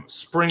awesome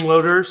spring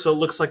loader, so it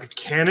looks like a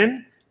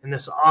cannon, and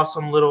this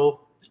awesome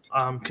little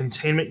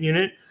containment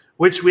unit,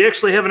 which we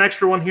actually have an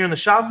extra one here in the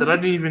shop that I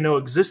didn't even know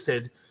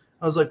existed.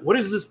 I was like, what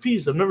is this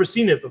piece? I've never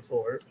seen it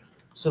before.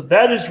 So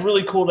that is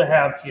really cool to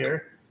have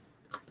here.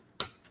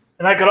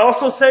 And I could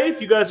also say,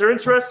 if you guys are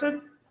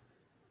interested,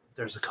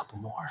 there's a couple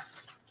more.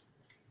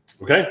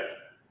 Okay.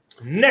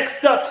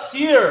 Next up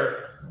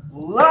here,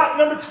 lot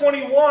number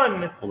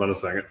 21. Hold on a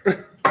second.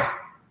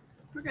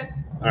 We're good.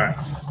 All right.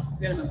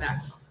 We gotta move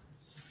back.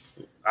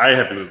 I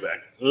have to move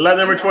back. Lot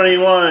number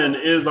 21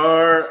 is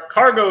our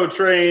cargo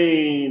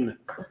train.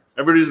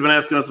 Everybody's been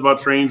asking us about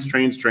trains.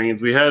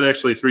 We had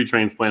actually 3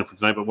 trains planned for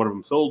tonight, but one of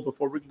them sold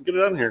before we can get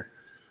it on here.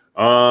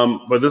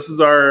 But this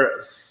is our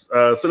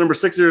set number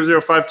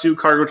 60052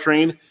 cargo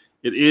train.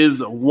 It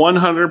is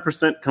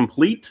 100%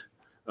 complete.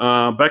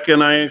 Becca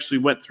and I actually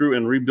went through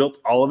and rebuilt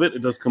all of it.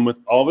 It does come with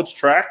all of its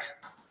track.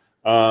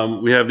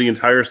 We have the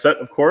entire set,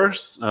 of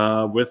course,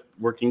 with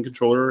working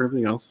controller,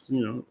 everything else,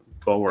 you know,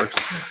 it all works.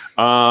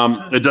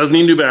 It does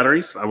need new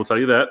batteries, I will tell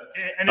you that.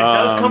 And it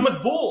does come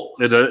with bull.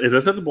 It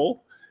does have the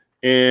bull.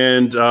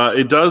 And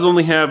it does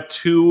only have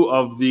 2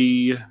 of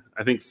the,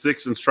 I think,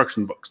 6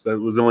 instruction books. That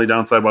was the only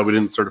downside why we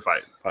didn't certify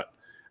it. But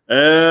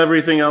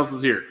everything else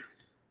is here.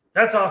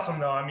 That's awesome,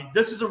 though. I mean,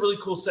 this is a really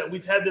cool set.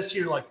 We've had this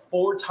here like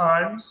 4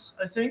 times,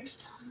 I think.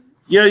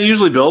 Yeah,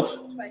 usually built.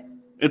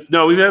 Twice.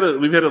 We've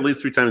had at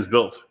least 3 times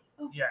built.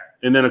 Yeah.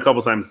 And then a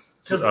couple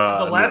times. Because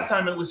the last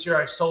time it was here,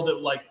 I sold it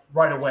like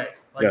right away.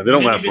 Like, yeah, they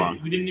don't last long.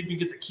 We didn't even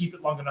get to keep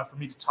it long enough for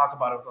me to talk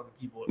about it with other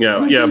people.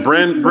 Yeah.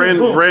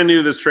 Brand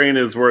new. This train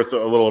is worth a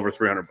little over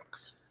 $300.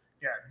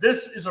 Yeah,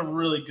 this is a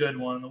really good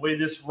one. The way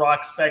this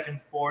rocks back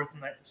and forth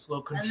in that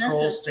slow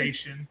control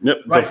station.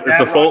 Yep,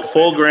 it's a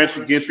full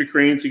gantry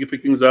crane, so you can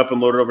pick things up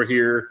and load it over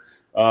here.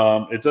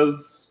 It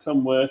does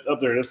come with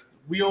there it is.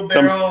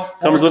 Wheelbarrow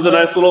comes with a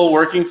nice little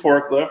working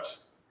forklift,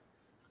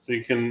 so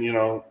you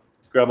can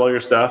grab all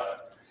your stuff.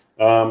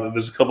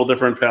 There's a couple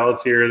different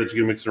pallets here that you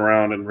can mix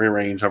around and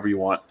rearrange however you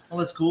want. Oh,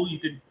 that's cool. You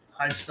could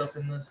hide stuff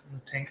in the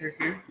tanker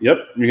here. Yep,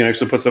 you can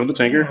actually put stuff in the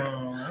tanker.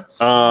 You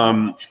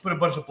should put a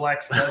bunch of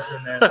black studs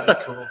in there. That'd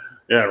be cool.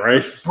 Yeah,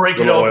 right. Break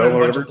it Little oil open, or a bunch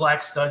whatever. of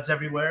black studs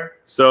everywhere.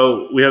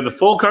 So we have the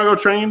full cargo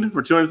train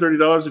for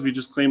 $230 if you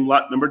just claim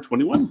lot number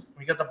 21.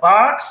 We got the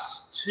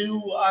box,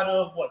 2 out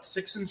of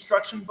 6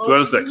 instruction books. 2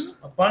 out of 6.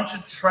 A bunch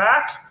of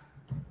track.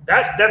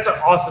 That's an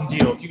awesome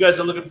deal. If you guys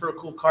are looking for a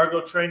cool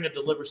cargo train to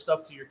deliver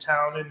stuff to your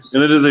town,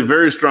 and it is a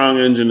very strong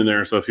engine in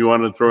there. So if you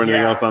want to throw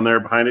anything else on there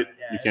behind it,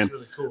 you can. It's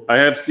really cool. I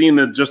have seen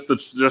that just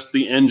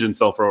the engine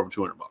sell for over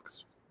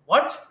 $200.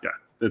 What? Yeah,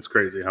 it's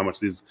crazy how much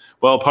these.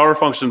 Well, power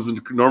functions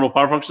and normal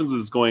power functions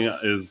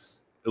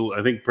is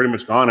I think pretty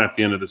much gone at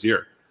the end of this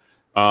year.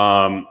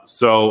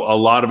 So a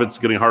lot of it's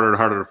getting harder and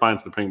harder to find.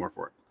 So they're paying more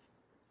for it.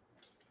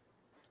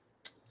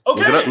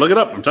 Okay, look it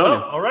up. I'm telling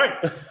you. All right.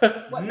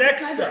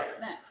 Next up.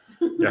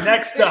 Yeah.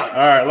 Next up. All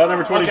right, lot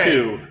number 22.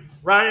 Okay.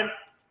 Ryan,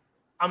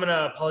 I'm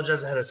gonna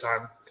apologize ahead of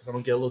time because I'm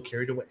gonna get a little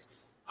carried away.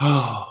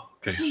 Oh,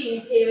 okay.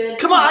 Jeez, David.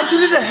 Come on, I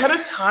did it ahead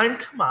of time.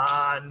 Come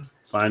on.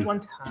 Fine. Just one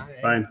time.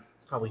 Fine.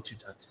 It's probably 2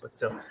 times, but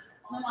still.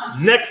 Come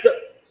on. Next up.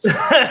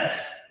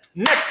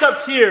 Next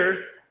up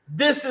here,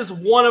 this is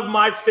one of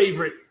my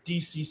favorite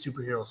DC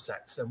superhero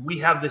sets, and we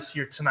have this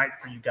here tonight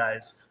for you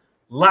guys.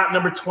 Lot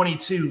number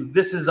 22.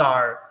 This is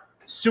our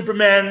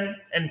Superman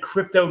and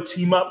Crypto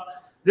team up.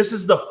 This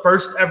is the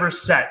first ever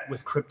set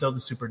with Crypto the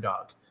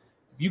Superdog.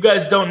 If you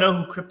guys don't know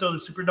who Crypto the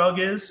Superdog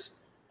is,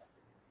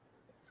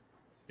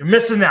 you're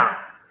missing out.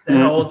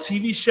 That old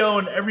TV show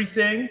and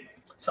everything.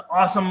 It's an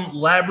awesome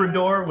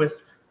Labrador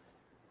with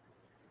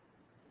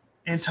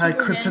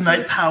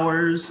anti-kryptonite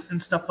powers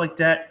and stuff like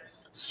that.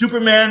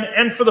 Superman,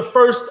 and for the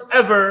first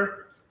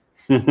ever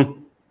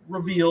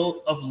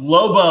reveal of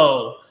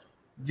Lobo,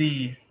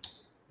 the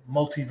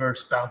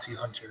multiverse bounty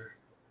hunter.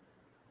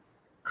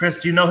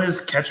 Chris, do you know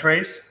his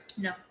catchphrase?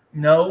 No.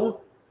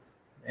 No?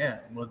 Man,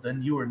 well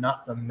then you are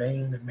not the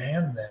main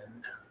man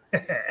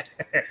then.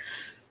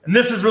 And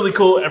this is really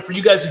cool. And for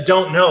you guys who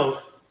don't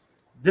know,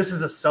 this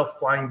is a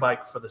self-flying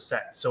bike for the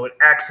set. So it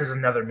acts as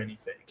another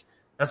minifig.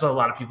 That's what a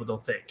lot of people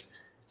don't think.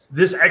 So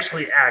this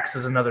actually acts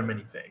as another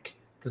minifig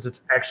because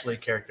it's actually a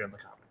character in the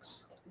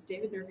comics. Is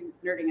David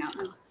nerding out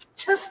now?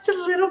 Just a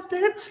little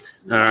bit.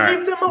 All right.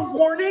 Gave them a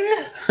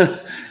warning.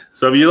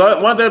 So if you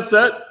want that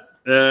set,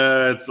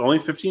 it's only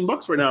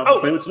 $15 right now.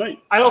 Claim it tonight.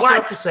 I also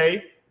have to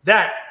say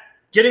that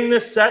getting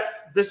this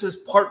set, this is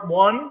part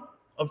 1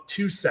 of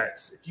 2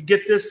 sets. If you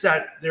get this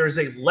set, there is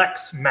a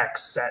Lex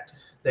Mex set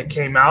that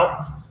came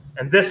out,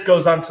 and this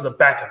goes onto the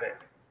back of it,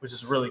 which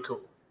is really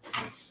cool.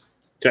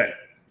 Okay.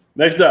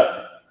 Next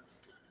up,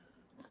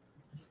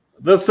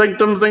 the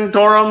Sanctum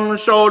Sanctorum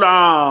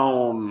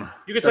Showdown.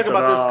 You can talk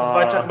about this because if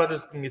I talk about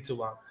this, it's going to get too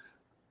long.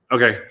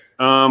 Okay.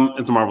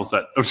 It's a Marvel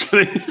set. I'm just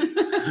kidding.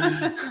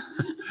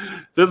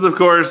 This, of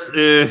course,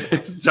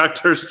 is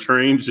Doctor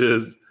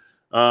Strange's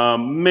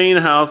main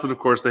house, and of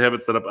course, they have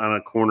it set up on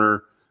a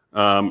corner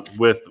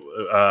with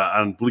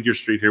on Bleecker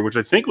Street here, which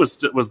I think was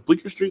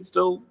Bleecker Street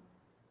still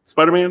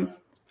Spider-Man's,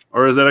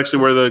 or is that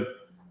actually where the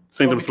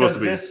Sanctum's supposed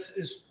to be? This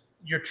is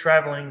you're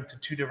traveling to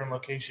 2 different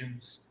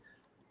locations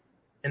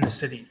in the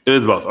city. It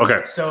is both.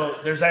 Okay. So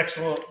there's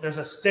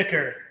a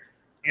sticker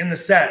in the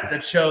set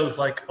that shows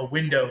like a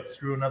window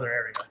through another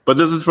area. But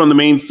this is from the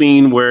main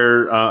scene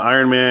where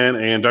Iron Man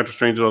and Doctor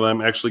Strange and all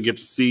them actually get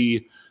to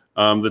see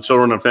the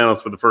children of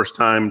Thanos for the first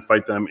time and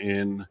fight them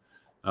in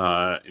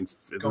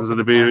was it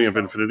the beginning of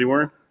Infinity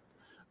War?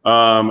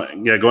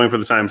 Yeah, going for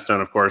the time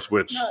stone, of course,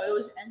 which No, it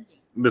was ending.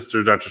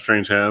 Mr. Doctor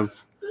Strange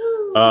has.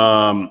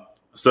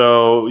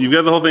 So you've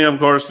got the whole thing, of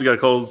course. You got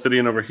Cold City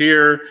over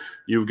here.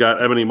 You've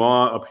got Ebony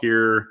Maw up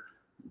here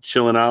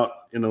chilling out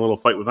in a little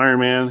fight with Iron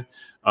Man.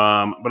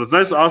 But it's a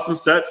nice, awesome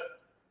set.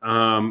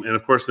 And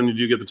of course, then you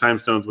do get the time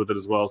stones with it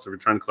as well. So if you're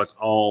trying to collect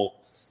all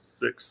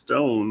 6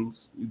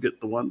 stones, you get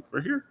the one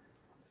for here.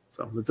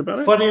 So that's about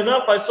it. Funny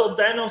enough, I sold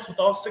Thanos with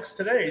all 6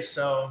 today.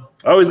 So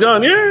he's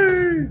gone.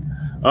 Yay!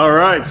 All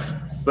right.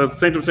 So that's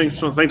Sanctum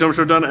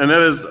Showdown, and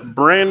that is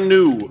brand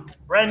new.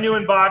 Brand new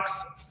in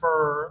box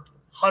for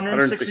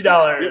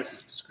 $160. Yep.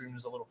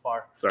 Screams a little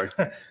far. Sorry.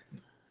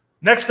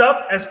 Next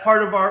up, as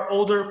part of our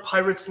older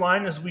Pirates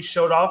line, as we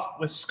showed off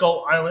with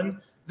Skull Island,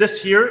 this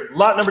here,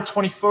 lot number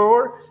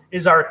 24,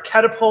 is our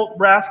catapult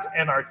raft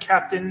and our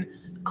Captain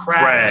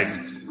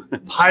Crag's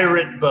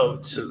pirate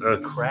boat.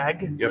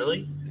 Crag? Yep.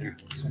 Really?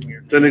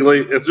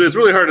 Technically, it's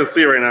really hard to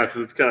see right now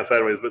because it's kind of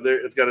sideways, but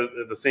it's got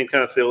the same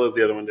kind of sail as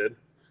the other one did.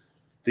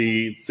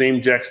 The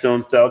same Jack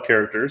Stone style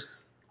characters.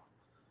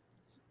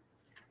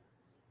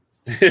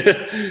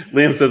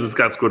 Liam says it's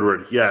got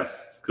Squidward.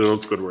 Yes, good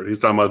old Squidward. He's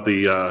talking about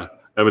the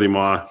Ebony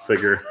Maw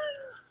figure.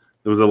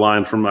 It was a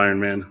line from Iron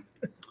Man.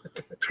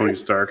 Tony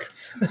Stark.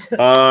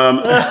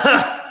 So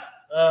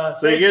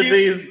you get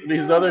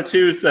these other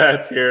 2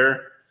 sets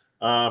here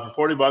for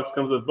 $40.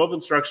 Comes with both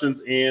instructions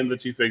and the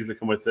 2 figs that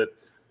come with it.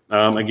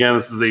 Again,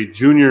 this is a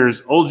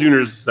old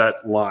juniors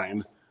set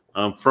line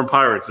from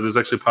Pirates. It is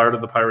actually part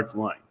of the Pirates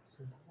line.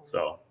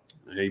 So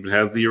it even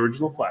has the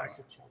original flag.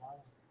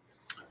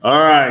 All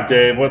right,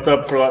 Dave, what's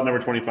up for lot number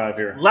 25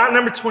 here? Lot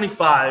number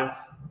 25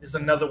 is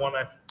another one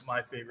of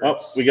my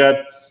favorites. We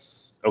got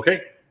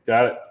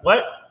got it.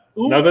 What?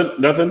 Ooh,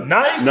 Nothing.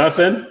 nice.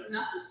 Nothing.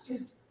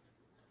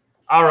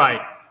 All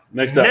right.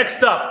 Next up.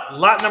 Next up,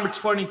 lot number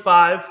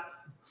 25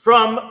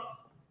 from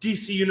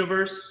DC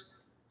Universe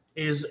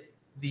is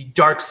the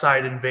Dark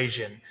Side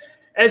Invasion.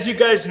 As you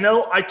guys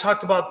know, I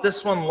talked about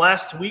this one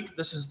last week.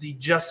 This is the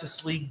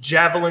Justice League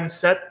Javelin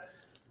set.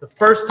 The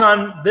first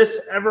time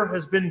this ever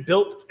has been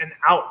built and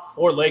out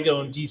for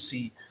LEGO and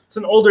DC. It's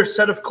an older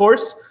set, of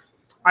course.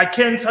 I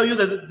can tell you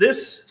that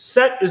this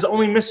set is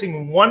only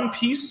missing one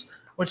piece,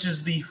 which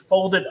is the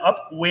folded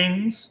up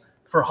wings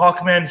for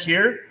Hawkman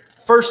here.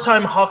 First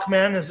time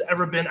Hawkman has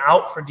ever been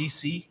out for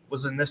DC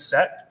was in this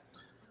set,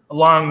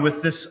 along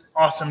with this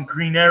awesome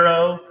Green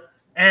Arrow,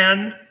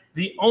 and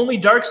the only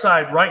Dark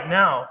Side right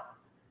now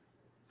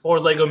for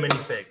LEGO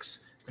minifigs.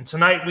 And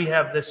tonight we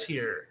have this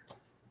here.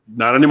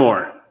 Not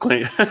anymore.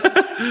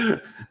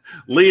 Liam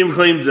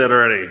claims that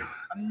already.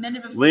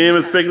 Liam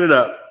is picking it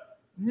up.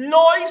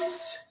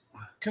 Nice.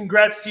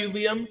 Congrats to you,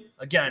 Liam.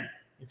 Again,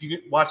 if you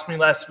watched me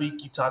last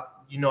week, you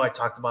know I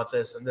talked about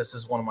this, and this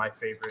is one of my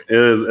favorite. It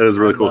is a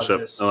really cool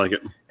ship. I like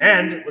it.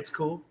 And what's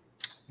cool,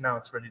 now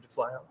it's ready to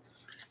fly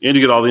off. And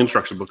you get all the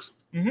instruction books.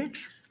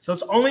 So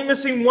it's only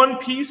missing one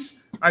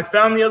piece. I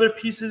found the other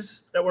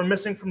pieces that were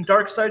missing from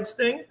Darkseid's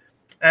thing,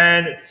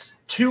 and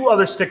two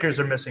other stickers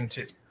are missing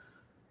too.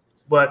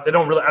 But I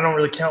don't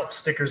really count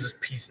stickers as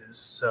pieces.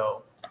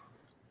 So,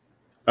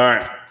 all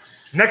right.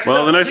 Next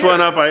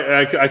one up,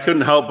 I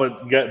couldn't help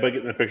but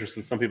getting the picture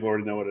since some people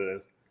already know what it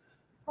is.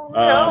 Oh,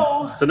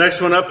 no. So the next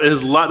one up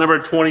is lot number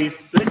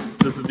 26.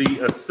 This is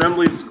the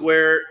Assembly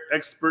Square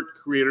Expert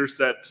Creator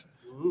Set.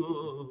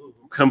 Ooh.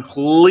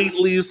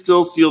 Completely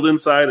still sealed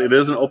inside. It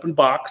is an open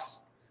box.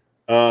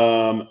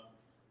 Liam's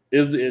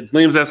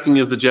asking,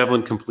 is the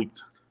Javelin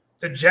complete?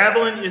 The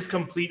Javelin is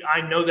complete.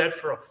 I know that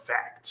for a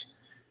fact.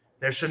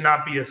 There should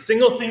not be a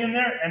single thing in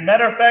there. And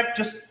matter of fact,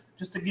 just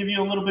to give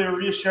you a little bit of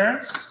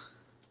reassurance.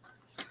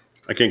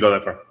 I can't go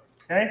that far.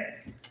 Okay.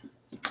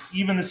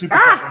 Even the super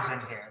jumper's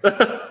in here.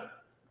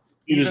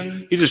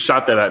 He just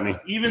shot that at me.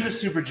 Even the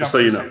super jumper's so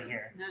you know. in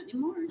here. Not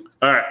anymore.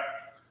 All right.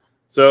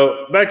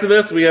 So back to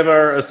this. We have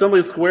our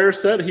Assembly Square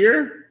set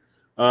here.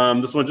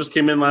 This one just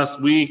came in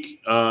last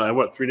week.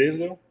 3 days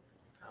ago?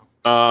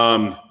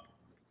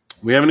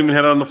 We haven't even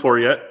had it on the floor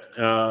yet.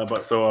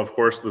 But so of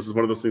course this is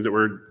one of those things that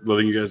we're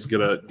letting you guys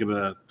get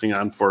a thing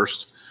on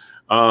first.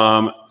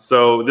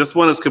 So this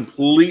one is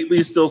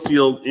completely still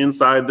sealed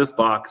inside this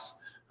box.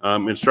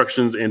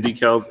 Instructions and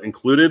decals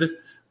included.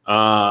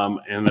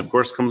 And of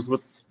course comes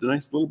with the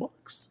nice little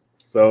box.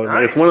 So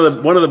nice. It's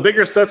one of the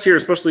bigger sets here,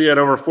 especially at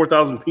over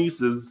 4,000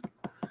 pieces.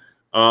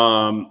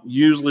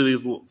 Usually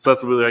these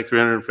sets will be like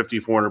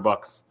 $350,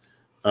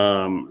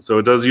 $400. So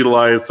it does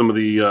utilize some of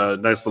the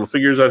nice little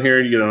figures out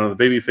here. You get the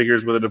baby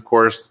figures with it, of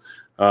course.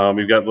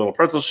 You've got the little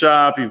pretzel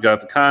shop. You've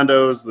got the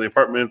condos, the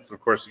apartments.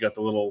 Of course, you got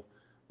the little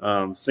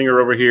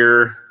singer over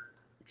here.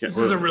 This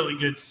is a really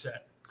good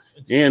set.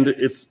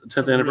 It's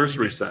 10th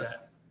anniversary really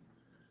set.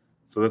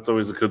 So that's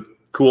always a good,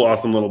 cool,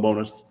 awesome little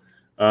bonus.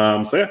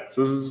 So this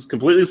is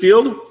completely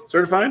sealed,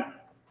 certified,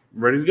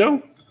 ready to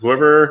go.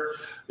 Whoever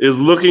is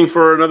looking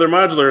for another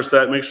modular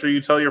set, make sure you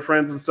tell your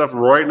friends and stuff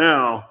right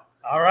now.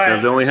 All right.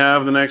 Because they only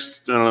have the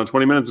next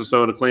 20 minutes or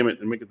so to claim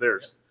it and make it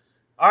theirs.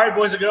 All right,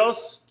 boys and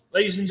girls,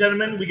 ladies and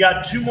gentlemen, we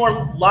got 2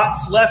 more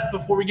lots left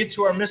before we get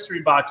to our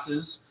mystery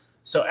boxes.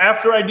 So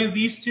after I do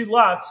these 2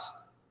 lots,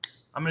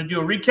 I'm going to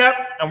do a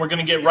recap, and we're going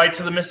to get right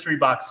to the mystery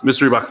boxes.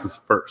 Mystery boxes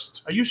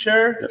first. Are you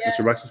sure? Yeah, yes.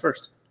 Mystery boxes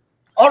first.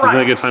 All right. Doesn't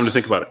that get time to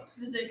think about it?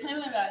 Does it tell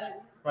me about it?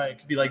 Right, it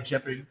could be like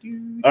Jeopardy.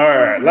 All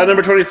right, lot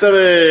number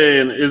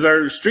 27 is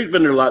our street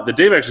vendor lot that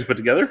Dave actually put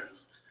together.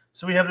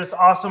 So we have this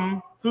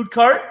awesome food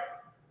cart,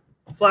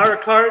 flower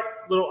cart,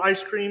 little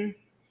ice cream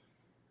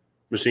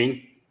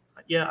machine.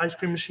 Yeah, ice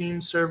cream machine,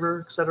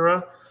 server,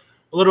 etc.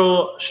 A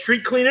little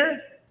street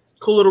cleaner,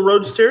 cool little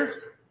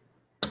roadster.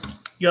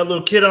 You got a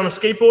little kid on a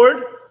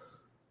skateboard.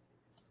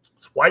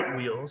 It's white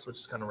wheels, which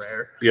is kind of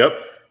rare. Yep.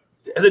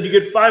 And then you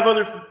get 5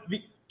 other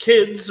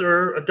kids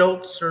or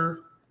adults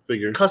or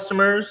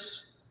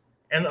customers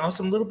and an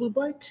awesome little blue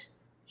bike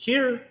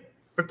here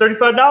for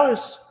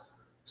 $35.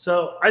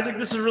 So I think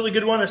this is a really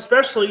good one,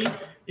 especially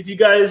if you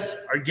guys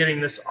are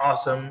getting this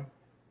awesome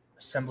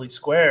Assembly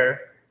Square.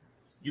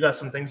 You got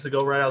some things to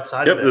go right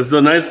outside of it. This is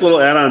a nice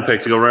little add-on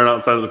pick to go right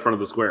outside of the front of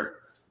the square.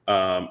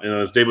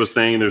 And as Dave was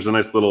saying, there's a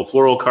nice little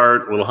floral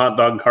cart, a little hot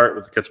dog cart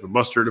with the ketchup and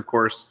mustard, of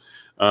course.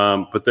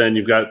 But then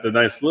you've got the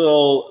nice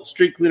little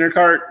street cleaner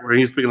cart where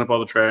he's picking up all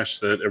the trash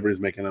that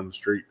everybody's making on the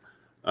street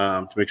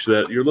to make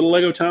sure that your little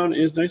Lego town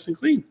is nice and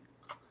clean.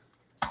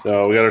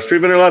 So we got our street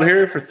vendor lot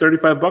here for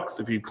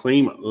 $35 if you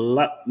claim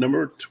lot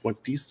number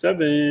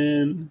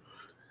 27.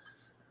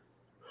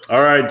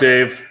 All right,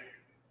 Dave.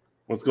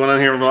 What's going on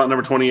here with lot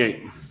number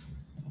 28?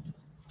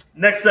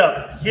 Next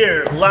up,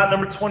 here, lot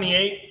number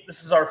 28.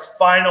 This is our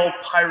final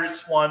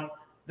Pirates one.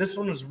 This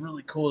one was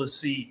really cool to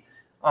see.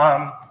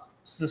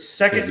 It's the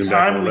second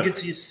time we get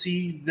to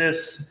see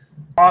this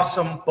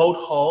awesome boat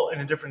hull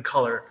in a different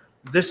color.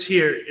 This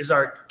here is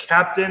our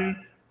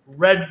Captain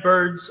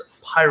Redbird's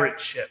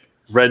pirate ship.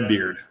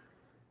 Redbeard.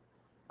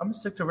 I'm going to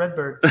stick to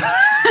Redbird.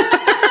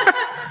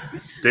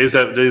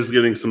 Dave's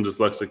getting some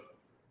dyslexic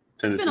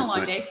 10 It's to been a 6 long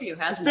tonight. day for you,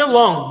 It's hasn't been a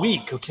long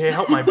week. Okay, I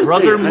helped my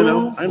brother Hey, I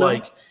know, move. I know.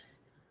 Like,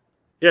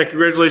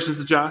 Congratulations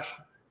to Josh.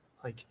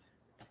 like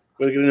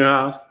Way to get in your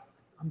house.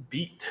 I'm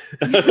beat.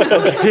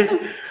 Okay.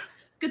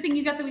 Good thing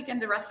you got the weekend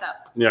to rest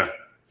up. Yeah.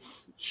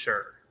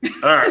 Sure.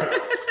 All right.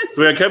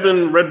 So we got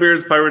Captain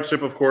Redbeard's pirate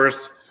ship, of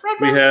course.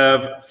 We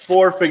have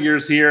 4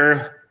 figures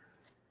here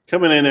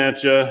coming in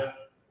at you.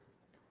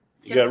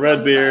 You got Gemstone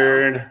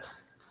Redbeard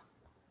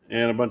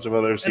and a bunch of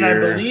others And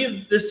here. I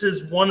believe this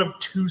is one of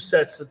 2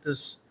 sets that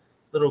this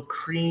little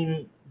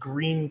cream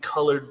green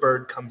colored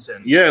bird comes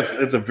in. Yeah,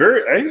 it's a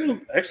very. I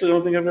actually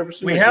don't think I've ever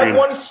seen. We that have green.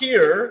 one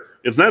here.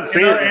 It's not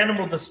In our sand.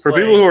 animal display. For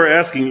people who are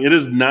asking, it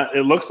is not.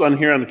 It looks on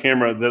here on the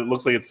camera that it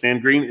looks like it's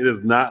sand green. It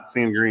is not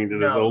sand green.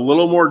 It is a No.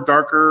 little more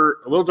darker,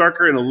 and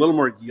a little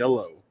more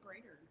yellow It's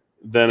brighter.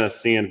 than a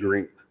sand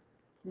green.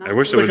 It's not I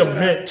wish It's it like would. a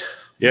mint.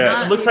 Yeah,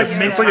 not It looks like Yeah.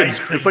 mint it's like ice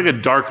cream. it's like a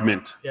dark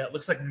mint. Yeah, it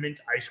looks like mint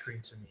ice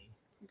cream to me.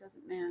 It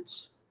doesn't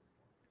match.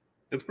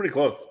 It's pretty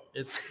close.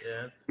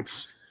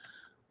 It's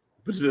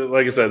But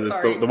like I said, it's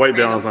Sorry, the white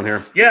random. balance on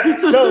here. yeah.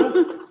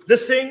 So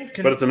this thing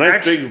can. But it's a nice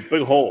actu-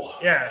 big hole.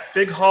 Yeah,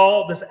 big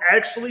hull. This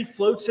actually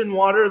floats in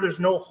water. There's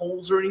no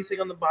holes or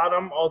anything on the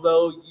bottom,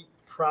 although you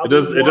It probably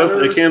does. It does.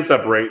 water- It can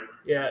separate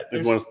Yeah, if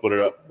there's you want to split it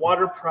up.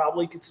 water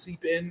probably could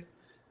seep in,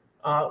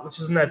 which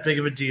isn't that big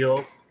of a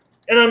deal.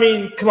 And I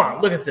mean, come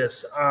on, look at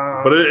this.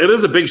 But it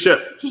is a big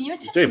ship. Can you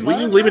attach Dave, a will you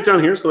motor leave it to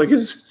down here so I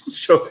can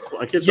show?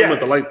 I can't show them with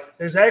the Yes. lights.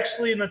 There's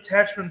actually an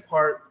attachment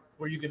part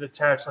where you can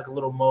attach like a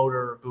little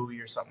motor or buoy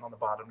or something on the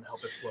bottom to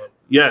help it float.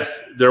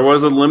 Yes, there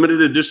was a limited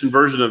edition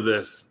version of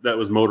this that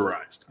was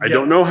motorized. I Yeah.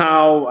 don't know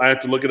how. I have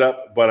to look it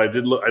up, but I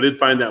did look. I did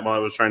find that while I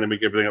was trying to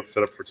make everything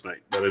set up for tonight.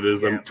 That it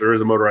is Yeah. there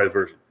is a motorized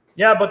version.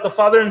 Yeah, but the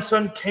father and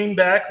son came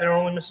back. They're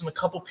only missing a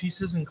couple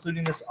pieces,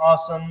 including this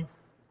awesome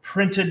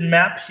printed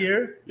map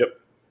here. Yep.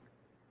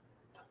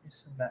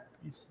 Piece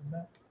of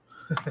map.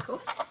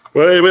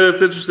 Well, anybody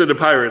that's interested in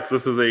pirates,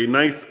 this is a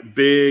nice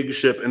big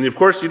ship, and of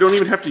course, you don't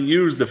even have to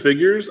use the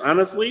figures,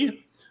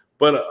 honestly.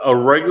 But a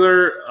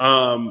regular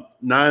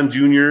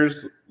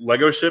non-juniors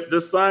Lego ship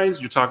this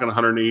size, you're talking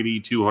 180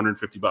 to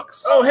 150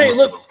 bucks. Oh, hey, most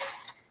look. of them.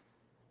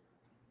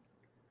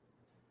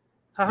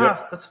 Haha,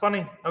 Yep. that's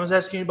funny. I was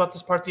asking you about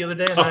this part the other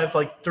day, and Oh. I have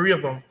like 3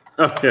 of them.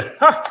 Oh, yeah.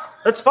 Ha!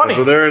 That's funny.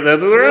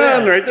 That's what they're Yeah.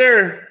 on right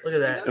there. Look at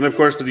that. And of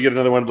course, did you get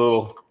another one of the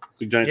little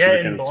big giant Yeah, sugar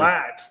in cannons, too?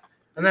 black.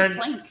 And then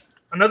Plank.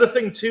 another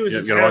thing too is Yeah,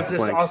 it you gotta has watch the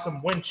this plank.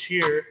 awesome winch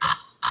here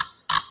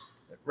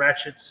that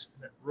ratchets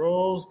and it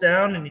rolls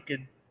down, and you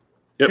can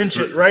Yep, pinch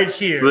so, it right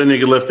here. so then you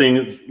can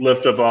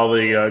lift up all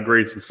the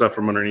grates and stuff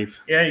from underneath.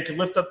 Yeah, you can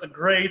lift up the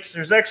grates.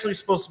 There's actually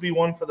supposed to be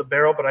one for the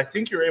barrel, but I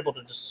think you're able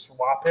to just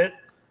swap it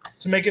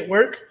to make it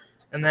work.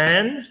 And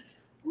then,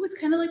 Ooh, it's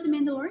kind of like the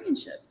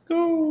Mandalorian ship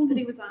that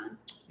he was on.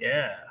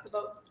 yeah. The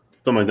boat.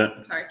 Something like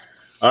that. Sorry.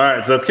 All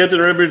right, so that's Captain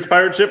Redbeard's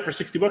pirate ship for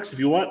 60 bucks if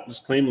you want.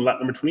 Just claim lot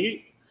number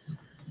 28.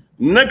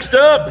 Next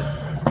up,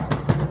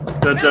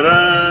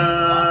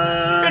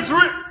 da-da-da.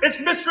 It's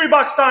mystery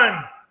box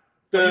time.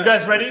 Are you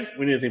guys ready?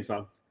 We need a theme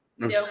song.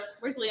 Yo,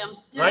 where's Liam?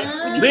 Right?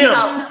 We need some Liam,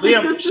 help.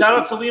 Liam, shout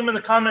out to Liam in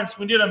the comments.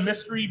 We did a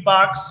mystery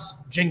box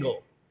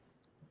jingle.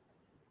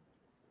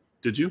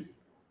 Did you?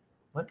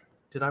 What?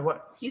 Did I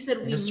what? He said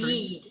we Mystery.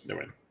 need.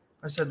 Never mind.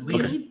 I said We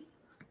Liam. need.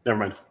 Never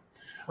mind.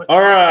 What? All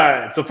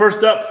right, so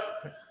first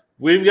up,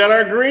 we've got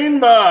our green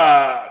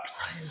box.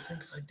 Brian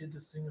thinks I did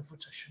the thing of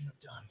which I shouldn't have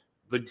done.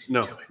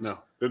 No.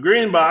 The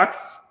green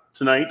box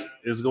tonight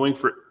is going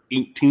for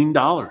 $18.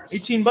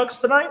 $18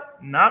 tonight?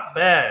 Not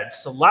bad.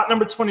 So lot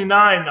number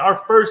 29, our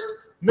first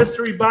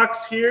mystery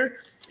box here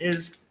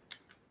is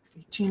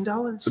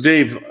 $18. So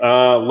Dave,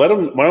 why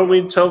don't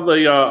we tell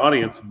the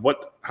audience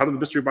how do the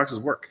mystery boxes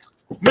work?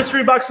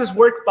 Mystery boxes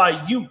work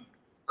by you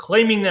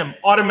claiming them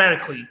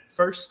automatically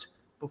first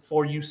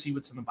before you see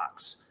what's in the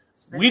box.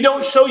 We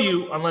don't show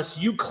you unless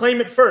you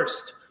claim it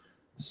first.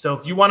 So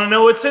if you want to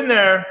know what's in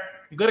there,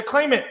 you got to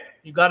claim it.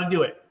 You got to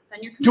do it.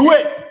 Then you're Do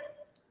it.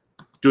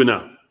 Do it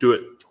now. Do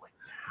it.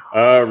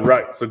 All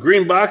right. So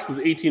green box is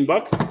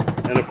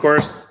 $18, and of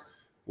course,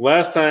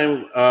 last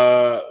time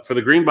for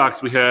the green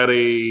box we had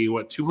a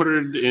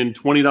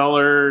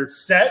 $220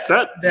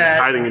 set that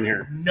hiding in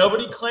here.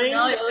 Nobody claimed.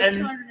 No, it was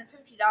and $250.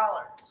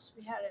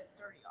 We had it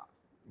 30 off.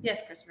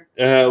 Yes, Christopher.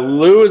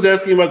 Lou is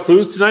asking about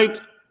clues tonight.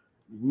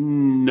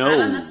 No, Not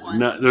on this one.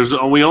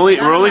 we're only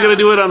No. going to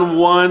do it on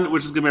one,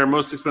 which is going to be our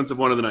most expensive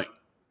one of the night.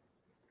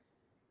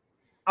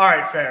 all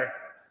right, fair.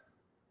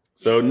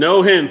 So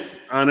no hints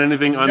on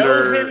anything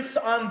under No hints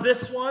on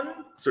this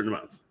one, certain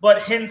amounts.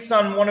 but hints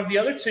on one of the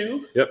other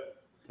two. Yep,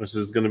 which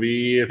is going to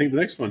be, I think, the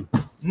next one.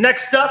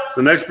 Next up,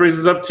 So next brings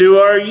us up to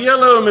our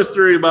yellow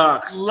mystery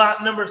box.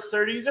 lot number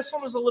 30. This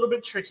one was a little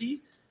bit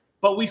tricky,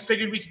 but we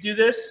figured we could do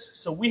this.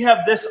 So we have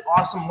this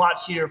awesome lot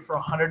here for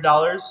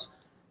 $100.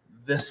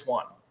 This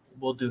one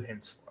we'll do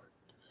hints for.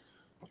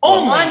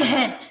 One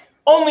hint.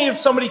 Only if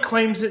somebody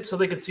claims it so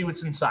they can see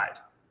what's inside.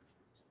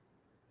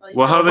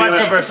 Well, how are they Vice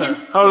gonna- versa.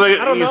 How are they?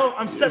 I don't know.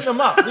 I'm setting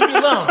them up. Leave me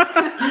alone.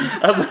 I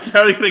was like,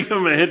 how are you going to give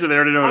them a hint and they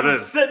already know what it I'm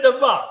is? setting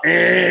them up.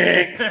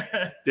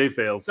 Dave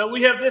fails. So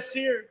we have this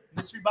here,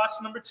 mystery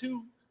box number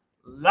 2.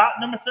 lot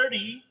number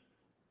 30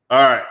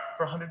 All right.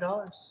 for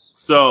 $100.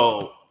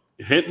 So,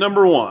 hint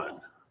number 1.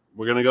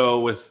 We're going to go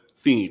with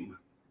theme.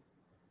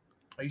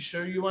 Are you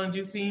sure you want to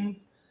do theme?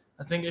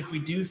 I think if we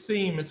do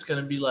theme, it's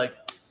going to be like,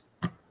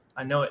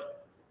 I know it.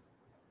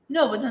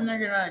 No, but then they're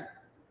gonna.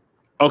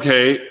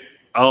 Okay,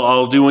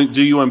 I'll do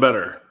you one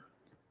better.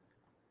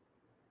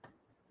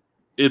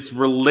 It's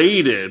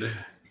related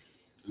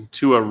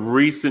to a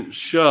recent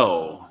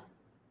show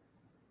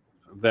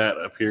that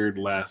appeared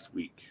last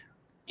week.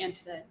 And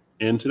today.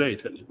 And today,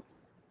 technically.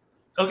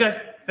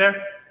 Okay,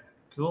 fair.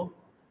 Cool.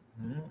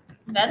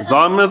 That's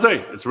all I'm going to say.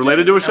 It's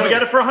related to a show. And we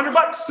got it for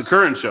 $100. The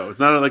current show. It's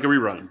not like a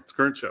rerun. It's a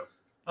current show.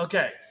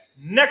 Okay,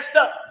 next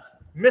up,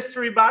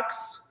 mystery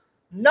box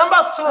number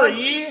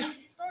 3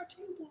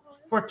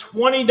 for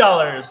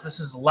 $20. This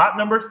is lot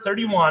number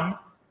 31,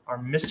 our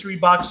mystery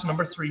box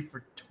number 3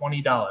 for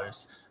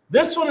 $20.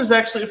 This one is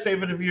actually a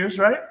favorite of yours,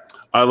 right?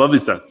 I love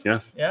these sets,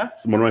 yes. Yeah?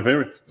 It's one of my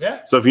favorites.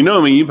 Yeah. So if you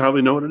know me, you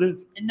probably know what it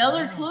is.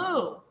 Another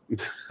clue.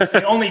 It's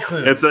the only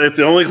clue. It's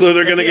the only clue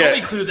they're going to get.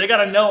 It's the only clue. They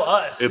got to know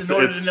us in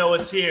order to know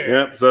what's here.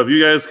 Yep. So if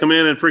you guys come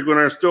in and frequent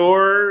our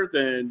store,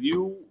 then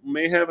you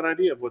may have an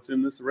idea of what's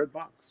in this red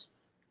box.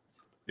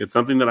 It's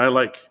something that I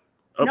like.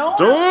 Oh, No,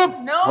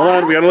 don't. no, Hold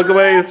on. We got to look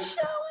away. Showing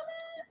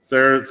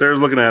it. Sarah's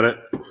looking at it.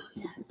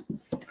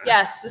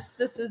 Yes,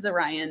 this is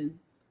Orion.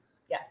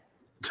 Yes.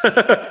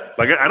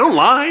 Like, I don't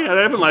lie. I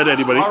haven't lied to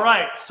anybody. All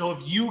right. So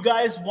if you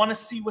guys want to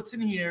see what's in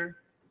here,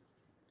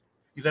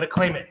 you got to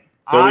claim it.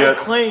 So I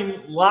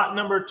claim lot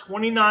number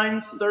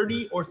 29,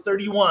 30, or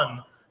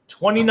 31.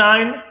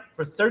 29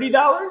 for $30?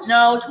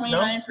 No,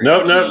 29 for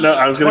No. 18.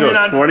 I was going to go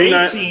 29 for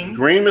 29. 18.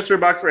 Green mystery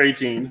box for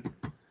 18.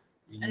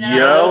 And then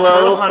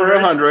Yellow for 100.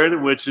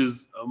 100, which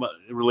is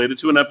related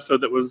to an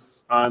episode that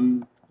was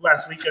on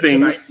Last week and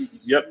tonight. Things.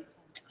 Yep.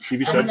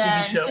 TV show. And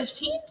then TV show.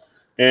 15.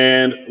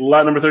 And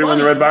lot number 31 in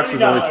the red box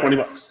is only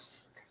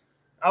 $20.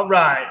 All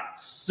right.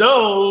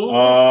 So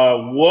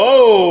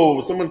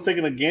Whoa. Someone's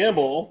taking a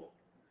gamble.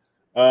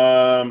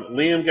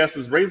 Liam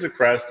guesses Razor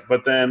Crest,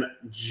 but then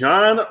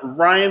John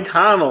Ryan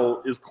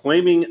Connell is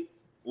claiming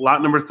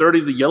lot number 30,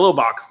 the yellow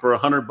box, for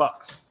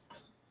 $100.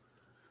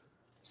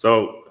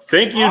 So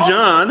thank you,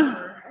 John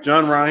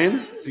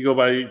Ryan, if you go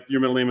by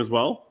your middle name as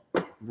well.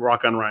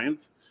 Rock on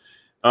Ryans.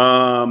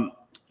 You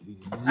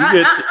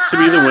get to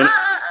be the winner.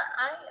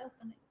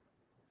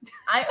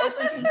 I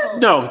open people.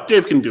 No,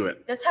 Dave can do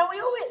it. That's how we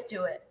always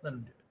do it. let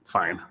him do it.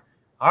 Fine.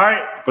 All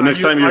right. But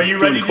next time are you're you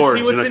ready doing to chords,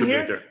 see you're what's not in gonna be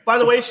here? there. By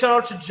the way,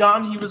 shout out to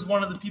John. He was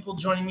one of the people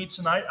joining me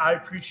tonight. I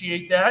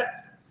appreciate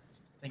that.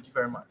 Thank you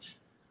very much.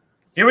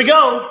 Here we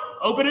go.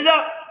 Open it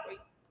up.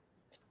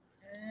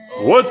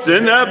 What's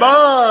in that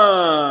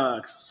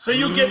box? So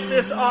you get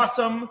this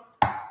awesome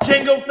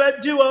Jango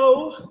Fett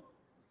duo.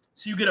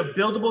 So you get a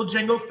buildable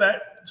Jango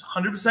Fett,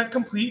 100%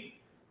 complete,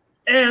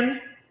 and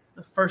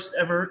the first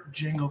ever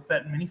Jango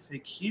Fett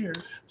minifig here.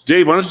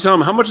 Dave, why don't you tell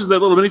him how much is that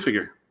little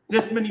minifigure?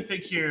 This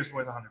minifig here is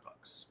worth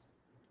 $100.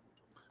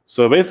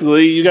 So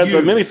basically, you got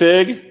the Used.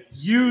 minifig.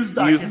 Used,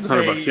 I Used can is say,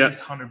 $100, yeah. is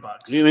 $100.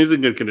 And he's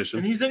in good And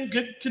condition. he's in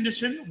good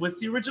condition with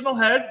the original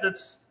head.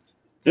 That's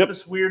got Yep.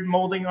 this weird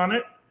molding on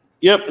it.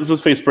 Yep, this is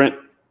face print.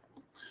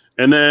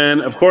 And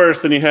then, of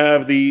course, then you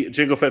have the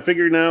Jango Fett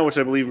figure now, which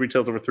I believe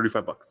retails over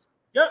 $35.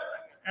 Yep.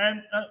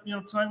 And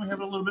tonight we have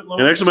it a little bit lower.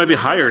 And it actually might be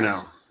higher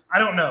now. I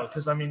don't know,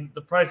 because I mean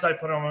the price I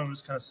put on it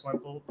was kind of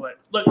simple, but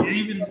look, it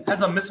even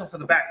has a missile for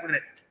the back. Look at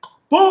it.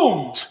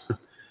 Boom!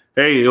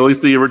 Hey, at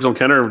least the original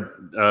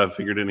Kenner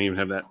figure didn't even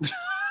have that.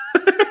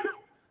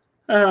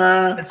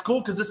 It's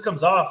cool because this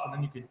comes off and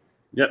then you can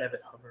Yep. have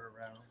it hover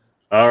around.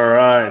 All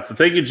right. So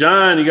thank you,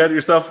 John. You got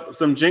yourself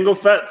some Jango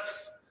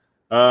Fetts.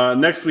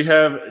 Next, we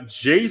have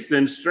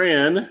Jason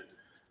Strand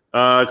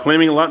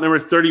claiming lot number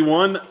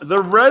 31,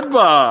 the red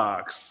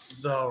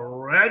box. The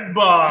red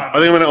box. I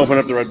think I'm going to open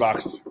up the red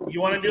box. You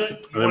want to do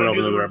it? I think I'm You going want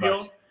to to open do up the the red reveal?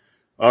 box.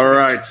 All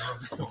right.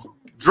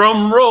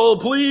 Drum roll,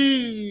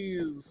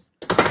 please.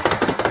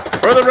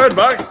 For the red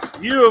box,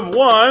 you have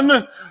won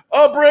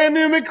a brand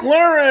new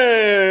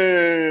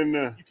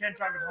McLaren. You can't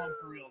drive it home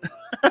for real.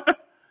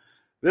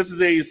 This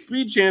is a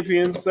Speed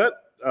Champion set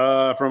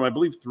from, I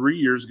believe, 3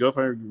 years ago, if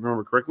I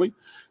remember correctly.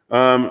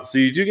 So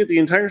you do get the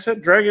entire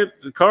set, drag it,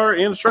 the car,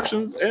 and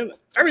instructions, and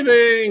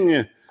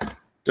everything.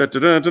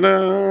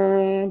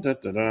 Da-da-da-da-da,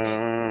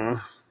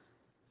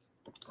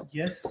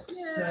 Yes,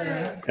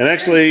 sir. And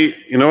actually,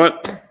 you know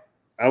what?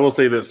 I will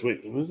say this.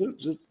 Wait, what is it?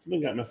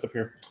 Something got messed up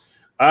here.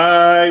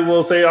 I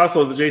will say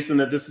also, Jason,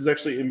 that this is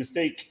actually a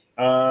mistake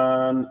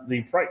on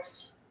the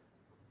price.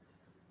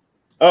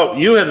 Oh,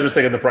 you had the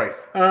mistake on the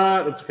price.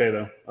 That's okay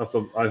though. I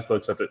still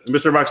accept it.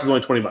 Mr. Box is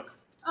only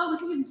 $20. Oh, we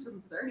can give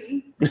him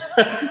 30.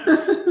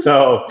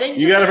 So Thank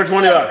you you got it for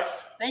for the $20. tip.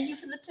 Thank you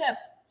for the tip.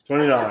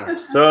 $20.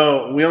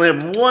 So we only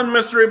have one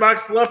mystery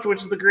box left,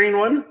 which is the green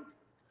one.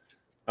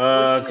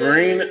 Which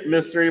Green is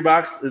mystery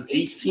box is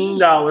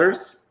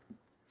 $18.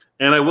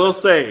 And I will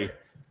say,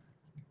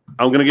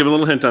 I'm going to give a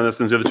little hint on this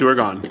since the other two are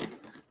gone.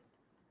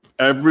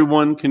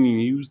 Everyone can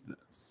use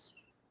this.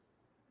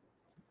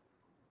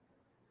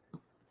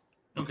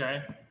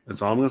 Okay.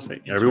 That's all I'm gonna say.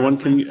 Everyone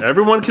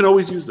can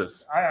always use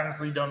this. I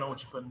honestly don't know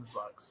what you put in this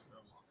box.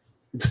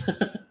 So.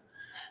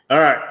 All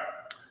right.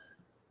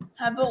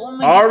 How about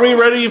when Are we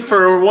ready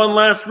for one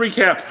last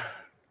recap?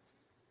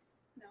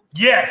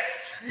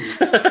 Yes.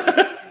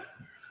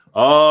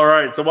 All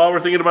right. So while we're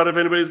thinking about if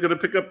anybody's going to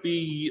pick up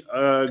the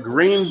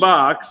green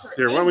box,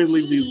 here, why don't we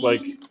leave these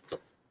like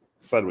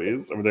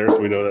sideways over there so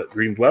we know that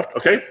green's left?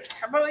 Okay.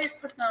 How about we just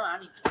put them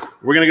on each other?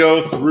 We're going to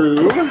go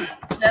through.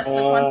 That's the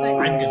fun thing.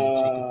 I'm going to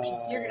take a peek.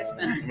 You're gonna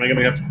spin it. Am I going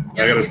to have to?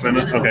 I got to spin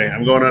it? Okay.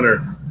 I'm going under.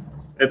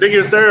 And thank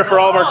you to Sarah for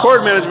all of our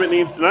cord management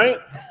needs tonight.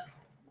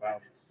 Wow.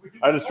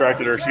 I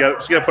distracted her. She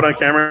got put on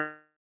camera.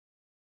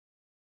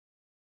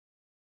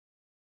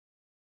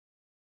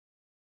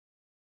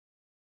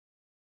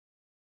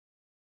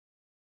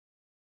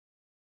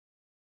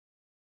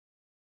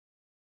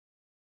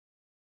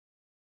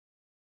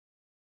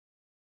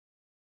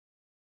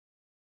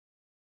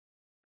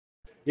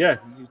 Yeah,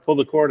 you pulled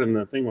the cord and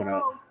the thing went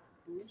out.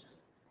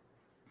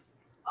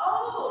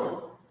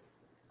 Oh.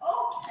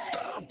 Okay.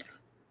 Stop.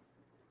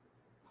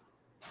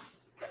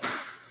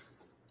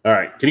 All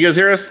right. Can you guys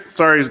hear us?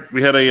 Sorry,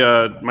 we had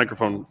a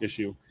microphone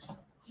issue.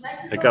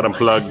 It got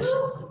unplugged.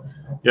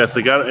 Yes,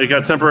 it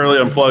got temporarily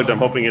unplugged. I'm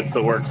hoping it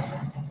still works.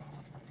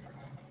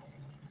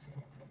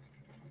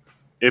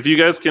 If you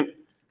guys can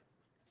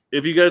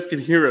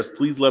hear us,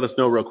 please let us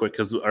know real quick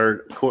because our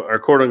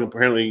cord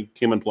apparently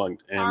came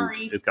unplugged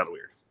and it's got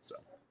weird. So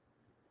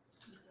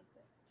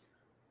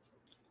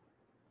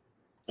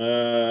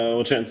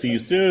we'll chat and see you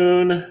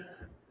soon.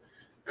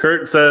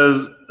 Kurt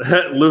says,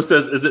 Lou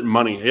says, is it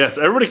money? Yes,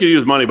 everybody can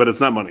use money, but it's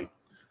not money.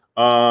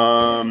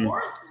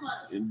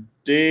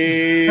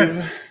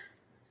 Dave,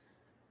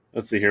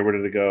 let's see here. Where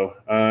did it go?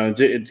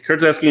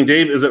 Kurt's asking,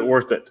 Dave, is it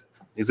worth it?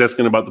 He's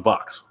asking about the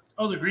box.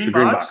 Oh, the green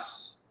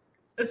box.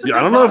 It's I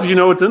don't know if you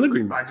know what's in the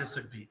green box. I just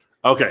took a peek.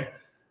 Okay.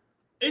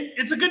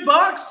 It's a good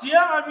box.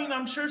 Yeah, I mean,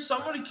 I'm sure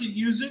somebody could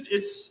use it.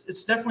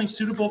 It's definitely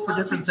suitable for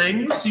different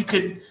things. You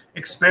could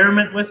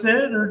experiment with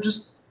it or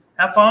just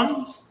have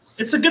fun.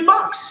 It's a good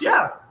box.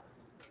 Yeah.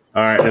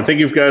 All right, and thank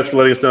you guys for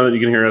letting us know that you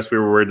can hear us. We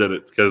were worried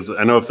that because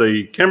I know if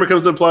the camera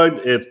comes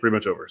unplugged, it's pretty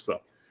much over.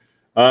 So,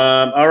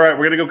 all right,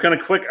 we're gonna go kind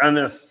of quick on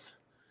this.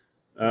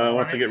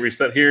 Once I get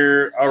reset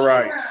here. All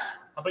right.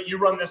 How about you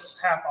run this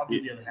half? I'll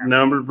do the other half.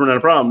 Not a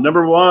problem.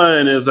 Number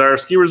one is our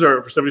ski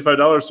resort for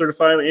 $75,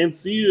 certified and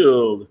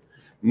sealed.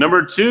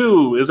 Number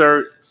two is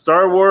our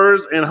Star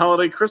Wars and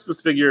holiday Christmas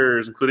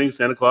figures, including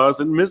Santa Claus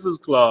and Mrs.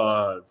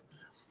 Claus.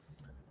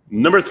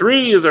 Number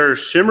three is our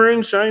Shimmer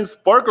and Shine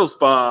Sparkle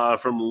Spa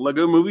from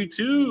Lego Movie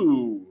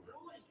 2.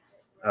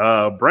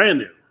 Brand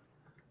new.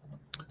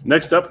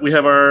 Next up, we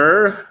have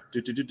our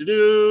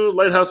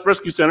Lighthouse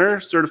Rescue Center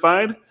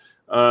certified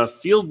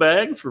sealed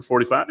bags for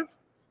 $45.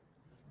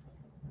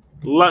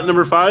 Lot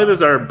number 5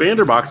 is our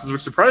Bander boxes, which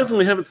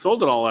surprisingly haven't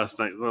sold at all last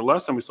night. The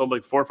last time we sold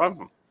like 4 or 5 of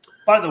them.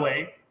 By the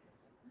way,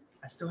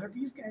 I still have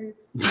these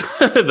guys.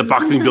 The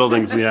boxing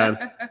buildings we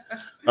had.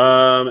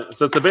 So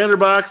that's the Bander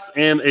box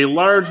and a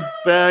large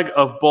bag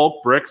of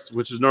bulk bricks,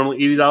 which is normally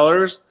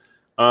 $80.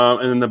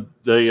 And then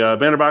the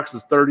Bander box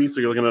is $30, so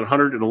you're looking at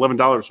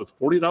 $111, so it's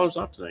 $40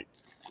 off tonight.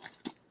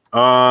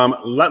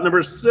 Lot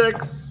number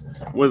 6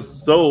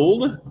 was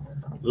sold.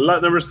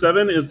 Lot number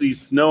 7 is the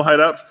Snow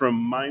Hideout from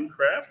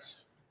Minecraft.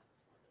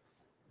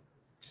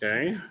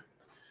 Okay.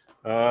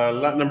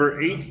 Lot number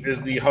 8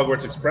 is the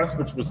Hogwarts Express,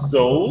 which was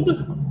sold.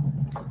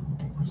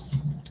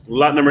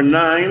 Lot number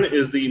 9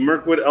 is the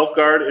Mirkwood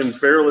Elfguard and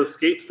Feral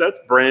Escape sets,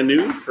 brand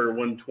new for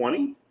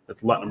 $120.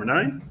 That's lot number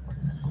 9.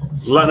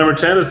 Lot number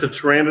 10 is the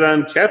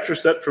Pteranodon Capture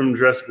set from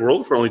Jurassic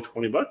World for only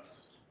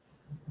 $20.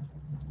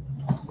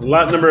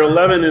 Lot number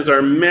 11 is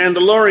our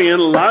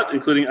Mandalorian lot,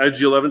 including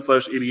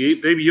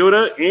IG-11/88, Baby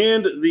Yoda,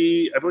 and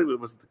I believe it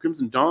was the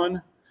Crimson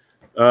Dawn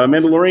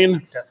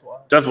Mandalorian. Death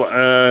Watch. Death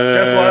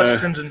Watch,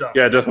 Crimson Dawn.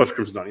 Yeah, Death Watch,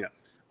 Crimson Dawn, yeah.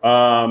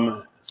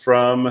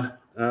 From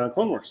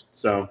Clone Wars.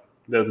 So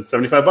that's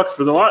 $75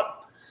 for the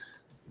lot.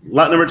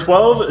 Lot number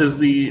 12 is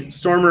the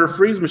Stormer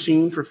Freeze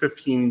Machine for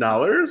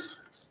 $15.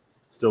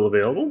 Still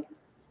available.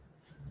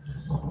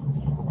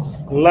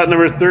 Lot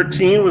number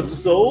 13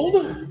 was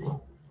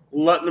sold.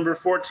 Lot number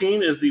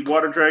 14 is the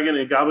Water Dragon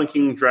and Goblin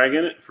King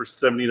Dragon for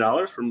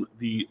 $70 from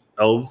the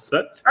Elves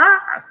set.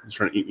 He's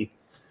trying to eat me.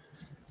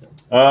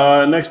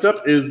 Next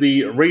up is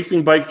the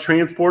Racing Bike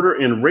Transporter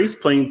and Race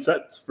Plane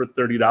sets for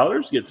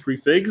 $30. You get 3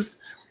 figs,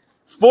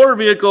 4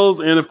 vehicles,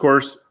 and of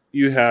course,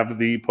 you have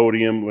the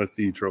podium with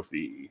the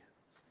trophy.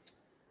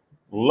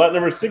 Lot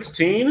number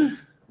 16,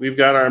 we've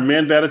got our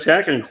Man-Bat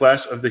Attack and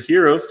Clash of the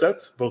Heroes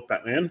sets, both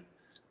Batman,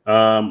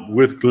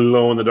 with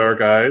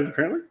glow-in-the-dark eyes,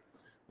 apparently.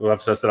 We'll have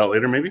to test that out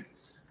later, maybe,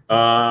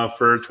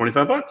 for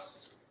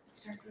 $25.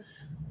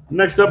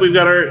 Next up, we've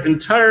got our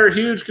entire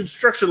huge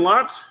construction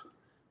lot.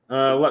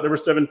 Lot number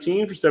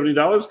 17 for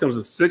 $70. Comes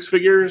with 6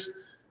 figures.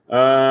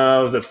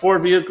 Was it 4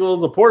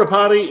 vehicles, a porta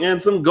potty, and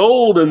some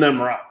gold in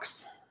them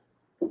rocks.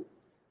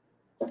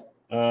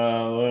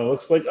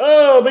 Looks like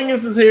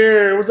Bingus is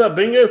here. What's up,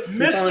 Bingus?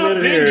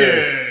 Mr.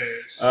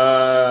 Bingus.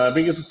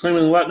 Bingus is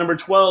claiming lot number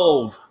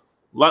 12.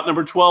 Lot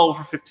number 12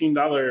 for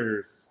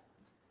 $15.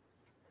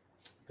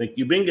 Thank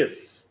you,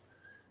 Bingus.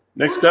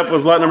 Next up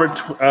was lot number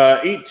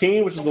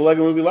 18, which is the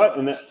Lego Movie lot,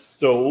 and that's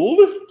sold.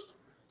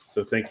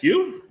 So thank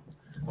you.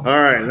 All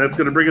right, that's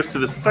going to bring us to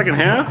the second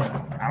half.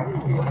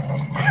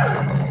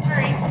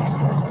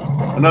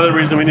 Another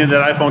reason we need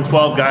that iPhone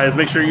 12, guys.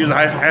 Make sure you use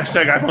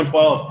hashtag iPhone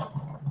 12.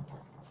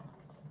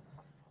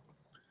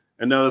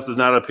 And no, this is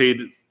not a paid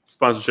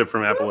sponsorship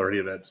from Apple or any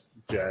of that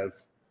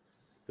jazz.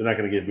 They're not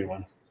going to give me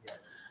one.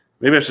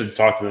 Maybe I should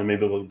talk to them.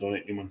 Maybe they'll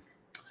donate me one.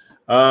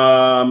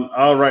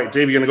 All right,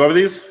 Dave, you going to go over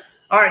these?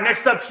 All right,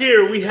 next up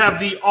here, we have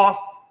the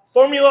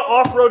Formula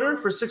Off-Roader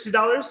for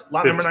 $60.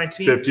 Lot number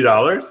 19.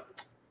 $50.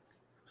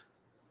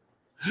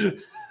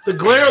 The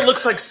glare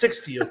looks like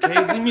 60,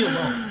 okay? Leave me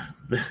alone.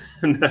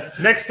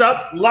 Next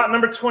up, lot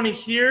number 20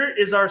 here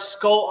is our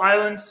Skull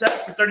Island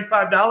set for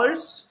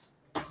 $35.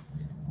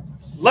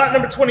 Lot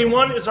number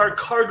 21 is our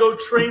Cargo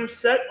Train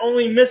set,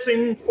 only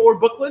missing 4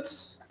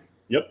 booklets.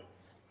 Yep.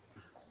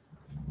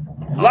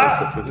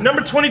 Lot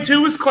number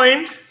 22 is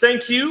claimed.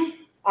 Thank you.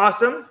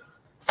 Awesome.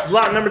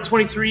 Lot number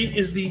 23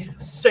 is the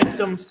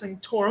Sanctum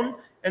Sanctorum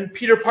and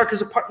Peter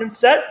Parker's apartment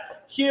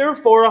set here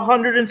for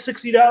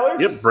 $160.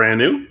 Yep, brand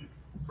new.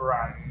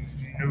 Brand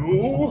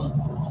new.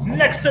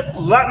 Next up,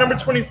 lot number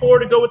 24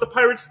 to go with the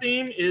Pirates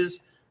theme is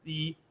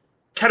the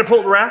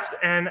Catapult Raft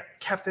and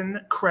Captain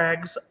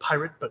Crag's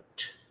Pirate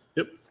Boat.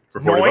 Yep,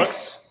 for $40.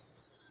 Nice.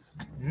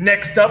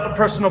 Next up, a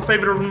personal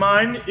favorite of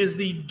mine is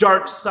the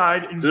Dark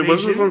Side Invasion.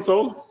 Was this one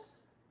sold?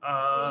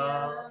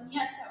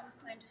 Yes, that was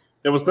claimed.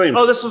 It was claimed.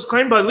 Oh, this was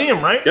claimed by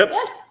Liam, right? Yep.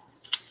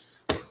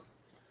 Yes.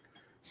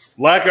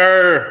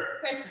 Slacker.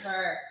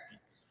 Christopher.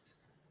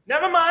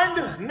 Never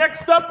mind.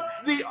 Next up,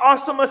 the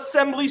awesome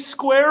Assembly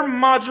Square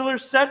modular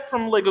set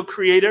from Lego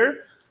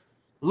Creator.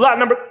 Lot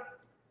number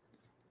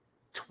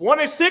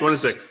 26.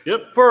 26.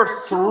 Yep. For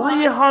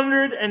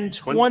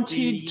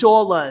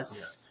 $320.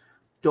 Yes.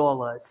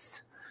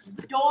 Dollars.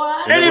 Dora.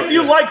 And if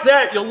you like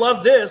that, you'll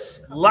love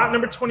this. Lot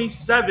number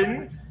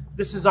 27.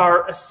 This is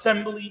our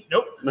street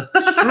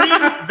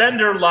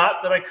vendor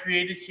lot that I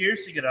created here.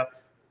 So you get a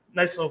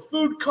nice little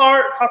food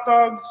cart, hot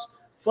dogs,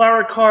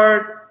 flower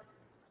cart,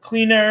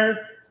 cleaner,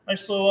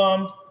 nice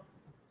little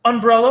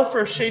umbrella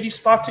for a shady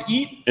spot to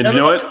eat. And you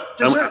know what?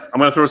 I'm going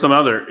to throw some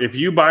out there. If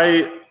you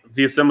buy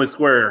the Assembly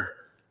Square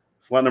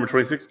lot number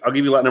 26, I'll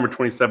give you lot number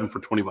 27 for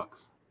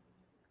 $20.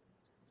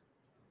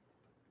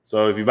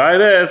 So if you buy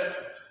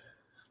this,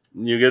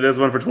 you get this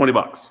one for $20.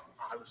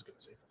 I was going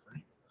to say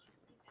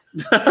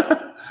for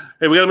free.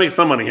 Hey, we got to make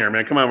some money here,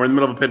 man. Come on, we're in the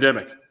middle of a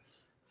pandemic.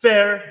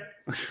 Fair.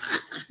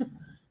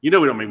 You know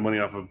we don't make money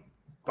off of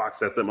box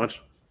sets that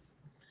much.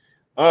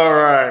 All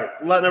right.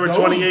 Lot number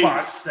 28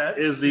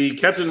 is the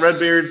Captain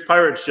Redbeard's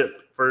pirate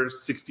ship for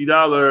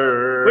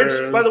 $60. Which,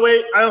 by the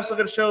way, I also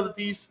got to show that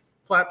these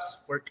flaps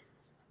work.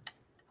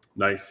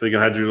 Nice. So you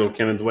can hide your little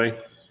cannons away.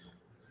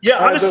 Yeah,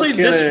 honestly,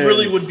 this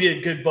really would be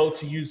a good boat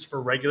to use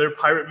for regular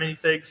pirate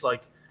minifigs.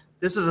 Like,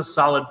 this is a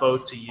solid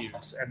boat to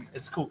use, and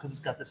it's cool because it's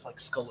got this like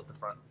skull at the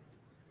front.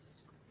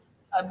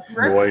 A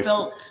brick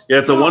built. Yeah,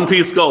 it's a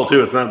one-piece skull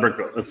too. It's not brick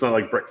built. It's not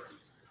like bricks.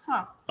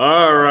 Huh.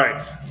 All right.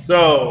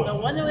 So The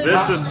one that we this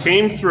bought. just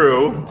came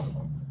through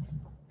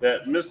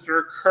that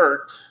Mr.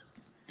 Kurt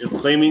is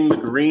claiming the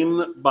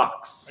green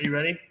box Are you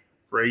ready?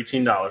 for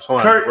 $18. Hold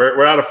on. Kurt.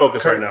 We're out of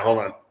focus Kurt. right now. Hold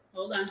on.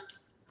 Hold on.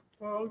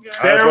 Okay.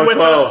 Bear iPhone with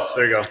 12. us.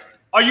 There you go.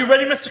 Are you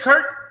ready, Mr.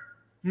 Kurt?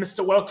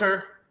 Mr.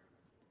 Welker?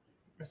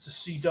 Mr.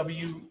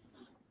 CW?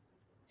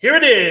 Here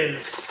it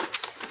is.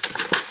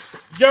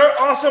 Your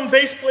awesome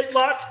base plate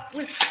lot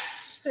with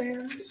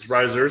stands.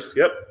 Risers.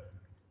 Yep.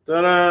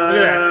 Ta-da. Look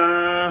at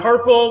that.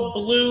 Purple,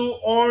 blue,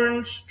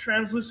 orange,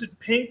 translucent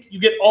pink. You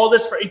get all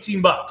this for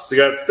 $18. So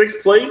you got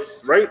 6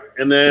 plates, right?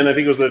 And then I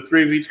think it was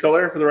 3 of each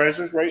color for the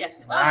risers, right? Yes,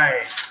 it was.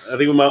 Nice. I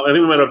think we might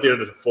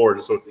update it to 4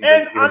 just so it's even.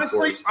 And even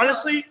honestly,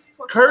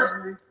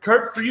 fours.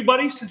 Kurt, for you,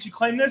 buddy, since you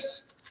claim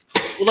this,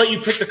 we'll let you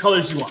pick the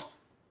colors you want.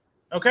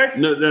 Okay?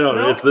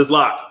 No, it's this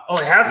lot. Oh,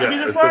 it has to Yes, be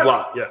this it's lot? this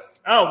lot. Yes.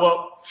 Oh,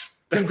 well,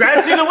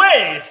 congrats either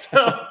way.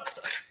 So.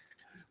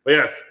 But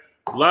yes,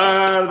 a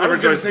lot of I was different going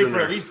to choices say in for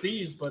there. at least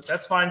these, but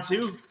that's fine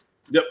too.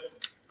 Yep.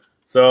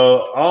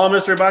 So all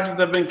mystery boxes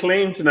have been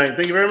claimed tonight.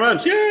 Thank you very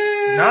much.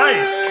 Yay!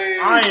 Nice.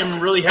 I am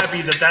really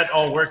happy that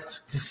all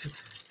worked.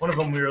 One of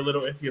them we were a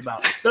little iffy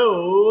about.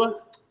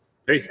 So,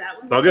 Hey,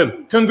 it's all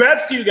good.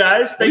 congrats to you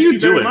guys. Thank you you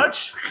very doing?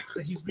 much.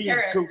 He's being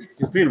a goof.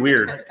 He's being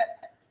weird.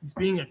 He's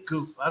being a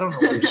goof. I don't know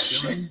what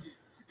he's doing.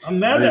 I'm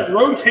mad that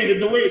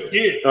rotated the way it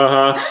did.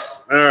 All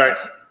right. All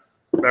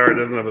right.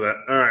 That's enough of that.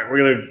 All right.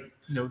 We're gonna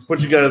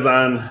put you guys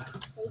on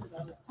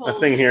a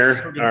thing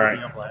here. We're gonna All put right.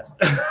 me up last.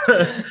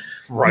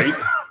 Right.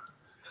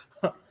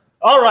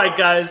 All right,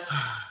 guys.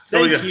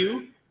 So Thank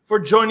you for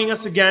joining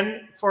us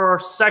again for our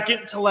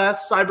second to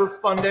last Cyber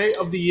Funday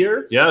of the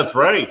year. Yeah, that's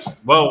right.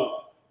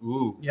 Well,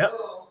 ooh. Yep.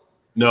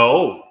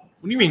 No,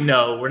 What do you mean,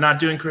 no? We're not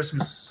doing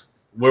Christmas.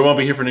 we won't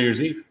be here for New Year's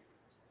Eve.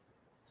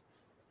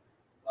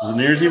 Is it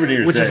New Year's Eve or New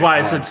Year's Which Day? is why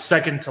I Hold said on.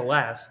 second to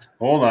last.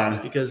 Hold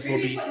on. Because we'll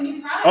be.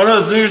 Oh no,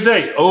 it's New Year's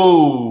Day.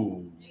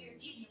 Oh. New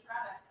Year's Eve, new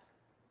product.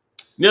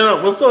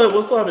 No, we'll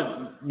still have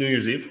it New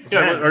Year's Eve.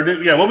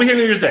 Yeah, we'll be here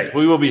New Year's Day.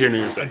 We will be here New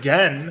Year's Day.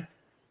 Again,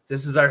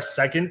 this is our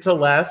second to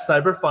last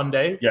Cyber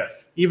Funday.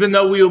 Yes. Even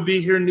though we will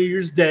be here New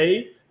Year's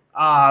Day,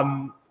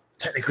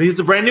 technically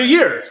it's a brand new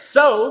year.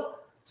 So,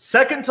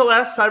 second to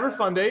last Cyber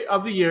Funday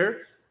of the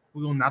year.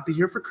 We will not be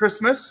here for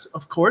Christmas,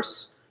 of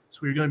course. So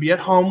we're going to be at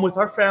home with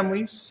our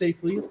families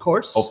safely, of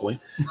course. Hopefully.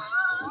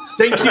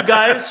 Thank you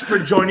guys for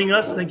joining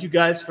us. Thank you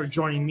guys for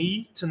joining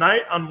me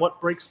tonight on What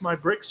Breaks My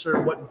Bricks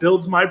or What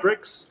Builds My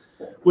Bricks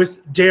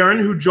with Darren,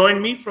 who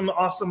joined me from the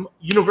awesome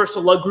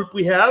Universal Lug group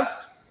we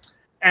have.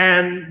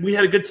 And we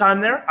had a good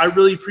time there. I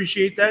really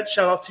appreciate that.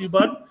 Shout out to you,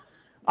 bud.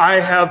 I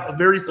have a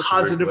very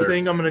positive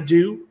thing I'm going to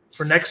do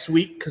for next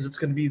week because it's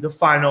going to be the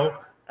final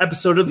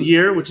episode of the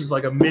year, which is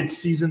like a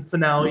mid-season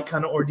finale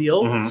kind of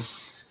ordeal. Mm-hmm.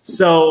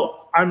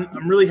 So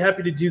I'm really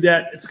happy to do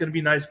that. It's going to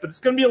be nice, but it's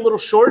going to be a little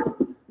short,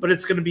 but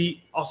it's going to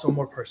be also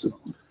more personal.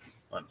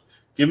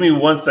 Give me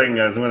 1 second,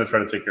 guys. I'm going to try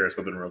to take care of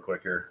something real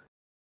quick here.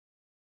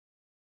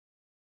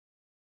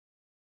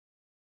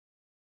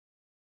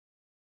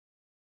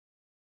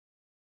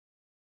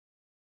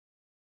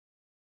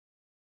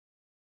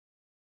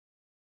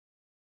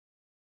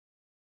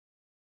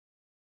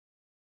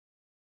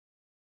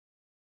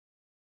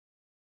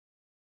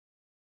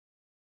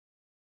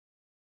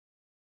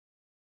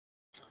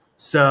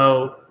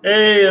 So,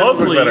 hey,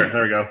 hopefully better.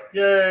 There we go.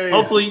 Yay!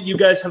 Hopefully, you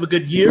guys have a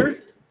good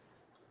year.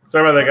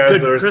 Sorry about that,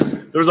 guys.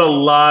 There was a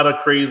lot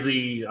of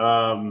crazy,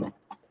 we'll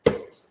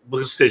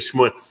just say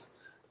schmutz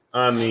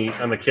on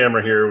the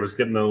camera here. It was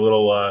getting a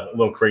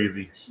little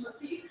crazy.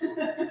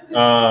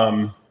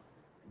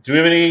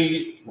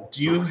 Do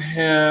you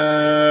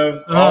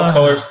have all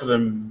colors for the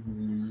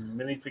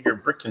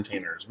minifigure brick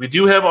containers? We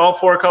do have all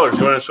 4 colors.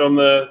 You want to show them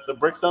the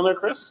bricks down there,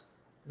 Chris?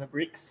 The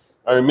bricks?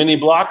 Our mini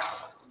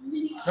blocks?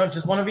 No,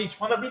 just one of each.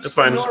 That's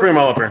fine. Just bring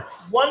them all up here.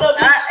 One of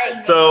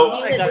each. So,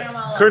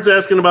 Kurt's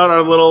asking about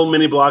our little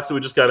mini blocks that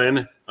we just got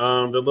in.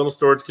 The little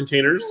storage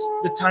containers.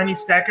 The tiny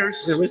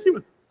stackers. Yeah, let me see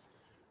one.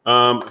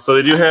 So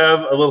they do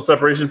have a little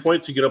separation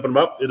point, so you can open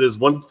them up. It is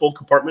 1 full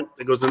compartment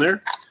that goes in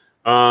there.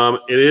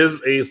 It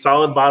is a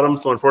solid bottom,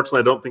 so unfortunately,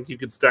 I don't think you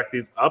could stack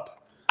these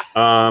up.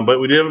 But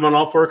we do have them on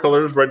all 4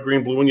 colors: red,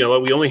 green, blue, and yellow.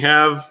 We only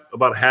have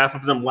about half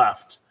of them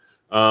left.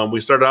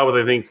 We started out with,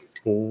 I think,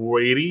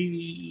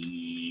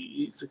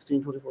 480,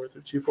 16, 24,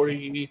 32,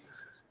 40.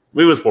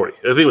 It was 40.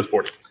 I think it was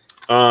 40.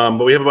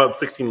 But we have about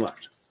 16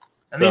 left.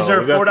 And so these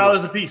are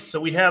 $4 a piece. So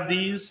we have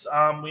these.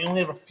 We only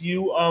have a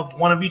few of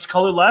one of each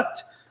color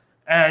left.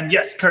 And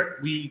yes,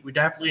 Kurt, we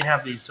definitely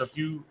have these. So if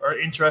you are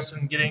interested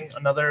in getting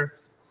another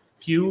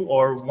few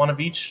or one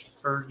of each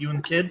for you and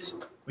the kids,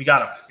 we got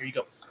them. Here you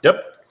go.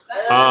 Yep.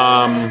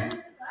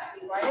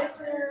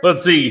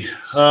 Let's see.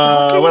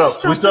 What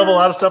else? We still have a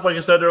lot of stuff, like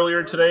I said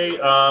earlier today.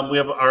 We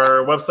have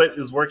our website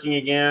is working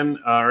again,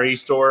 our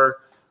e-store.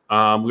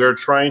 We are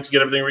trying to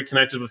get everything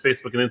reconnected with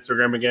Facebook and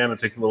Instagram again. It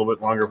takes a little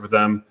bit longer for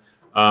them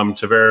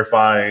to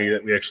verify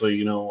that we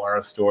actually, are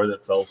a store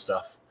that sells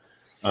stuff,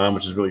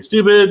 which is really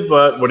stupid,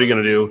 but what are you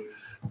going to do?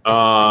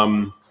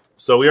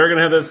 So we are going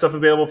to have that stuff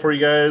available for you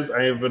guys.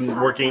 I have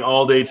been working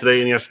all day today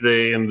and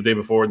yesterday and the day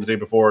before and the day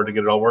before to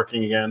get it all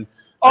working again.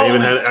 I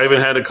even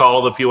had to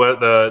call the POS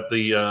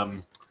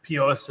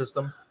POS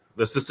system.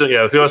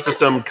 The POS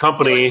system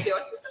company.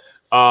 POS system?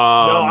 No,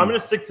 I'm gonna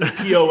stick to the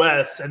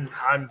POS, and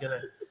I'm gonna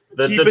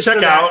the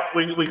checkout.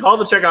 We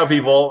called the checkout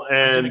people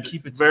and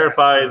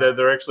verify that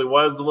there actually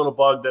was a little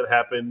bug that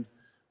happened.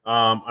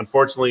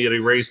 Unfortunately, it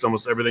erased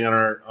almost everything on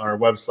our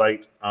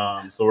website,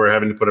 so we're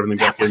having to put everything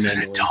back in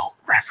manually. Adult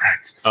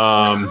reference.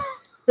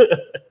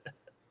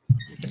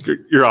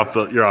 You're off.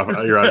 You're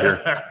out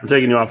here. I'm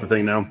taking you off the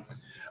thing now.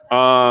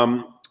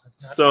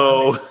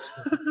 So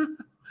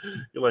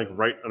you're like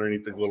right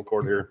underneath the little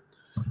cord here.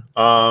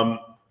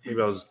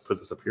 Maybe I'll just put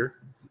this up here.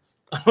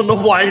 I don't know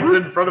why it's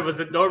in front of us.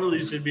 It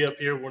normally should be up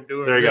here when we're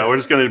doing There you go. We're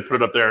just going to put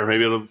it up there.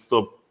 Maybe it'll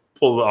still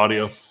pull the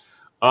audio.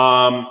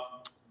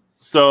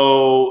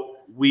 So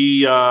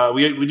we do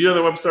have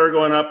the web store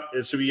going up.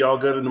 It should be all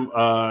good. And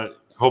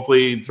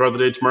hopefully throughout the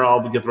day tomorrow,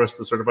 I'll get the rest of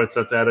the certified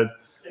sets added.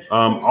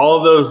 All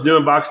of those new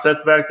in-box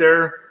sets back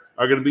there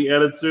are going to be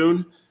added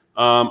soon.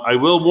 I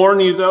will warn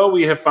you, though,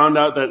 we have found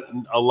out that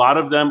a lot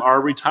of them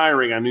are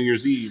retiring on New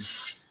Year's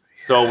Eve.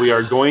 So we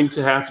are going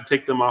to have to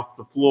take them off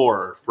the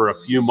floor for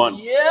a few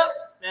months. Yep,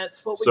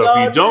 that's what we So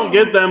if you don't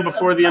get them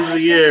before the end of the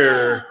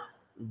year,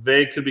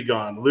 they could be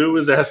gone. Lou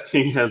is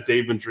asking, has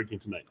Dave been drinking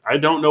tonight? I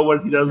don't know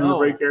what he does in the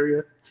break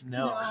area.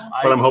 No.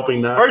 But I'm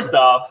hoping not. First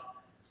off,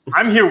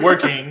 I'm here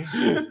working.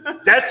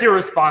 That's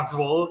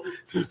irresponsible.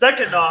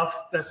 Second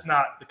off, that's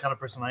not the kind of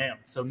person I am.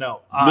 So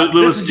no,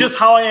 this is just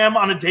how I am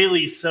on a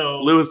daily.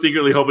 So Lou is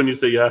secretly hoping you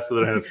say yes, so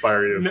that I have to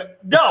fire you.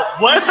 No,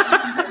 what?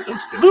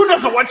 Lou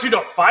doesn't want you to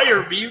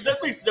fire me. That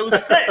makes no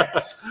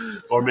sense.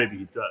 Or maybe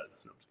he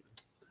does.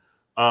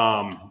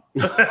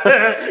 We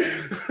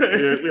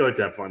like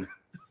to have fun.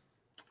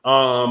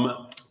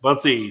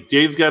 Let's see.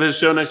 Jay's got his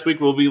show next week.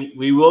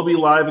 We will be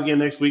live again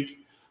next week.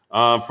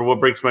 For What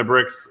Breaks My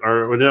Bricks,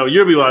 or no,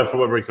 you'll be live for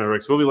What Breaks My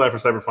Bricks. We'll be live for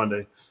Cyber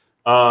Funday.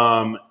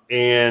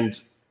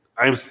 And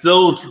I'm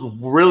still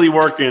really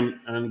working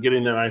on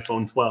getting that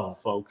iPhone 12,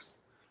 folks.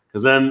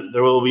 Because then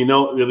there'll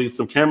be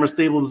some camera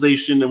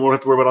stabilization, and we won't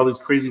have to worry about all these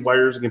crazy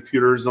wires and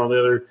computers and all the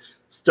other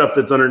stuff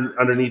that's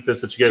underneath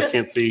this that you guys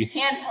can't see.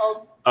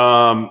 Handheld.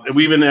 And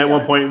we even at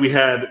one point we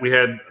had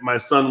my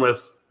son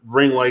with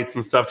ring lights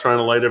and stuff trying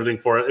to light everything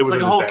for it. It was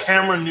like a whole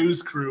camera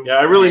news crew. Yeah,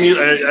 I really need,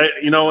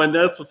 and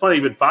that's what's funny.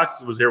 Even Fox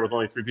was here with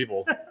only 3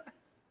 people.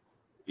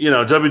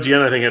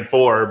 WGN I think had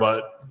 4,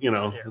 but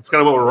it's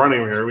kind of what we're running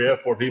here. We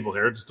have 4 people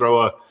here. Just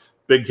throw a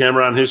big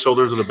camera on his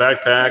shoulders with a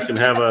backpack and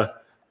have a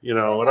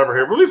whatever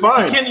here. We'll be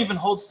fine. He can't even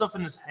hold stuff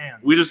in his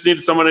hand. We just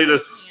need someone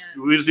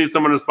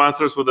to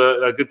sponsor us with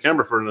a good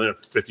camera for another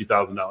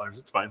 $50,000.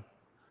 It's fine.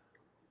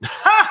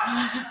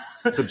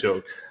 It's a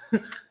joke.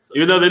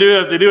 Even though they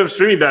do have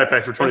streaming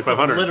backpacks for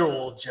 $2,500.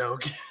 Literal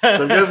joke.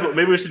 So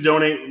maybe we should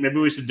donate. Maybe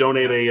we should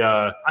donate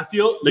a. I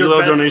feel make a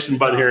little donation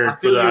button here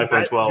for the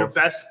iPhone 12.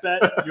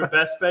 Your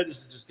best bet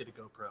is to just get a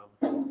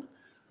GoPro.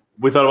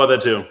 We thought about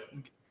that too.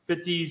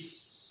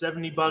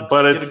 $50-$70,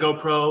 but get a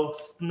GoPro,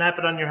 snap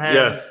it on your hand.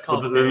 Yes,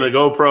 but then the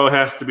GoPro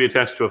has to be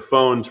attached to a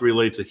phone to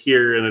relate to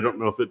here, and I don't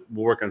know if it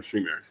will work on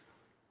StreamYard.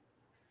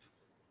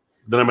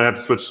 Then I might have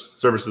to switch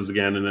services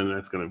again, and then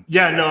that's gonna.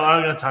 Yeah, no, I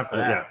don't have time for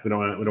that. Yeah, we don't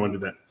want to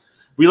do that.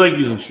 We like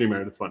using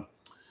StreamYard; it's fun.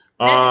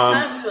 Next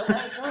time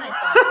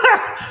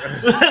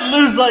you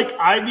Lou's like,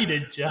 I need a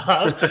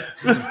job.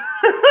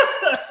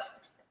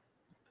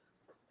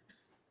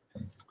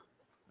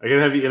 I can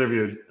have you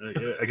interviewed.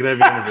 I can have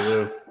you interviewed,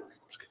 Lou.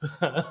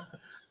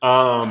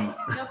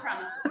 No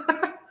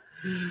promises.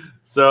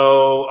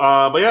 So,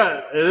 but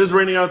yeah, it is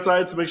raining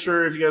outside. So make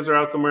sure if you guys are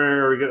out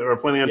somewhere or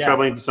planning on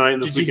traveling tonight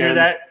and this weekend. Did you hear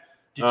that?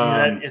 Did you hear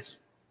that? It's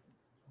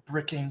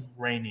bricking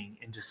raining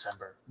in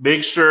December.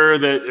 Make sure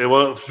that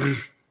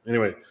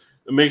anyway,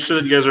 make sure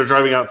that you guys are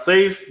driving out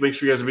safe. Make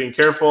sure you guys are being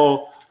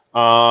careful.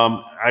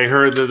 I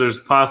heard that there's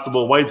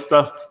possible white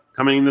stuff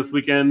coming this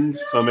weekend,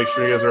 so make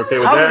sure you guys are okay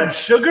with Powdered that.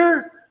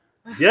 Sugar?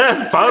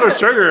 Yes, powdered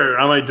sugar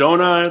on my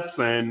donuts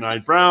and my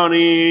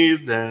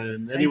brownies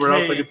and anywhere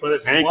else I can put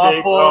it. Pancakes.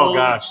 Waffles. Oh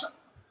gosh,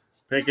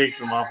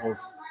 pancakes and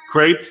waffles.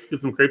 Crepes.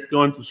 Get some crepes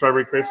going. Some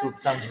strawberry crepes.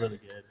 Sounds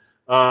really good.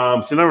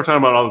 So now we're talking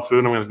about all this food.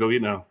 I'm going to go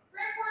eat now.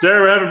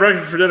 Sarah, we're having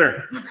breakfast for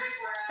dinner.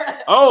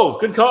 Oh,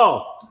 good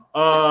call.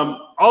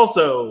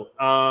 Also,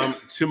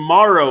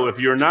 tomorrow, if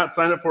you're not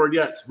signed up for it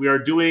yet,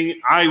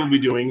 I will be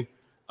doing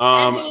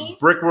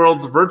Brick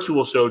World's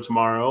virtual show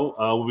tomorrow.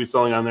 We'll be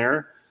selling on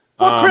there.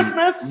 For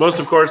Christmas. Most,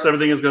 of course,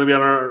 everything is going to be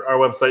on our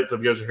website. So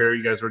if you guys are here,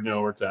 you guys already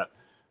know where it's at.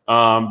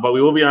 But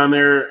we will be on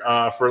there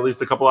for at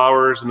least a couple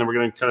hours, and then we're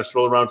going to kind of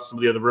stroll around to some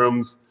of the other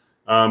rooms,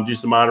 do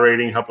some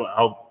moderating, help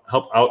out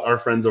our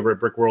friends over at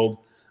Brick World.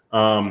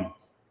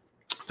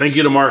 Thank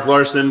you to Mark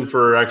Larson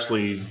for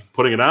actually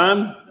putting it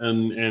on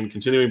and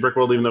continuing Brick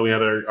World, even though we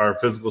had our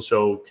physical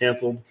show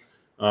canceled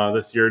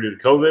this year due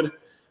to COVID.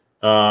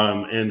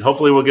 And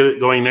hopefully we'll get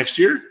it going next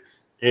year.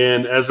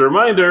 And as a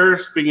reminder,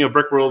 speaking of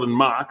Brick World and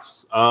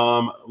Mox,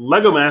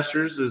 Lego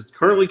Masters is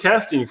currently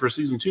casting for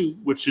season 2,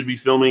 which should be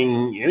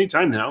filming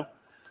anytime now.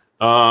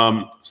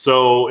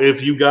 So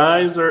if you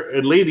guys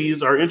and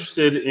ladies are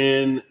interested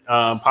in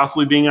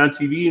possibly being on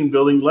TV and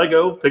building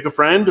Lego, pick a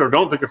friend or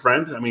don't pick a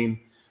friend. I mean,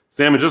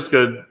 Sam and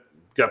Jessica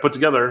got put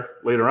together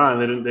later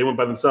on. They went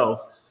by themselves.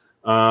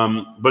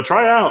 But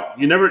try out.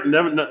 You never.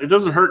 It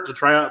doesn't hurt to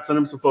try out. Send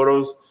them some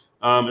photos.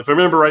 If I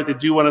remember right, they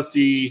do want to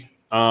see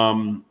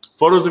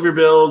photos of your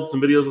build, some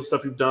videos of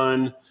stuff you've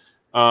done,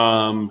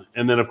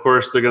 and then of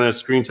course they're going to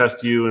screen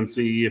test you and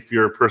see if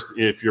your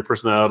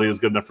personality is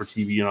good enough for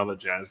TV and all that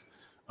jazz.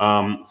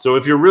 So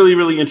if you're really,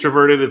 really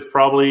introverted, it's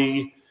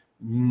probably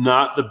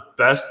not the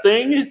best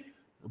thing,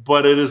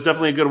 but it is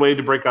definitely a good way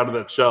to break out of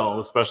that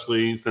shell,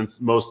 especially since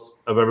most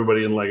of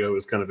everybody in Lego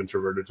is kind of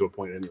introverted to a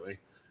point anyway,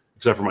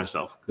 except for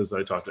myself because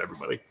I talk to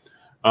everybody.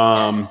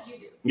 Yes, you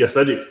do. Yes,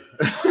 I do.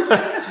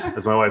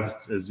 As my wife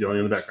is yelling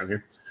in the background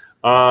here.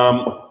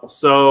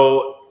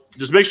 So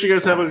just make sure you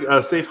guys have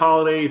a safe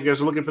holiday. If you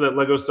guys are looking for that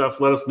Lego stuff,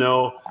 let us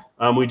know.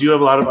 We do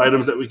have a lot of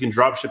items that we can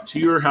drop ship to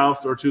your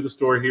house or to the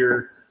store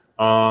here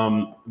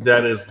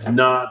that is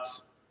not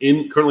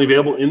currently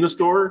available in the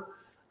store.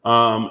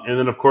 And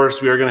then, of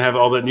course, we are going to have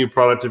all that new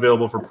product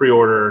available for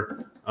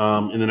pre-order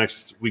in the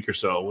next week or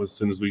so as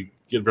soon as we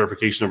get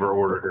verification of our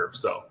order here.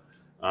 So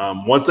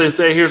once they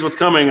say, here's what's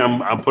coming,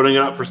 I'm putting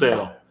it up for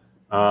sale.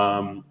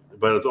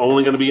 But it's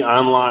only going to be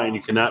online.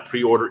 You cannot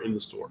pre-order in the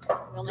store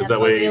because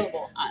that way,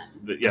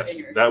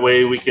 that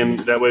way we can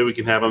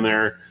have them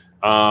there.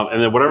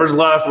 And then whatever's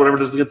left, whatever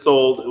doesn't get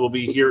sold, it will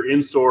be here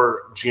in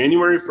store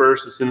January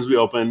 1st as soon as we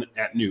open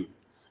at noon.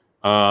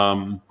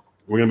 We're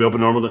going to be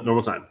open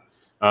normal time.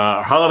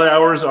 Our holiday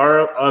hours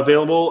are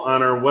available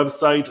on our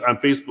website, on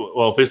Facebook.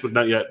 Well, Facebook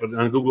not yet, but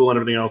on Google and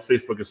everything else.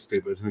 Facebook is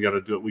stupid. We got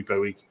to do it week by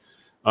week.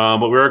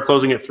 But we are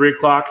closing at 3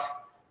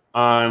 o'clock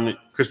on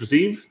Christmas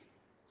Eve.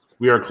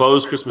 We are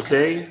closed Christmas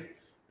Day,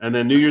 and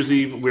then New Year's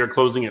Eve we are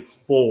closing at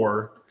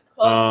 4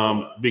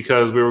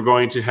 because we were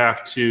going to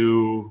have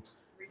to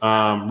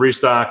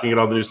restock and get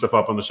all the new stuff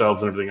up on the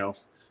shelves and everything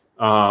else.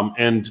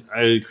 And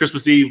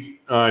Christmas Eve,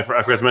 I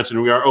forgot to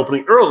mention, we are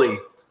opening early.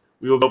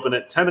 We will open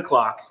at 10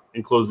 o'clock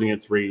and closing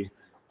at 3,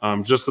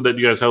 just so that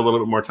you guys have a little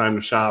bit more time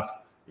to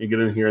shop and get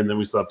in here, and then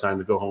we still have time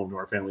to go home to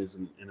our families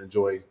and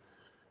enjoy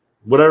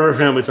whatever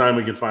family time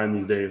we can find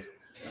these days.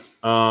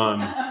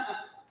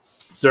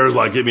 Sarah's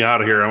like, get me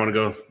out of here. I want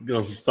to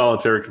go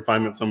solitary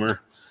confinement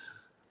somewhere.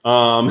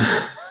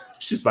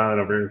 She's smiling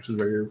over here. She's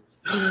right here.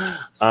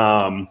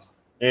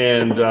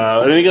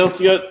 Anything else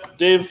you got,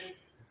 Dave?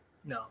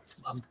 No,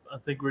 I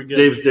think we're good.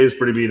 Dave's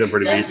pretty beat up.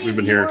 We've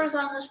been here. Viewers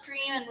on the stream,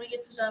 and we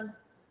get to them.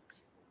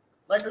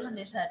 Legos on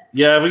your head.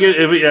 Yeah,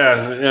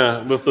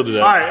 we'll still do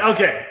that. All right,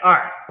 okay, all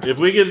right. If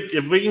we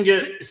can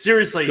get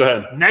seriously, go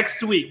ahead.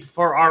 Next week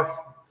for our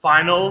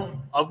final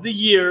of the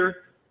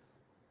year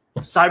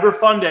Cyber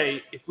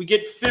Funday, if we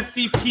get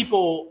 50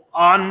 people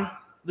on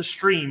the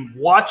stream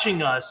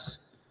watching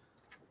us,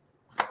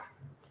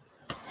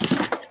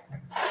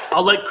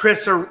 I'll let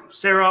Chris or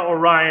Sarah or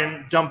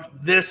Ryan dump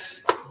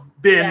this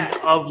bin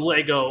of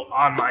Lego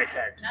on my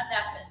head. Not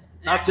that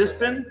bin. Not this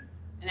bin?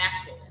 An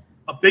actual bin.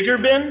 A bigger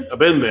bin? A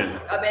bin.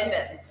 A bin.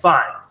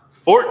 Fine.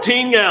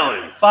 14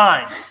 gallons.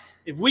 Fine.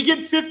 If we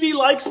get 50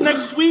 likes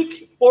next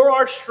week for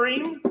our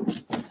stream,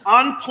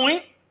 on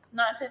point.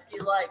 Not 50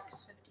 likes.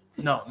 50.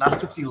 No, not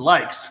 50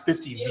 likes.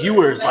 50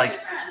 viewers, like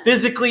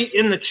physically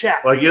in the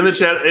chat. Like in the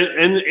chat,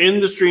 in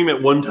the stream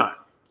at one time.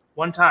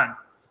 One time.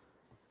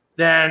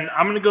 Then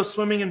I'm going to go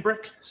swimming in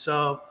brick.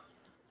 So.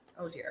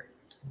 Oh, dear.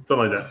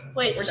 Something like that.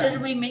 Wait,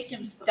 should we make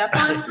him step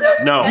on?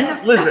 No.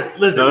 Listen.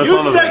 No,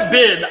 you said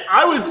bin.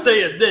 I was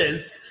saying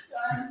this.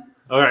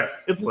 All right.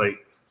 It's late.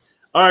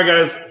 All right,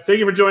 guys. Thank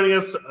you for joining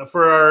us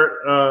for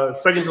our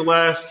second to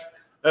last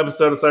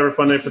episode of Cyber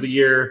Funday for the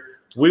year.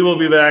 We will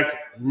be back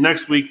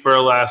next week for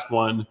our last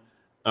one.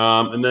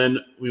 And then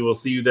we will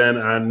see you then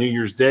on New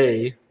Year's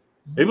Day.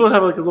 Maybe we'll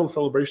have like a little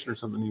celebration or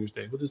something New Year's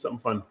Day. We'll do something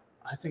fun.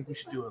 I think we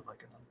should do it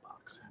like an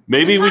unboxing.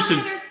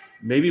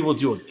 Maybe we'll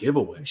do a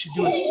giveaway. We should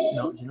do it.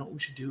 No, you know what we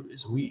should do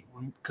is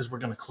because we're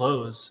going to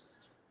close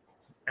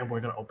and we're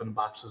going to open the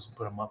boxes and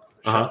put them up for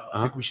the show.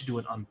 I think we should do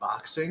an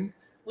unboxing.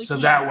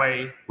 That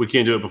way. We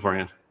can't do it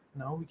beforehand.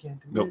 No, we can't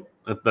do it.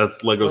 Nope.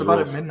 That's Lego's What about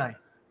rules. at midnight?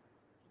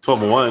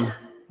 12:01.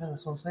 Yeah,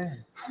 that's what I'm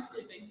saying. I'm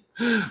sleeping.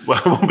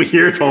 Well, I won't be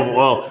here 12.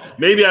 Well,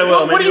 maybe I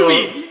will. What do you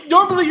mean?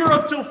 Normally you're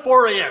up till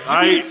 4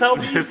 a.m. You tell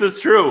me. This is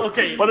true.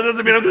 Okay. But it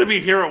doesn't mean I'm going to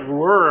be here at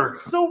work.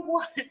 So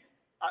what? Do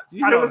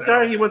you know this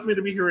guy? He wants me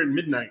to be here at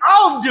midnight.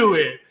 I'll do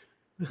it.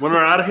 When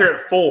we're out of here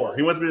at 4,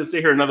 he wants me to stay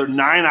here another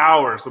 9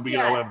 hours so we can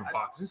all have a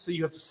box. Just say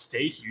you have to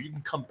stay here. You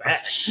can come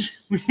back.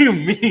 What do you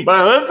mean? But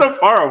I live so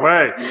far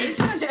away. He's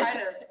going to try to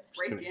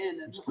break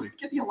in and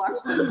get the alarm.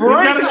 He's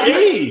got a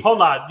key.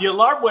 Hold on. The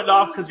alarm went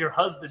off because your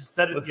husband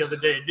said it the other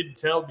day and didn't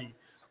tell me.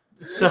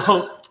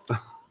 So.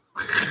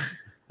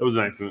 It was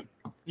an accident.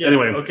 Yeah,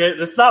 anyway. Okay.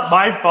 That's not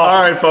my fault.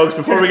 All right, folks.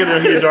 Before we get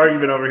into a huge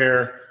argument over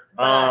here,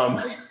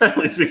 at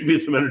least we can be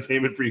some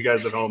entertainment for you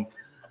guys at home.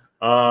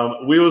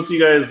 We will see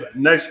you guys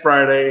next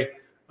Friday.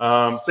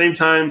 Same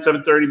time,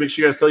 7:30. Make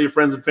sure you guys tell your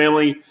friends and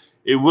family.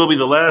 It will be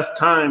the last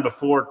time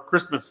before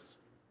Christmas.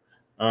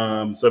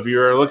 So if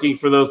you're looking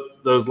for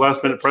those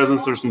last minute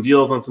presents or some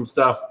deals on some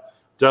stuff,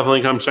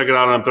 definitely come check it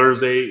out on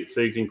Thursday so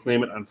you can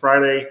claim it on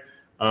Friday.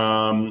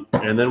 And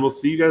then we'll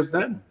see you guys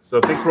then.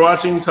 So thanks for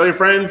watching. Tell your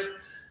friends.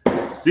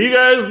 See you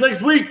guys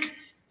next week.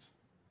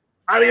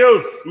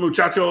 Adios,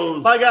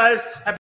 muchachos. Bye, guys.